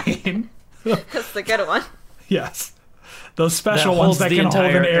and Jane. That's the good one. Yes. Those special ones that can hold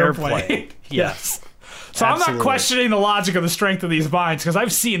an airplane. Yes. So absolutely. I'm not questioning the logic of the strength of these vines because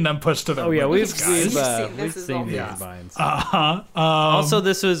I've seen them pushed to their limits. We've seen these vines. Also,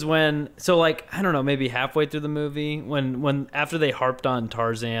 this was when, I don't know, maybe halfway through the movie when after they harped on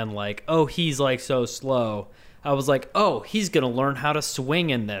Tarzan, like, oh, he's like so slow. I was like, oh, he's gonna learn how to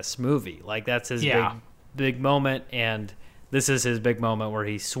swing in this movie. Like that's his big moment, and this is his big moment where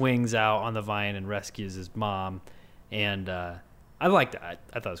he swings out on the vine and rescues his mom. And I liked it. I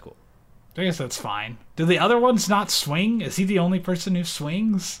thought it was cool. I guess that's fine. Do the other ones not swing? Is he the only person who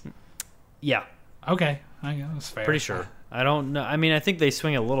swings? Yeah. Okay. I guess that's fair. Pretty sure. I don't know. I mean, I think they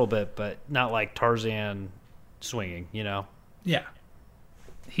swing a little bit, but not like Tarzan swinging, you know? Yeah.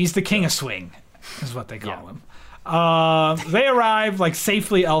 He's the king of swing, is what they call him. They arrive like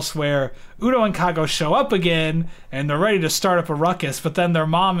safely elsewhere. Udo and Kago show up again, and they're ready to start up a ruckus. But then their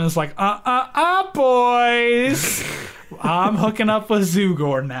mom is like, boys, I'm hooking up with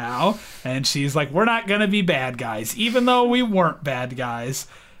Zugor now. And she's like, we're not gonna be bad guys, even though we weren't bad guys.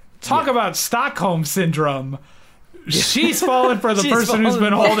 Talk about Stockholm syndrome. She's fallen for the person who's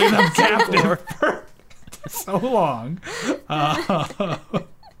been holding them captive for So long. And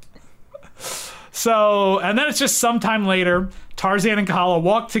then it's just sometime later, Tarzan and Kala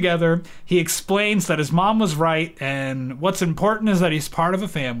walk together. He explains that his mom was right, and what's important is that he's part of a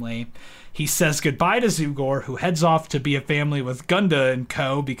family. He says goodbye to Zugor, who heads off to be a family with Gunda and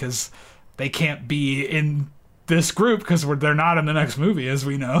co. because they can't be in this group because they're not in the next movie, as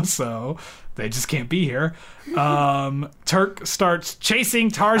we know, so they just can't be here. Turk starts chasing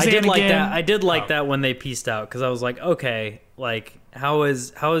Tarzan again. I did like that when they pieced out, because I was like, okay, like how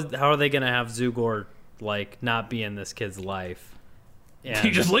are they gonna have Zugor like not be in this kid's life? And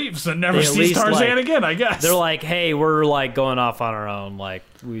he just leaves and never sees Tarzan again, I guess. They're like, hey, we're like going off on our own. Like,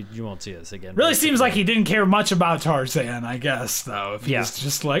 you won't see us again. Really seems like he didn't care much about Tarzan, I guess, though. If he's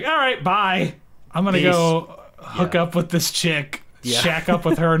just like, all right, bye. I'm going to go hook up with this chick, shack up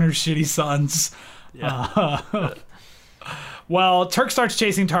with her and her shitty sons. Yeah. Well, Turk starts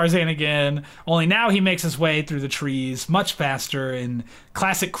chasing Tarzan again, only now he makes his way through the trees much faster in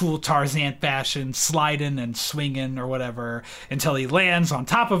classic cool Tarzan fashion, sliding and swinging or whatever, until he lands on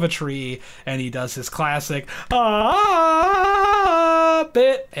top of a tree, and he does his classic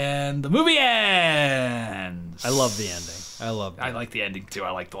bit, and the movie ends. I love the ending. I like the ending, too.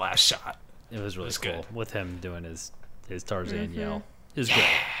 I like the last shot. It was really cool. Good. With him doing his Tarzan yell. It was good.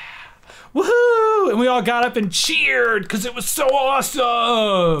 Woohoo! And we all got up and cheered because it was so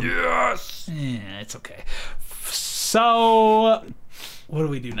awesome. Yes. It's okay. So, what do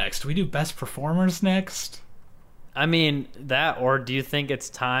we do next? Do we do best performers next? I mean, that, or do you think it's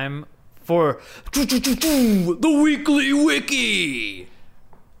time for the weekly wiki?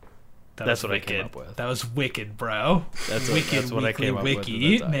 That's what I came up with. That was wicked, bro. That's what I came up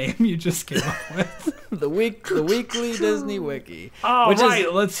wiki with. Name you just came up with. the weekly Disney wiki. Oh,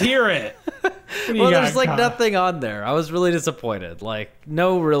 right. Let's hear it. Well, there's like nothing on there. I was really disappointed. Like,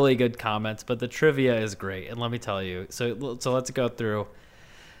 no really good comments, but the trivia is great. And let me tell you. So let's go through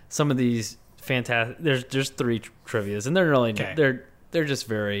some of these fantastic. There's 3 trivias, and they're really they're just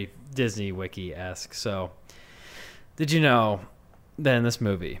very Disney wiki-esque. So, did you know that in this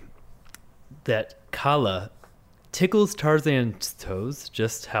movie that Kala tickles Tarzan's toes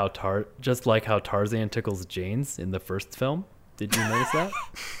just like how Tarzan tickles Jane's in the first film? Did you notice that?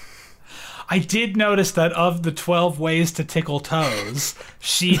 I did notice that of the 12 ways to tickle toes,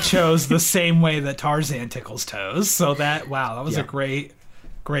 she chose the same way that Tarzan tickles toes. So that was a great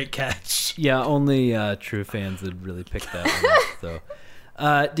catch. Yeah, only true fans would really pick that one up.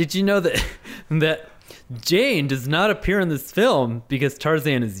 So, did you know that Jane does not appear in this film because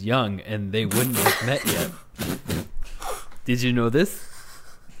Tarzan is young and they wouldn't have met yet? Did you know this?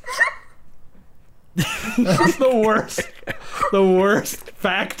 That's the worst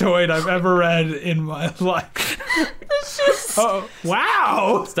factoid I've ever read in my life. Oh,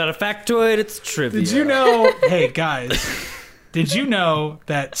 wow. It's not a factoid, it's trivia. Did you know, hey guys, did you know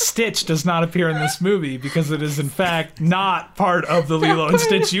that Stitch does not appear in this movie because it is in fact not part of the Lilo and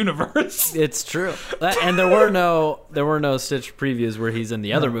Stitch universe? It's true. And there were no Stitch previews where he's in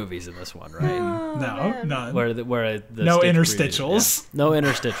the other movies in this one, right? No, none. Where the no Stitch interstitials. Yeah. No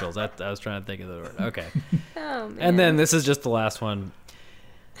interstitials. I was trying to think of the word. Okay. Oh, man. And then this is just the last one,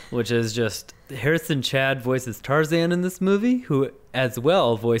 which is just Harrison Chad voices Tarzan in this movie, who as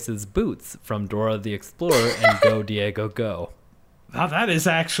well voices Boots from Dora the Explorer and Go Diego Go. Now that is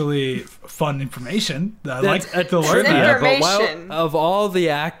actually fun information. I like to learn that. Information. Of all the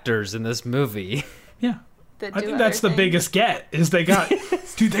actors in this movie, yeah, I think that's the biggest get. Is they got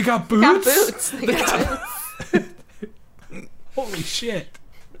boots. They got boots. Holy shit!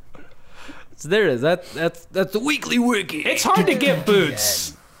 So there it is. That's the weekly wiki. It's hard to get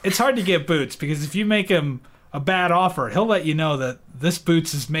boots. It's hard to get boots because if you make him a bad offer, he'll let you know that this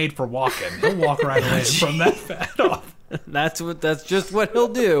boots is made for walking. He'll walk right away from that bad offer. That's just what he'll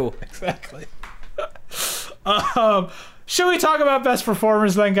do. Exactly. Should we talk about best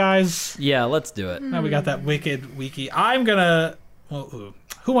performers then, guys? Yeah, let's do it. Now we got that wicked wiki. I'm gonna. Well,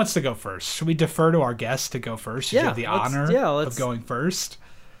 who wants to go first? Should we defer to our guest to go first? You have the honor of going first.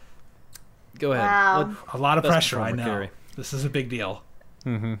 Go ahead. Wow. A lot of pressure, I know. Cari. This is a big deal.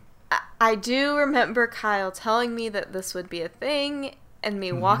 Mm-hmm. I do remember Kyle telling me that this would be a thing, and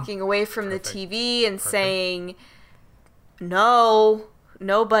me walking away from the TV and saying, no,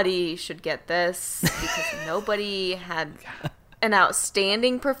 nobody should get this because nobody had an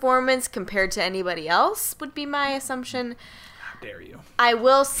outstanding performance compared to anybody else, would be my assumption. How dare you? I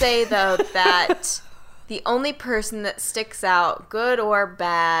will say, though, that the only person that sticks out, good or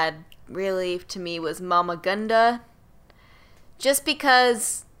bad, really, to me, was Mama Gunda. Just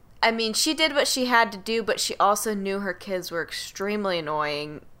because, I mean, she did what she had to do, but she also knew her kids were extremely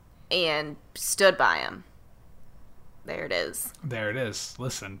annoying and stood by them. there it is. There it is.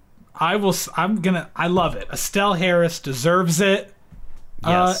 Listen, I love it. Estelle Harris deserves it.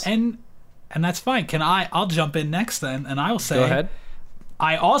 Yes. And that's fine. I'll jump in next then, and I will say, Go ahead.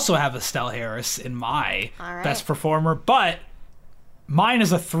 I also have Estelle Harris in my All right. best performer, but mine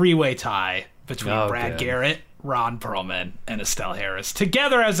is a 3-way tie between Brad good. Garrett, Ron Perlman, and Estelle Harris.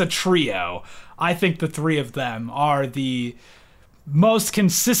 Together as a trio, I think the three of them are the most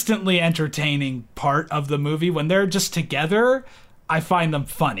consistently entertaining part of the movie. When they're just together, I find them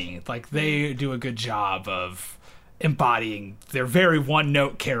funny. Like, they do a good job of embodying their very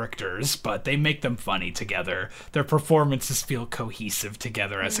one-note characters, but they make them funny together. Their performances feel cohesive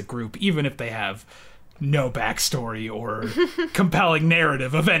together as a group, even if they have no backstory or compelling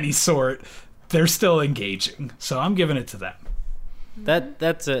narrative of any sort. They're still engaging, so I'm giving it to them.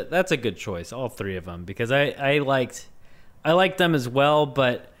 That's a good choice, all three of them, because I liked them as well,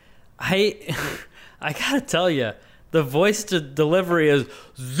 but I gotta tell you, the voice to delivery is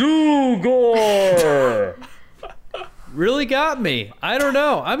Zugor. Really got me. I don't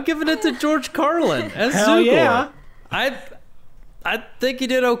know. I'm giving it to George Carlin as Hell Zugor. yeah. I think he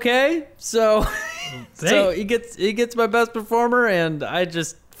did okay. So he gets my best performer, and I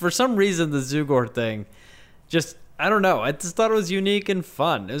just, for some reason, the Zugor thing, just, I don't know. I just thought it was unique and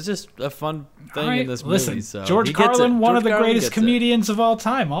fun. It was just a fun thing in this movie. Listen, So George he gets Carlin, it. one of George the Carlin greatest gets it. comedians of all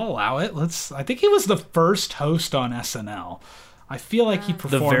time. I'll allow it. I think he was the first host on SNL. I feel like he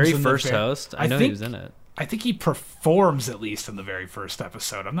performs The very in first host? I know he was in it. I think he performs at least in the very first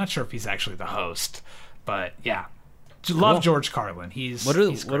episode. I'm not sure if he's actually the host, but yeah, love George Carlin. He's What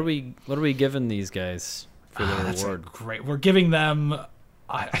he's are great. we giving these guys for their That's a reward? great. We're giving them.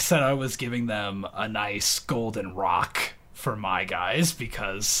 I said I was giving them a nice golden rock for my guys,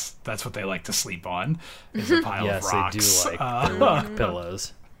 because that's what they like to sleep on, is a pile Yes, of rocks. they do like the rock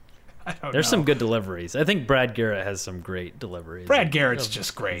pillows. I don't There's know. some good deliveries. I think Brad Garrett has some great deliveries. Brad Garrett's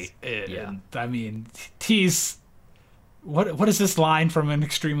just great. Yeah. I mean, he's what is this line from an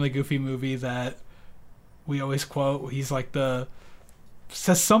extremely goofy movie that we always quote? He's like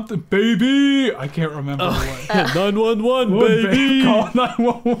says something, baby. I can't remember what. 911, baby. Call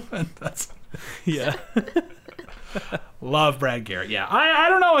 911. That's Yeah. love Brad Garrett. Yeah, I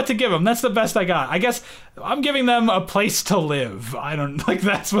don't know what to give him. That's the best I got. I guess I'm giving them a place to live. I don't like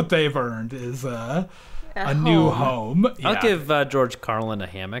that's what they've earned is a new home. Yeah. I'll give George Carlin a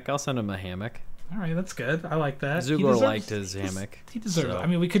hammock. I'll send him a hammock. All right, that's good. I like that. He Zugor deserves- liked his hammock. He deserves it. so- I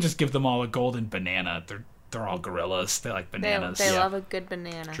mean, we could just give them all a golden banana. They're all gorillas. They like They bananas. love a good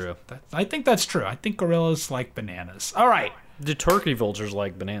banana. True. I think that's true. I think gorillas like bananas. All right. Do turkey vultures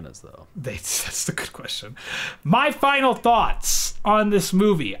like bananas, though? That's the good question. My final thoughts on this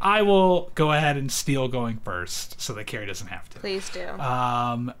movie. I will go ahead and steal going first so that Carrie doesn't have to. Please do.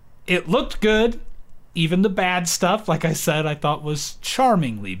 It looked good. Even the bad stuff, like I said, I thought was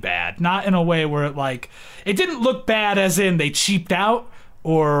charmingly bad. Not in a way where it didn't look bad as in they cheaped out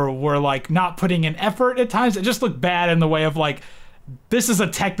or were like not putting in effort at times. It just looked bad in the way of like, this is a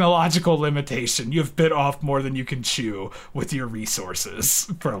technological limitation. You've bit off more than you can chew with your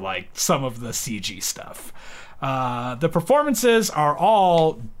resources for like some of the CG stuff. The performances are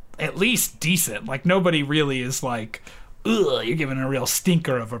all at least decent. Like nobody really is like, ugh, you're giving a real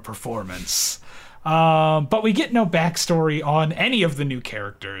stinker of a performance. But we get no backstory on any of the new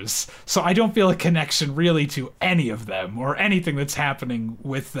characters, so I don't feel a connection really to any of them or anything that's happening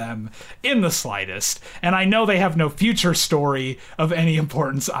with them in the slightest. And I know they have no future story of any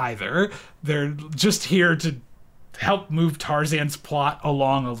importance either. They're just here to help move Tarzan's plot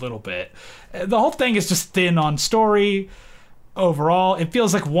along a little bit. The whole thing is just thin on story. Overall, it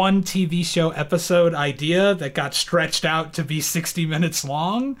feels like one TV show episode idea that got stretched out to be 60 minutes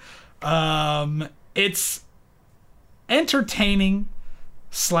long. It's entertaining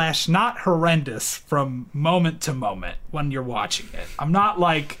 / not horrendous from moment to moment when you're watching it. I'm not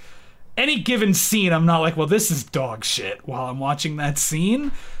like any given scene. I'm not like, well, this is dog shit while I'm watching that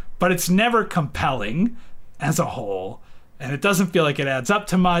scene, but it's never compelling as a whole. And it doesn't feel like it adds up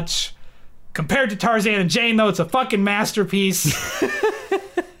to much. Compared to Tarzan and Jane, though, it's a fucking masterpiece.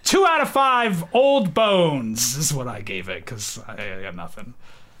 2 out of 5 old bones is what I gave it, because I got nothing.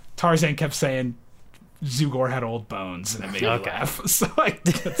 Tarzan kept saying Zugor had old bones, and it made me laugh. So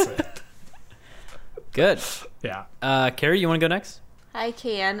that's it. Good. Yeah. Carrie, you want to go next? I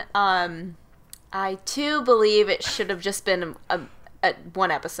can. I too believe it should have just been a one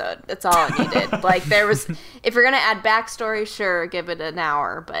episode. That's all it needed. Like if you're gonna add backstory, sure, give it an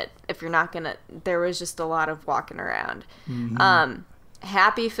hour. But if you're not gonna, there was just a lot of walking around. Mm-hmm.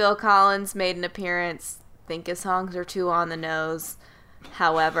 Happy Phil Collins made an appearance. Think his songs are too on the nose.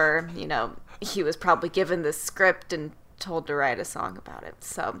 However, he was probably given this script and told to write a song about it.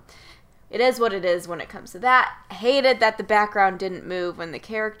 So it is what it is when it comes to that. I hated that the background didn't move when the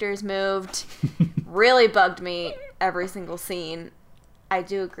characters moved. Really bugged me every single scene. I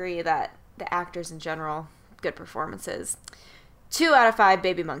do agree that the actors in general, good performances. 2 out of 5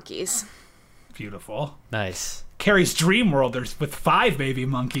 baby monkeys. Beautiful. Nice. Carrie's Dream World, there's with 5 baby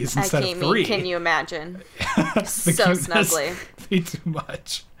monkeys instead of 3. Can you imagine? The So cuteness snuggly. Be too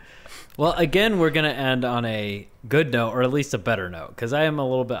much. Well, again, we're going to end on a good note, or at least a better note, because I am a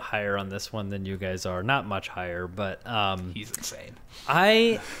little bit higher on this one than you guys are. Not much higher, but He's insane.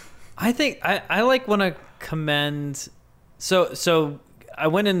 I think I like want to commend. So I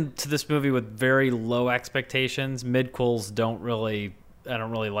went into this movie with very low expectations. Midquels I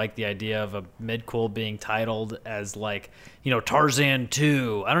don't really like the idea of a midquel being titled as like, Tarzan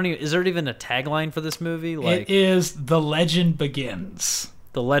 2. Is there even a tagline for this movie? Like, It is The Legend Begins.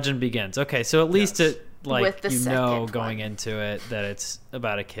 The Legend Begins. Okay, so at least it With the second going one. into it that it's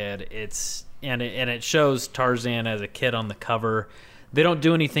about a kid. And it shows Tarzan as a kid on the cover. They don't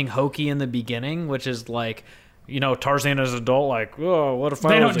do anything hokey in the beginning, which is like, Tarzan as an adult, like, oh, what if I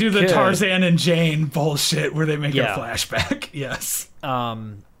was a kid? They don't do the Tarzan and Jane bullshit where they make Yeah. a flashback. Yes.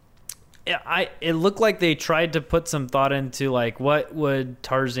 It looked like they tried to put some thought into like what would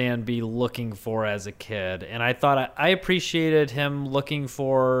Tarzan be looking for as a kid, and I thought I appreciated him looking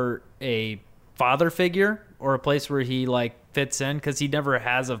for a father figure or a place where he like fits in, because he never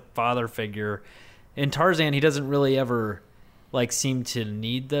has a father figure. In Tarzan, he doesn't really ever like seem to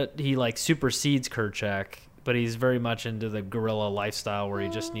need that. He like supersedes Kerchak, but he's very much into the gorilla lifestyle where he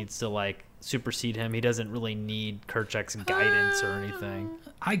just needs to like supersede him. He doesn't really need Kerchak's guidance or anything.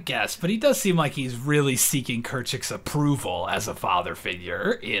 I guess, but he does seem like he's really seeking Kerchak's approval as a father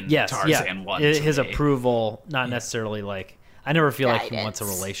figure in Tarzan 1. His approval, not necessarily like, I never feel like he wants a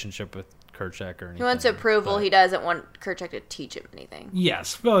Guidance. relationship with Kerchak or anything. He wants approval. He doesn't want Kerchak to teach him anything.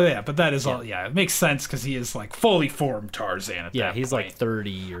 Yes, well, yeah, but that is all. Yeah, it makes sense because he is like fully formed Tarzan at that point. he's like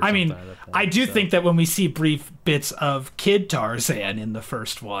 30 or I something mean, at that point, I do so. think that when we see brief bits of kid Tarzan in the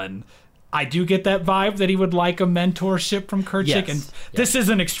first one, I do get that vibe that he would like a mentorship from Kerchak, Yes, and this is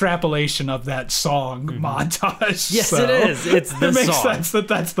an extrapolation of that song montage. Yes, so it is. It's the it makes song. sense that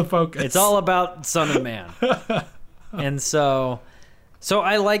that's the focus. It's all about Son of Man. And so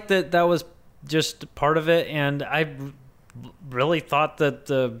I like that was just part of it, and I really thought that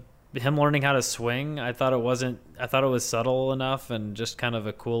him learning how to swing, I thought it was subtle enough and just kind of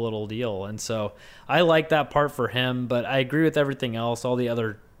a cool little deal. And so I like that part for him, but I agree with everything else. All the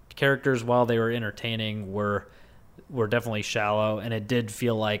other characters, while they were entertaining, were definitely shallow, and it did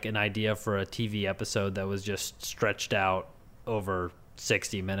feel like an idea for a TV episode that was just stretched out over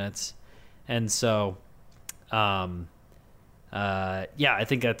 60 minutes. And so I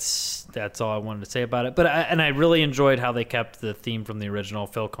think that's all I wanted to say about it. But I really enjoyed how they kept the theme from the original.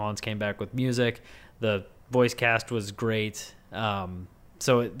 Phil Collins came back with music. The voice cast was great.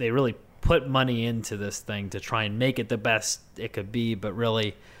 So they really put money into this thing to try and make it the best it could be. But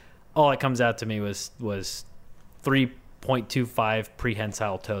really, all it comes out to me was 3.25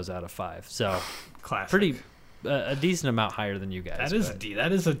 prehensile toes out of 5. So classic. pretty a decent amount higher than you guys.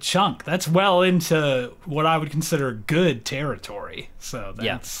 That is a chunk. That's well into what I would consider good territory. So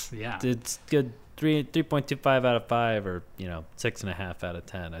that's It's good. 3.25 out of 5, or 6.5 out of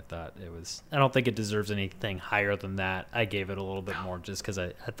 10. I thought it was. I don't think it deserves anything higher than that. I gave it a little bit more just because I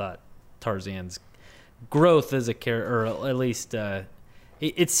thought Tarzan's growth as a character, or at least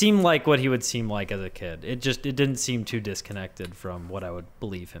it seemed like what he would seem like as a kid. It didn't seem too disconnected from what I would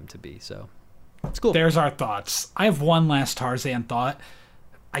believe him to be. So it's cool. There's our thoughts. I have one last Tarzan thought.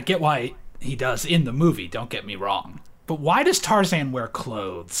 I get why he does in the movie, don't get me wrong. But why does Tarzan wear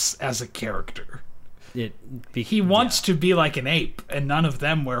clothes as a character? He wants to be like an ape, and none of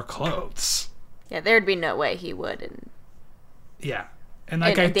them wear clothes. Yeah, there'd be no way he would. Yeah. And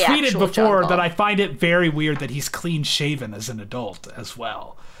like In I the tweeted actual before jungle. that I find it very weird that he's clean shaven as an adult as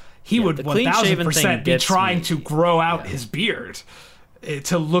well. He would the clean-shaven 1000% thing be gets trying me. to grow out his beard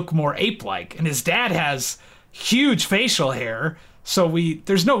to look more ape-like. And his dad has huge facial hair, so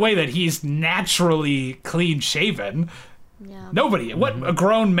there's no way that he's naturally clean shaven. Yeah. Nobody. What a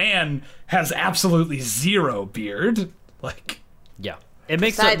grown man has absolutely zero beard. Like, Yeah, it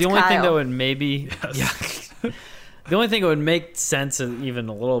makes Besides the only thing Kyle. that would maybe the only thing that would make sense even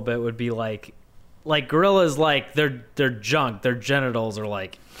a little bit would be like gorillas, like their junk, their genitals are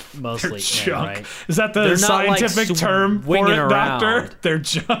like mostly their in, junk. right? Is that the They're not, like, scientific term for swinging it, doctor? around. Their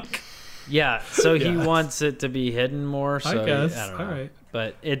junk. Yeah, so he Yeah. wants it to be hidden more. So I guess. I don't know. All right.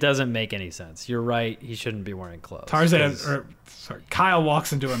 but it doesn't make any sense. You're right. He shouldn't be wearing clothes. Kyle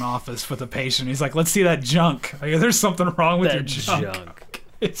walks into an office with a patient. He's like, let's see that junk. Like, there's something wrong with your junk.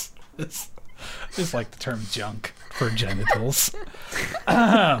 It's just like the term junk for genitals.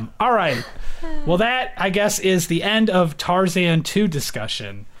 All right. Well, that, I guess, is the end of Tarzan 2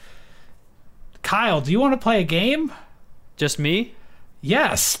 discussion. Kyle, do you want to play a game? Just me?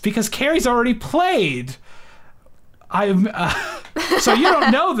 Yes, because Cari's already played. So you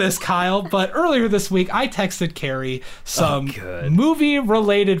don't know this, Kyle, but earlier this week I texted Cari some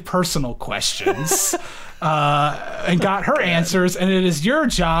movie-related personal questions and got her answers, and it is your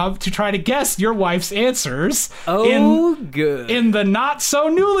job to try to guess your wife's answers in the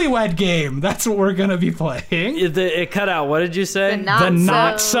not-so-newlywed game. That's what we're going to be playing. It cut out. What did you say? The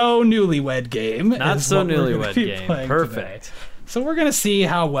not-so-newlywed game. Not-so-newlywed game. Perfect. Today. So we're going to see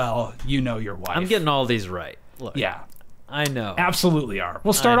how well you know your wife. I'm getting all these right. Look, yeah. I know. Absolutely are.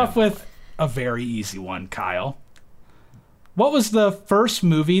 We'll start off with a very easy one, Kyle. What was the first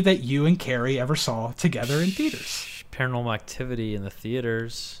movie that you and Cari ever saw together in theaters? Paranormal Activity in the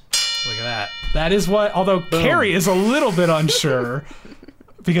theaters. Look at that. That is what, although Cari is a little bit unsure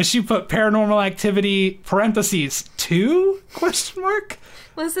because she put Paranormal Activity parentheses 2 question mark.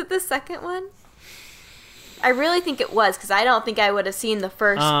 Was it the second one? I really think it was, because I don't think I would have seen the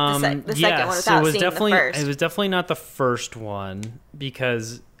first, the second one without seeing the first. It was definitely not the first one,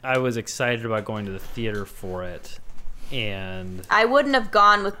 because I was excited about going to the theater for it, and... I wouldn't have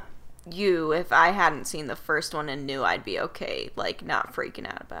gone with you if I hadn't seen the first one and knew I'd be okay, like, not freaking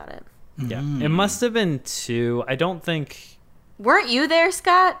out about it. Yeah, it must have been 2. I don't think... Weren't you there,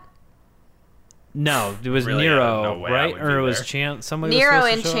 Scott? No, it was Really, Nero, right? Or it was somebody Nero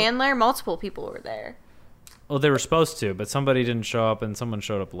was and Chandler? Multiple people were there. Well, they were supposed to, but somebody didn't show up, and someone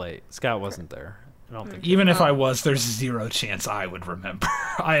showed up late. Scott wasn't there. I don't think. Even if I was, there's zero chance I would remember.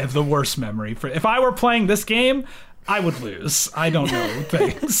 I have the worst memory. If I were playing this game, I would lose. I don't know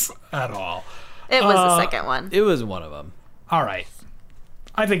things at all. It was the second one. It was one of them. All right.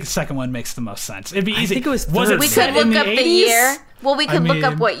 I think the second one makes the most sense. It'd be easy. I think it was it we set could in look up 80s? the year. Well, we could look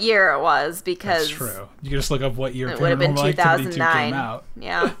up what year it was, because... That's true. You can just look up what year it would have been Paranormal Activity 2 2009. came out.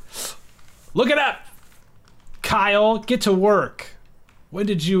 Yeah. Look it up. Kyle, get to work. When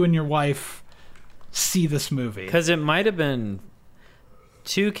did you and your wife see this movie? Because it might have been...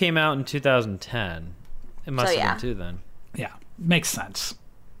 2 came out in 2010. It must have been 2 then. Yeah, makes sense.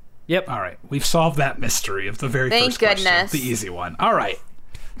 Yep. All right, we've solved that mystery of the very Thank first question. goodness. The easy one. All right.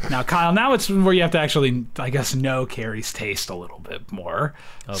 Now, Kyle, now it's where you have to actually, I guess, know Cari's taste a little bit more.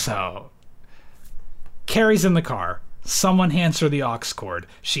 Okay. So, Cari's in the car. Someone hands her the aux cord.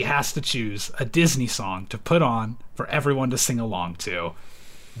 She has to choose a Disney song to put on for everyone to sing along to.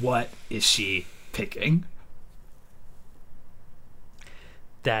 What is she picking?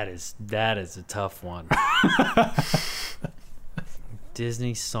 That is a tough one.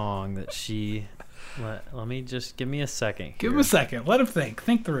 Disney song that she... Let me just... Give me a second here. Give him a second. Let him think.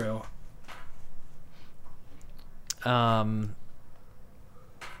 Think through.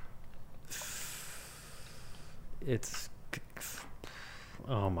 It's...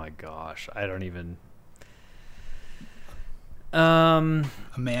 Oh my gosh. I don't even... A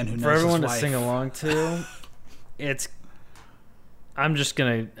man who knows for everyone his to wife. sing along to, it's... I'm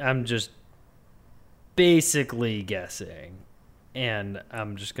just basically guessing. And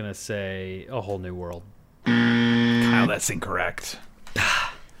I'm just going to say A Whole New World. Kyle, that's incorrect.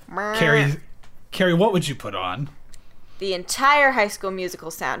 Cari, what would you put on? The entire High School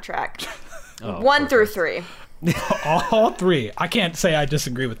Musical soundtrack. Oh, 1 through 3. All 3. I can't say I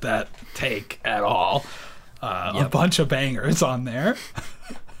disagree with that take at all. A bunch of bangers on there.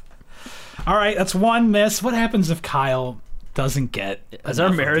 All right, that's 1 miss. What happens if Kyle doesn't get... Is our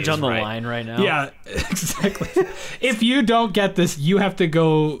marriage on the line right now? Yeah, exactly. If you don't get this, you have to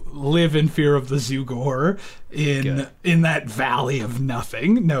go live in fear of the Zugor in that valley of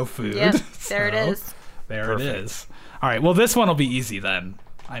nothing, no food. Yep, there it is. There Perfect. it is. All right, well, this one will be easy then.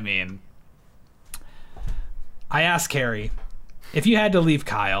 I mean, I asked Cari, if you had to leave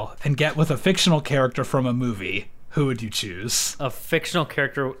Kyle and get with a fictional character from a movie, who would you choose? A fictional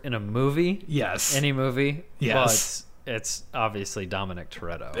character in a movie? Yes. Any movie? Yes. Well, it's obviously Dominic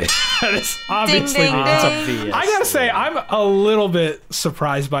Toretto. It's obviously Ding, ding, ding. I gotta say, I'm a little bit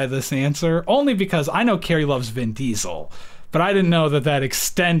surprised by this answer, only because I know Cari loves Vin Diesel, but I didn't know that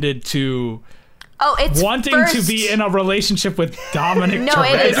extended to It's wanting to be in a relationship with Dominic No,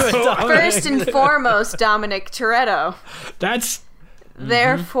 Toretto. it is first and foremost Dominic Toretto. That's...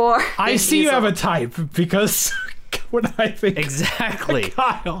 Therefore, I Vin see you Diesel. have a type, because What I think. Exactly.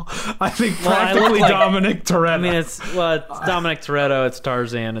 Kyle. I think Well, I practically look like- Dominic Toretto. I mean, it's Dominic Toretto, it's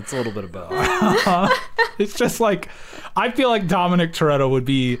Tarzan, it's a little bit of both. It's just like, I feel like Dominic Toretto would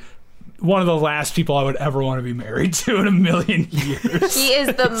be one of the last people I would ever want to be married to in a million years. He is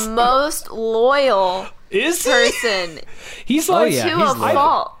the most loyal Is he? person He's like, yeah. to he's a loyal.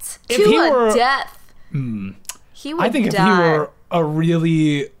 fault, If to he a were- death. He would I think if die. he were a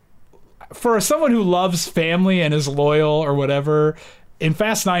really, for someone who loves family and is loyal or whatever, in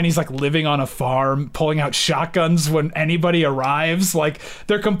Fast 9, he's like living on a farm, pulling out shotguns when anybody arrives. Like,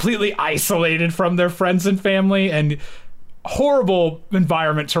 they're completely isolated from their friends and family, and horrible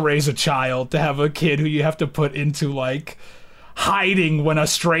environment to raise a child, to have a kid who you have to put into like hiding when a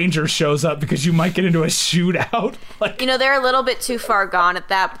stranger shows up because you might get into a shootout. Like, You know, they're a little bit too far gone at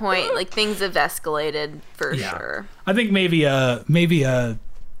that point. Like, things have escalated for sure. I think maybe a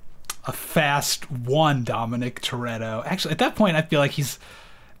Fast 1 Dominic Toretto. Actually, at that point, I feel like he's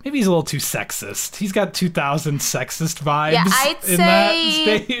a little too sexist. He's got 2000 sexist vibes Yeah, I'd in say-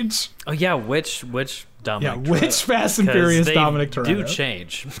 that stage. Oh yeah, which Dominic? Yeah, which Fast and Furious Dominic Toretto? do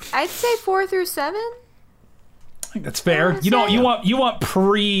change. I'd say 4 through 7. I think that's fair. Yeah, You want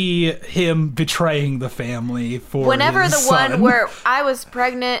pre him betraying the family for Whenever his the son. one where I was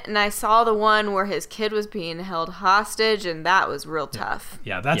pregnant and I saw the one where his kid was being held hostage, and that was real tough.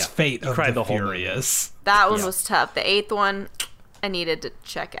 Yeah, that's Yeah, Fate you of cried the the whole movie. Furious. That one Yeah. was tough. The 8th one, I needed to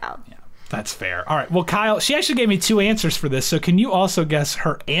check out. Yeah, that's fair. All right. Well, Kyle, she actually gave me 2 answers for this, so can you also guess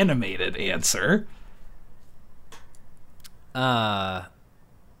her animated answer?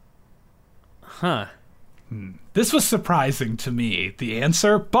 This was surprising to me, the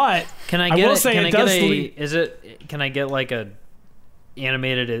answer, but Can I I get will it? say Can it I get does a? lead- Is it? Can I get like a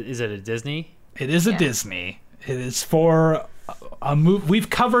animated? Is it a Disney? It is a Yeah. Disney. It is for a movie. We've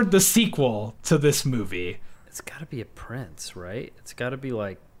covered the sequel to this movie. It's got to be a prince, right? It's got to be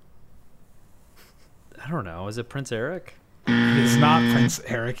like, I don't know. Is it Prince Eric? It is not Prince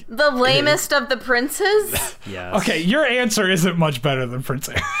Eric. The lamest of the princes? Yeah. Okay, your answer isn't much better than Prince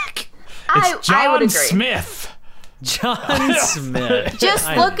Eric. I It's John would agree. Smith. John Smith. Just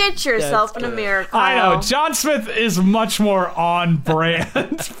I look know. at yourself That's in a good. mirror, I Kyle. know. John Smith is much more on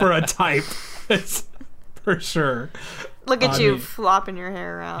brand for a type. It's for sure. Look at I you mean- flopping your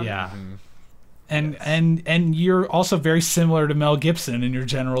hair around. Yeah. And you're also very similar to Mel Gibson in your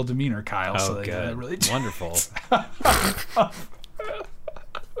general demeanor, Kyle. so Oh, that good. really Wonderful.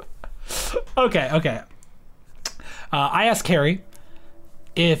 Okay. I asked Carrie,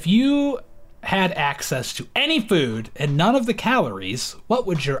 if you had access to any food and none of the calories, what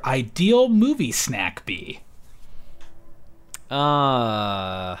would your ideal movie snack be?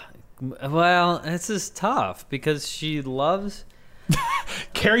 Well, this is tough because she loves.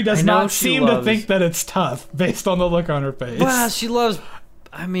 Carrie does I know not she seem to loves- think that it's tough based on the look on her face. Well, she loves.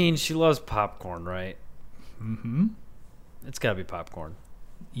 I mean, she loves popcorn, right? Mm-hmm. It's got to be popcorn.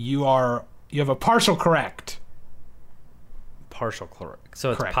 You have a partial correct. Partial correct.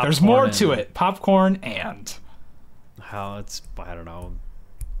 So it's Correct. popcorn. There's more and to it. Popcorn and How it's I don't know,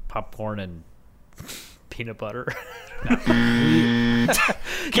 popcorn and peanut butter.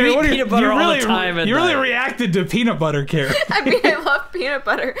 Carrie, what are peanut butter you all really, the time at you really night. reacted to peanut butter, Carrie. I mean, I love peanut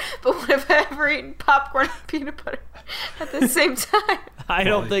butter, but what if I ever eaten popcorn and peanut butter at the same time? I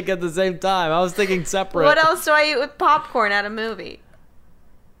don't think at the same time. I was thinking separate. What else do I eat with popcorn at a movie?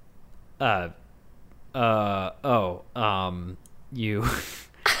 You,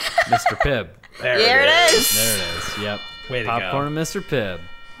 Mr. Pibb. There it is. There it is. Yep. Way to Popcorn go. and Mr. Pibb.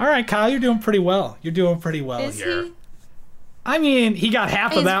 All right, Kyle, you're doing pretty well. You're doing pretty well Is here. he? I mean, he got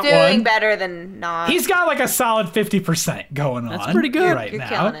half He's of that doing one. better than not. He's got like a solid 50% going on. That's pretty good. right You're now.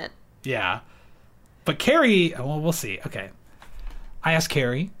 killing it. Yeah. But Carrie, well, we'll see. Okay. I asked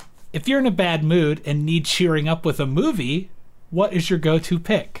Carrie, if you're in a bad mood and need cheering up with a movie, what is your go-to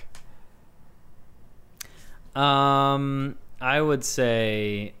pick? I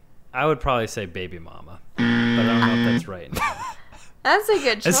would probably say Baby Mama, but I don't know if that's right. That's a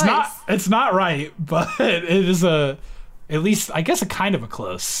good choice. It's not right, but it is at least, I guess, a kind of a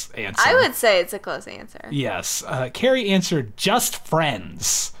close answer. I would say it's a close answer. Yes. Carrie answered Just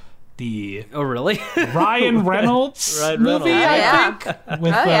Friends, the Oh, really? Ryan Reynolds Ryan movie, Reynolds. I Yeah. think.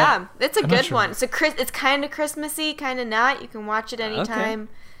 With, Oh yeah, it's a I'm not good sure. one. It's kind of Christmassy, kind of not. You can watch it anytime.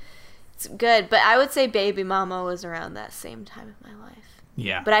 It's good, but I would say Baby Mama was around that same time of my life.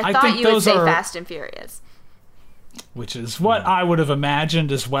 Yeah. But I thought think you would those say are- Fast and Furious. Which is what I would have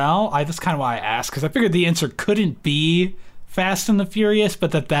imagined as well. That's kind of why I asked, because I figured the answer couldn't be Fast and the Furious,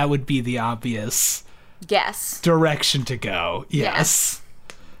 but that would be the obvious Guess. direction to go. Yes.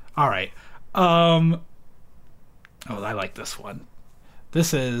 All right. Oh, I like this one.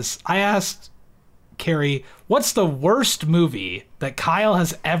 I asked Cari, what's the worst movie that Kyle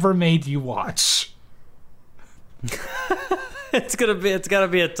has ever made you watch? It's gotta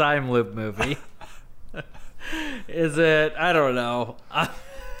be a time loop movie. Is it? I don't know.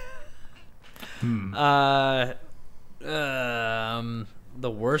 The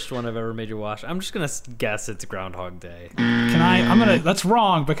worst one I've ever made you watch. I'm just gonna guess it's Groundhog Day. That's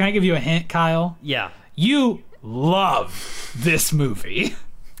wrong, but can I give you a hint, Kyle? Yeah. You love this movie.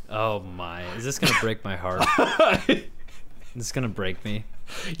 Oh my! Is this gonna break my heart? This is gonna break me.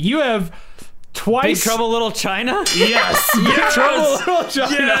 You have twice. Big Trouble Little China? Yes. Big Trouble Little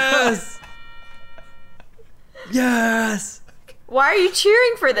China. Yes. Yes. Why are you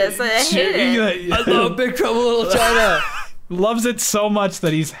cheering for this? I hate it. I love Big Trouble Little China. Loves it so much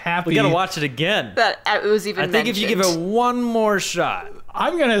that he's happy. We gotta watch it again. That it was even I think mentioned. if you give it one more shot.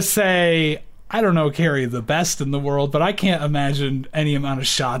 I'm gonna say, I don't know, Cari, the best in the world, but I can't imagine any amount of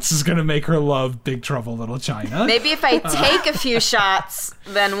shots is gonna make her love Big Trouble Little China. Maybe if I take a few shots,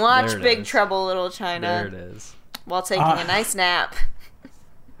 then watch There it Big is. Trouble Little China. There it is. While taking a nice nap.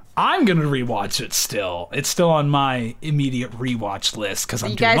 I'm gonna rewatch it still. It's still on my immediate rewatch list because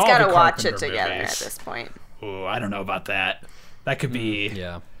I'm You doing guys all gotta the watch it Carpenter together movies. at this point. Ooh, I don't know about that. That could be.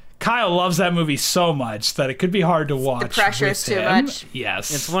 Yeah. Kyle loves that movie so much that it could be hard to watch. The pressure's with too him. much.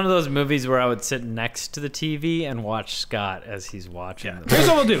 Yes. It's one of those movies where I would sit next to the TV and watch Scott as he's watching. Yeah. Here's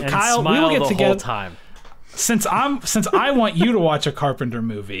what we'll do, and Kyle. We smile will get the together. whole time. Since I want you to watch a Carpenter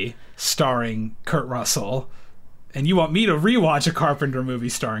movie starring Kurt Russell, and you want me to rewatch a Carpenter movie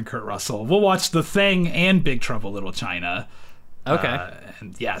starring Kurt Russell, we'll watch The Thing and Big Trouble Little China. Okay.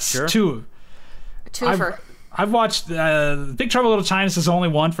 And yes, Sure. Twofer. I've watched Big Trouble Little China. Is the only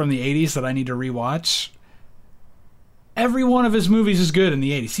one from the 80s that I need to rewatch. Every one of his movies is good in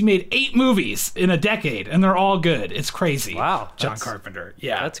the 80s. He made 8 movies in a decade, and they're all good. It's crazy. Wow, John that's- Carpenter.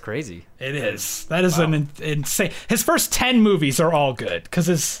 Yeah. That's crazy. It is. That is an insane. His first 10 movies are all good because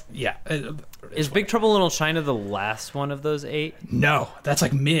it's Is Big Trouble in Little China the last one of those 8? no, that's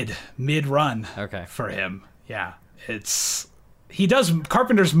like mid run. Okay. For him, yeah,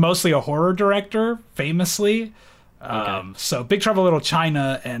 Carpenter's mostly a horror director, famously. So Big Trouble in Little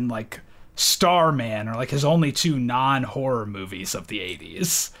China and like Starman are like his only 2 non-horror movies of the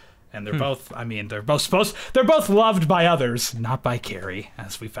 80s. And they're both, they're both loved by others, not by Cari,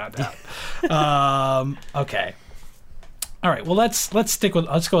 as we found out. Okay. All right. Well, let's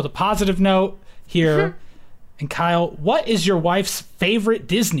go with a positive note here. And Kyle, what is your wife's favorite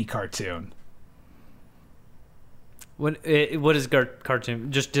Disney cartoon? What is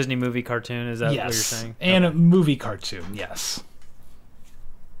cartoon? Just Disney movie cartoon? Is that what you're saying? And a movie cartoon, yes.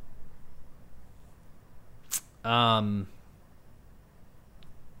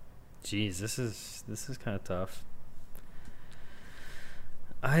 Geez, this is kind of tough.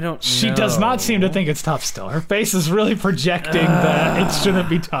 I don't. She know. does not seem to think it's tough still. Her face is really projecting that it shouldn't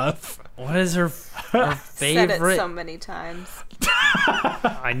be tough. What is her Said favorite? it so many times.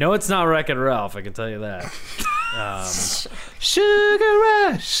 I know it's not Wreck-It Ralph. I can tell you that. Sugar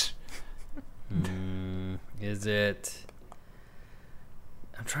Rush. Is it?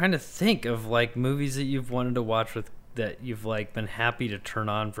 I'm trying to think of like movies that you've wanted to watch with that you've like been happy to turn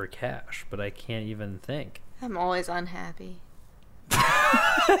on for cash, but I can't even think. I'm always unhappy.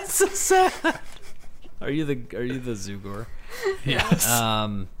 That's so sad. Are you the Zugor? Yes.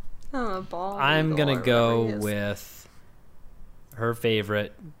 I'm a ball. I'm eagle gonna or go whatever he is. with her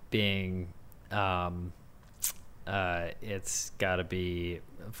favorite being it's gotta be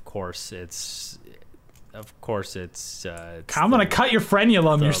of course it's I'm gonna cut your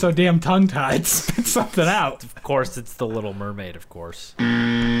frenulum. You're so damn tongue-tied. Spit something out. of course it's the Little Mermaid, of course.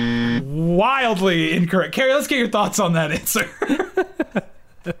 Wildly incorrect. Cari, let's get your thoughts on that answer.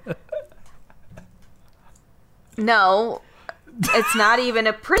 No, it's not even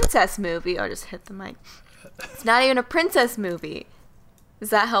a princess movie. Oh, I just hit the mic. It's not even a princess movie. Does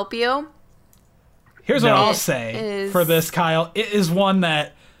that help you? Here's what No. I'll It say is- for this, Kyle. It is one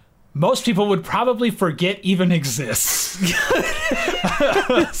that most people would probably forget even exists.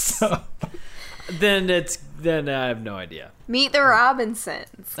 Then I have no idea. Meet the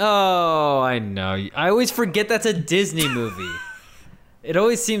Robinsons. Oh, I know. I always forget that's a Disney movie. It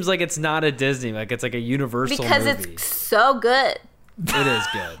always seems like it's not a Disney, like it's like a Universal Because movie. it's so good. It is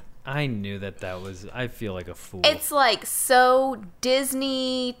good. I knew that was. I feel like a fool. It's like so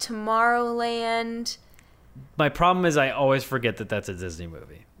Disney, Tomorrowland. My problem is I always forget that that's a Disney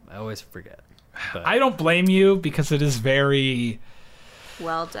movie. I always forget. But I don't blame you because it is very.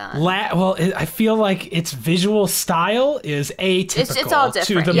 Well done. I feel like its visual style is atypical It's all to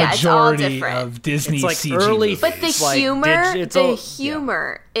different. the Yeah, it's all majority different. of Disney It's like CG early- movies. But the like humor, digital-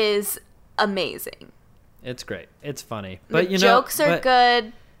 humor is amazing. It's great. It's funny. The But jokes are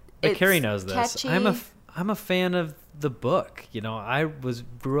good. But It's Carrie knows this. catchy. I'm a fan of the book. I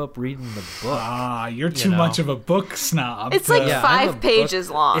grew up reading the book. You're too much of a book snob. It's like Yeah, I'm a 5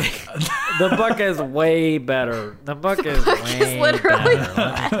 pages long. The book is way better. The book is way literally better.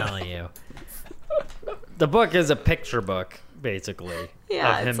 Let me tell you. The book is a picture book, basically,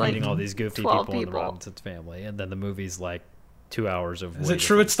 Yeah, of him it's like meeting all these goofy 12 people in the people. Robinsons family, and then the movie's like 2 hours of. Is way it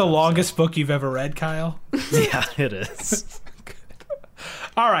true different it's the stuff, longest book you've ever read, Kyle? so- Yeah, it is.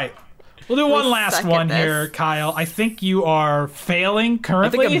 All right. We'll do one last suck at one this. here, Kyle. I think you are failing I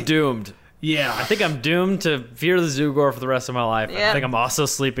currently. think I'm doomed. Yeah. I think I'm doomed to fear the Zugor for the rest of my life. I Yep. think I'm also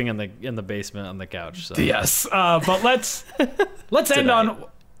sleeping in the basement on the couch. So. Yes. But let's end on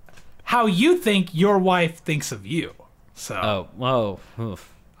how you think your wife thinks of you. So Oh, whoa. Oof.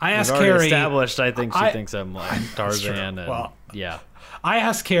 I We've asked already Carrie. established I think she I- thinks I'm like Tarzan. And, Well- yeah. I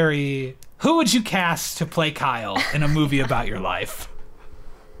asked Carrie, who would you cast to play Kyle in a movie about your life?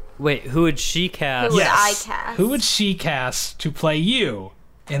 Wait, who would she cast? Who would Yes. I cast? Who would she cast to play you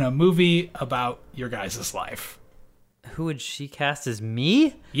in a movie about your guys' life? Who would she cast as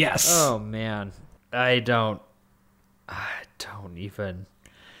me? Yes. Oh man, I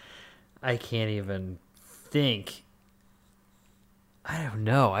can't even think. I don't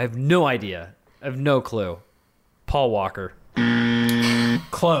know. I have no idea. I have no clue. Paul Walker.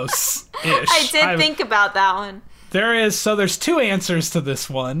 Close-ish. I did think about that one. There's 2 answers to this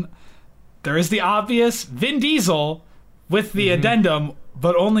one. There is the obvious Vin Diesel with the addendum,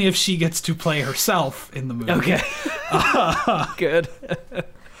 but only if she gets to play herself in the movie. Okay. Good.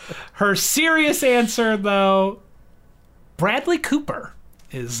 Her serious answer, though, Bradley Cooper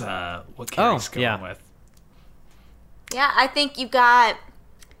is what Carrie's going with. Yeah, I think you got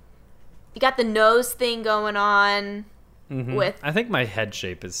the nose thing going on with. I think my head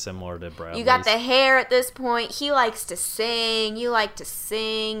shape is similar to Bradley's. You got the hair at this point. He likes to sing. You like to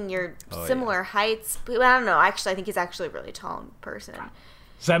sing. You're similar heights. But I don't know. Actually, I think he's actually a really tall person.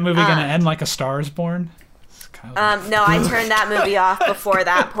 Is that movie going to end like A Star is Born? It's kind of No, I turned that movie off before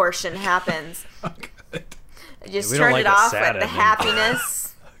that portion happens. I just we don't turned like it the off sad with the ending.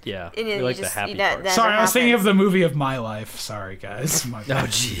 happiness. Yeah. And We you like just- the happy you know, part. that- Sorry, I was thinking of happens. the movie of my life. Sorry, guys. My Oh bad.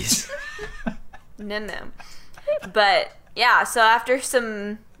 jeez. No. But yeah, so after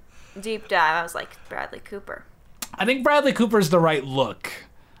some deep dive, I was like, Bradley Cooper. I think Bradley Cooper's the right look.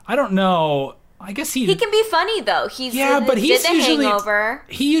 I don't know. I guess He can be funny though. He's but he's did the usually Hangover.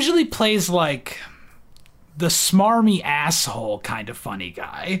 He usually plays like the smarmy asshole kind of funny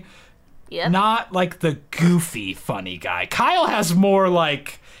guy, Yep. not like the goofy funny guy. Kyle has more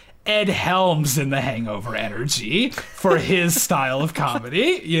like Ed Helms in The Hangover energy for his style of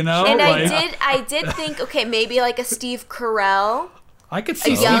comedy, you know? And like, I did think, okay, maybe like a Steve Carell, I could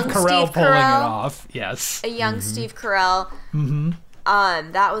see Steve young Carell Steve pulling it Carell. off. Yes. a young Steve Carell. Mm-hmm.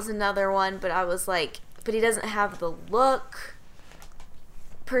 That was another one, but I was like, but he doesn't have the look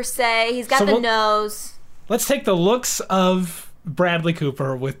per se. He's got So the what- nose. Let's take the looks of Bradley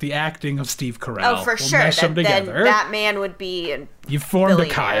Cooper with the acting of Steve Carell. Oh, for We'll sure. Mesh them Then together. that man would be. You formed a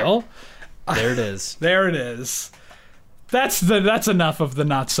billionaire. Kyle. There it is. There it is. That's enough of the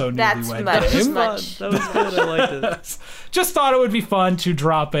not so That's newlywed much, game. much. That was good. I liked it. Just thought it would be fun to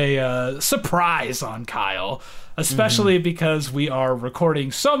drop a surprise on Kyle, especially because we are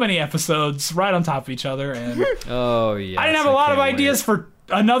recording so many episodes right on top of each other, and Oh yeah. I didn't have a lot of ideas for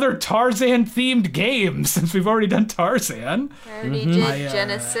another Tarzan themed game since we've already done Tarzan. I already did I,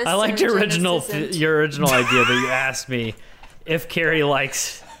 Genesis. I liked and your original Genesis your original idea that you asked me if Carrie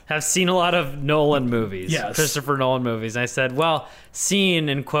have seen a lot of Nolan movies, Yes. Christopher Nolan movies. And I said, well, seen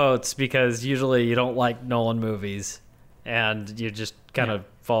in quotes because usually you don't like Nolan movies and you just kind of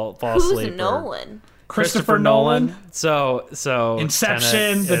fall Who's asleep. or- Nolan? Christopher Nolan, So Inception,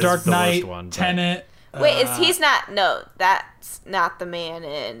 Tenet The is Dark the Knight, worst one, but- Tenet. Wait, he's not. No, that's not the man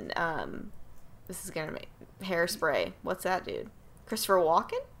in. This is gonna make Hairspray. What's that dude? Christopher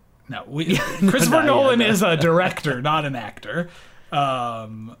Walken? No, Christopher no, Nolan no. is a director, not an actor.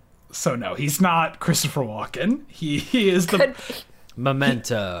 So no, he's not Christopher Walken. He is the Could be.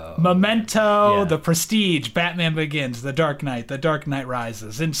 Memento. Memento, Yeah. The Prestige, Batman Begins, The Dark Knight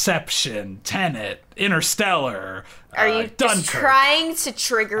Rises, Inception, Tenet, Interstellar, Are you just Dunkirk. trying to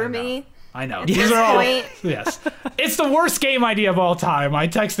trigger me? I know. this These are all point? yes. It's the worst game idea of all time. I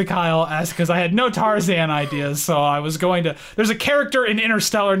texted Kyle because I had no Tarzan ideas, so I was going to. There's a character in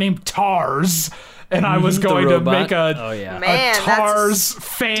Interstellar named Tars, and I was The going to robot. make a, Oh, yeah. Man, a Tars that's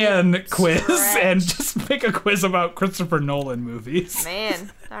fan quiz stretch. and just make a quiz about Christopher Nolan movies.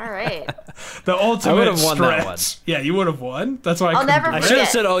 Man, all right. The ultimate would've won that stretch. one. Yeah, you would have won. That's why I I'll couldn't never do I it. should've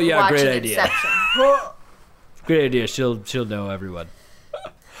forget said, "Oh, yeah, great watching idea." Inception. Great idea. She'll know everyone.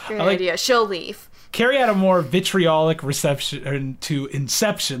 Great like- idea. She'll leave. Carrie had a more vitriolic reception to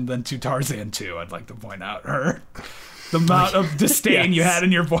Inception than to Tarzan 2, I'd like to point out. The amount of disdain you Yes. had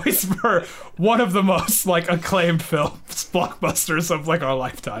in your voice for one of the most acclaimed films, blockbusters of our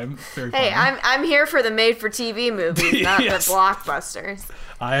lifetime. Very Hey, funny. I'm here for the made-for-TV movies, not Yes. the blockbusters.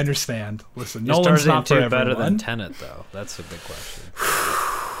 I understand. Listen, Is Nolan's Tarzan not for 2 better everyone. than Tenet, though? That's a big question.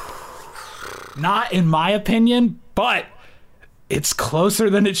 Not in my opinion, but it's closer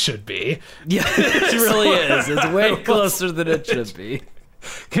than it should be. Yeah, it really is. It's way closer than it should be.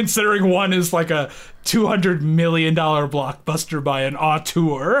 Considering one is like a $200 million blockbuster by an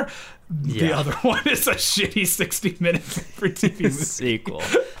auteur, the Yeah. other one is a shitty 60-minute for TV movie. Sequel.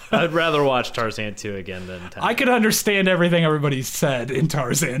 I'd rather watch Tarzan 2 again than Tenet. I could understand everything everybody said in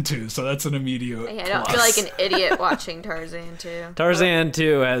Tarzan 2, so that's an immediate Hey, I don't plus. feel like an idiot watching Tarzan too. Tarzan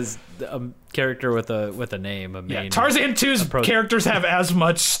 2 has a character with a name, a main. Tarzan 2's approach. characters have as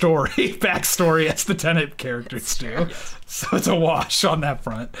much backstory as the Tenet characters do. So it's a wash on that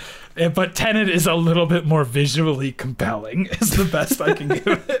front. But Tenet is a little bit more visually compelling, is the best I can give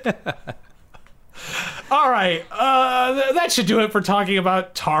it. All right, that should do it for talking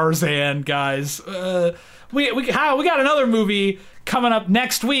about Tarzan, guys. We got another movie coming up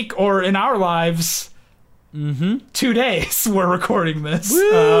next week, or in our lives, 2 days. We're recording this.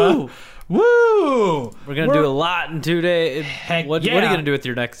 Woo! Woo! We're gonna do a lot in 2 days. Heck What are yeah. you gonna do with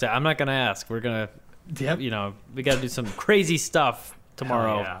your next? I'm not gonna ask. We're gonna, Yep. we gotta do some crazy stuff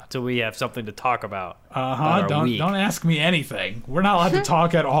tomorrow, Hell yeah. till we have something to talk about. Don't ask me anything. We're not allowed to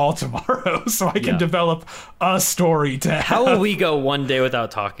talk at all tomorrow, so I can Yeah. develop a story to have. How will we go one day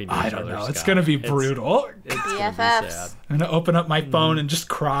without talking to I each don't other? know. It's Scott? gonna be brutal. It's gonna be BFFs. sad. I'm gonna open up my phone and just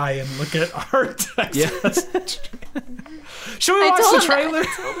cry and look at our text Yeah. message. Should we I watch told the trailer?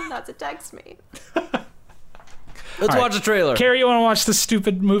 I told him not to text me. Let's watch the trailer. Carrie, you want to watch the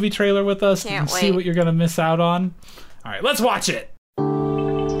stupid movie trailer with us Can't and see wait. what you're gonna miss out on? All right, let's watch it.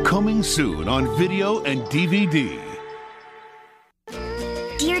 Coming soon on video and DVD.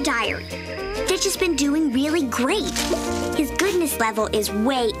 Dear Diary, Stitch has been doing really great. His goodness level is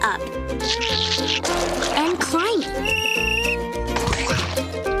way up. And climbing.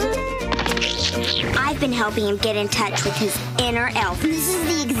 I've been helping him get in touch with his inner elf. This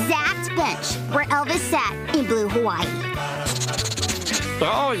is the exact bench where Elvis sat in Blue Hawaii.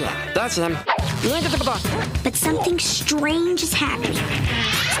 Oh, yeah, that's him. But something strange is happening.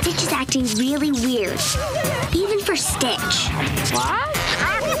 Stitch is acting really weird. Even for Stitch.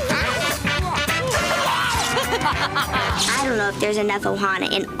 I don't know if there's enough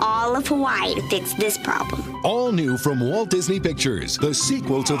Ohana in all of Hawaii to fix this problem. All new from Walt Disney Pictures, the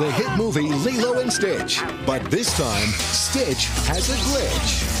sequel to the hit movie Lilo and Stitch. But this time, Stitch has a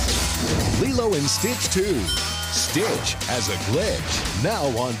glitch. Lilo and Stitch 2. Stitch has a glitch. Now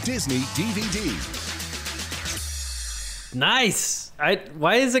on Disney DVD. Nice.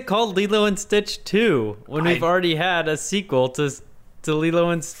 Why is it called Lilo and Stitch 2 when we've already had a sequel to Lilo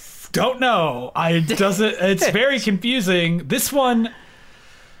and Stitch? Don't know. It's very confusing. This one,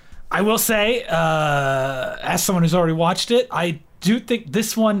 I will say, as someone who's already watched it, I do think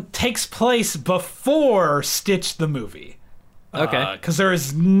this one takes place before Stitch the movie. Okay. Because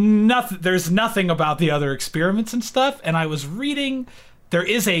there's nothing about the other experiments and stuff. And I was reading, there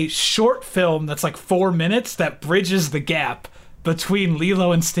is a short film that's like 4 minutes that bridges the gap between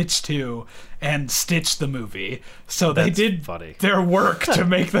Lilo and Stitch 2 and Stitch the movie. So they That's did funny. their work to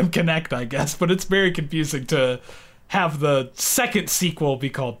make them connect, I guess. But it's very confusing to have the second sequel be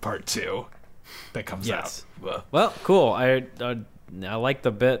called Part 2 that comes Yes. out. Well, cool. I like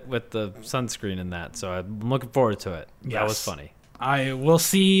the bit with the sunscreen in that, so I'm looking forward to it. That was Yes. funny. We'll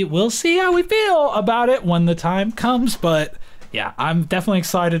see how we feel about it when the time comes, but yeah, I'm definitely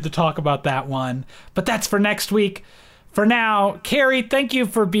excited to talk about that one. But that's for next week. For now, Carrie, thank you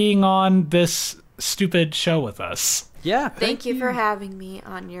for being on this stupid show with us. Yeah. Thank you for having me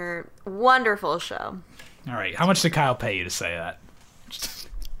on your wonderful show. All right, how much did Kyle pay you to say that?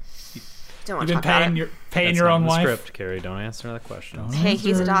 Don't You've want to been talk about paying it. your That's your not own in the wife. script, Carrie. Don't answer that question. Hey,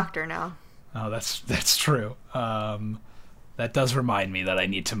 he's a doctor now. Oh, that's true. That does remind me that I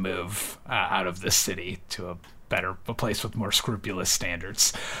need to move out of this city to a place with more scrupulous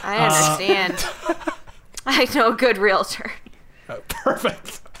standards. I understand. I know a good realtor.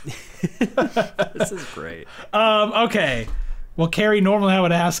 Perfect. This is great. Okay. Well, Cari, normally I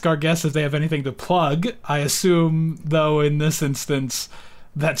would ask our guests if they have anything to plug. I assume, though, in this instance,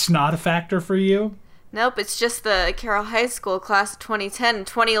 that's not a factor for you. Nope, it's just the Carroll High School class of 2010 and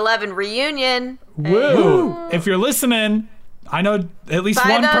 2011 reunion. Woo! Hey. If you're listening, I know at least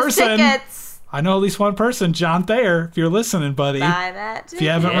Buy one those person. Tickets. I know at least one person, John Thayer. If you're listening, buddy. Buy that ticket. If you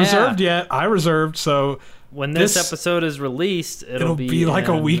haven't reserved yet, I reserved. So when this episode is released, it'll be like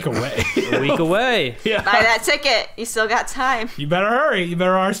a week away. A week away. Yeah. Buy that ticket. You still got time. You better hurry. You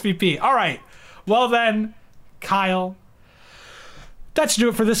better RSVP. All right. Well then, Kyle. That should do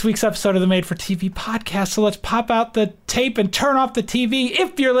it for this week's episode of the Made for TV podcast. So let's pop out the tape and turn off the TV.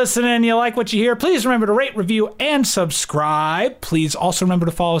 If you're listening and you like what you hear, please remember to rate, review, and subscribe. Please also remember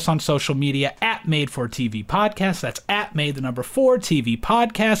to follow us on social media at Made for TV Podcast. That's at Made4TV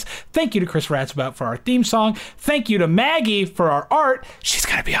Podcast. Thank you to Chris Ratzbaut for our theme song. Thank you to Maggie for our art. She's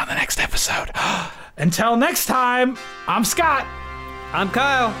going to be on the next episode. Until next time, I'm Scott. I'm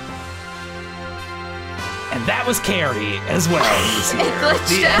Kyle. And that was Cari as well. It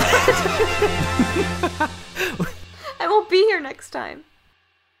glitched out. I won't be here next time.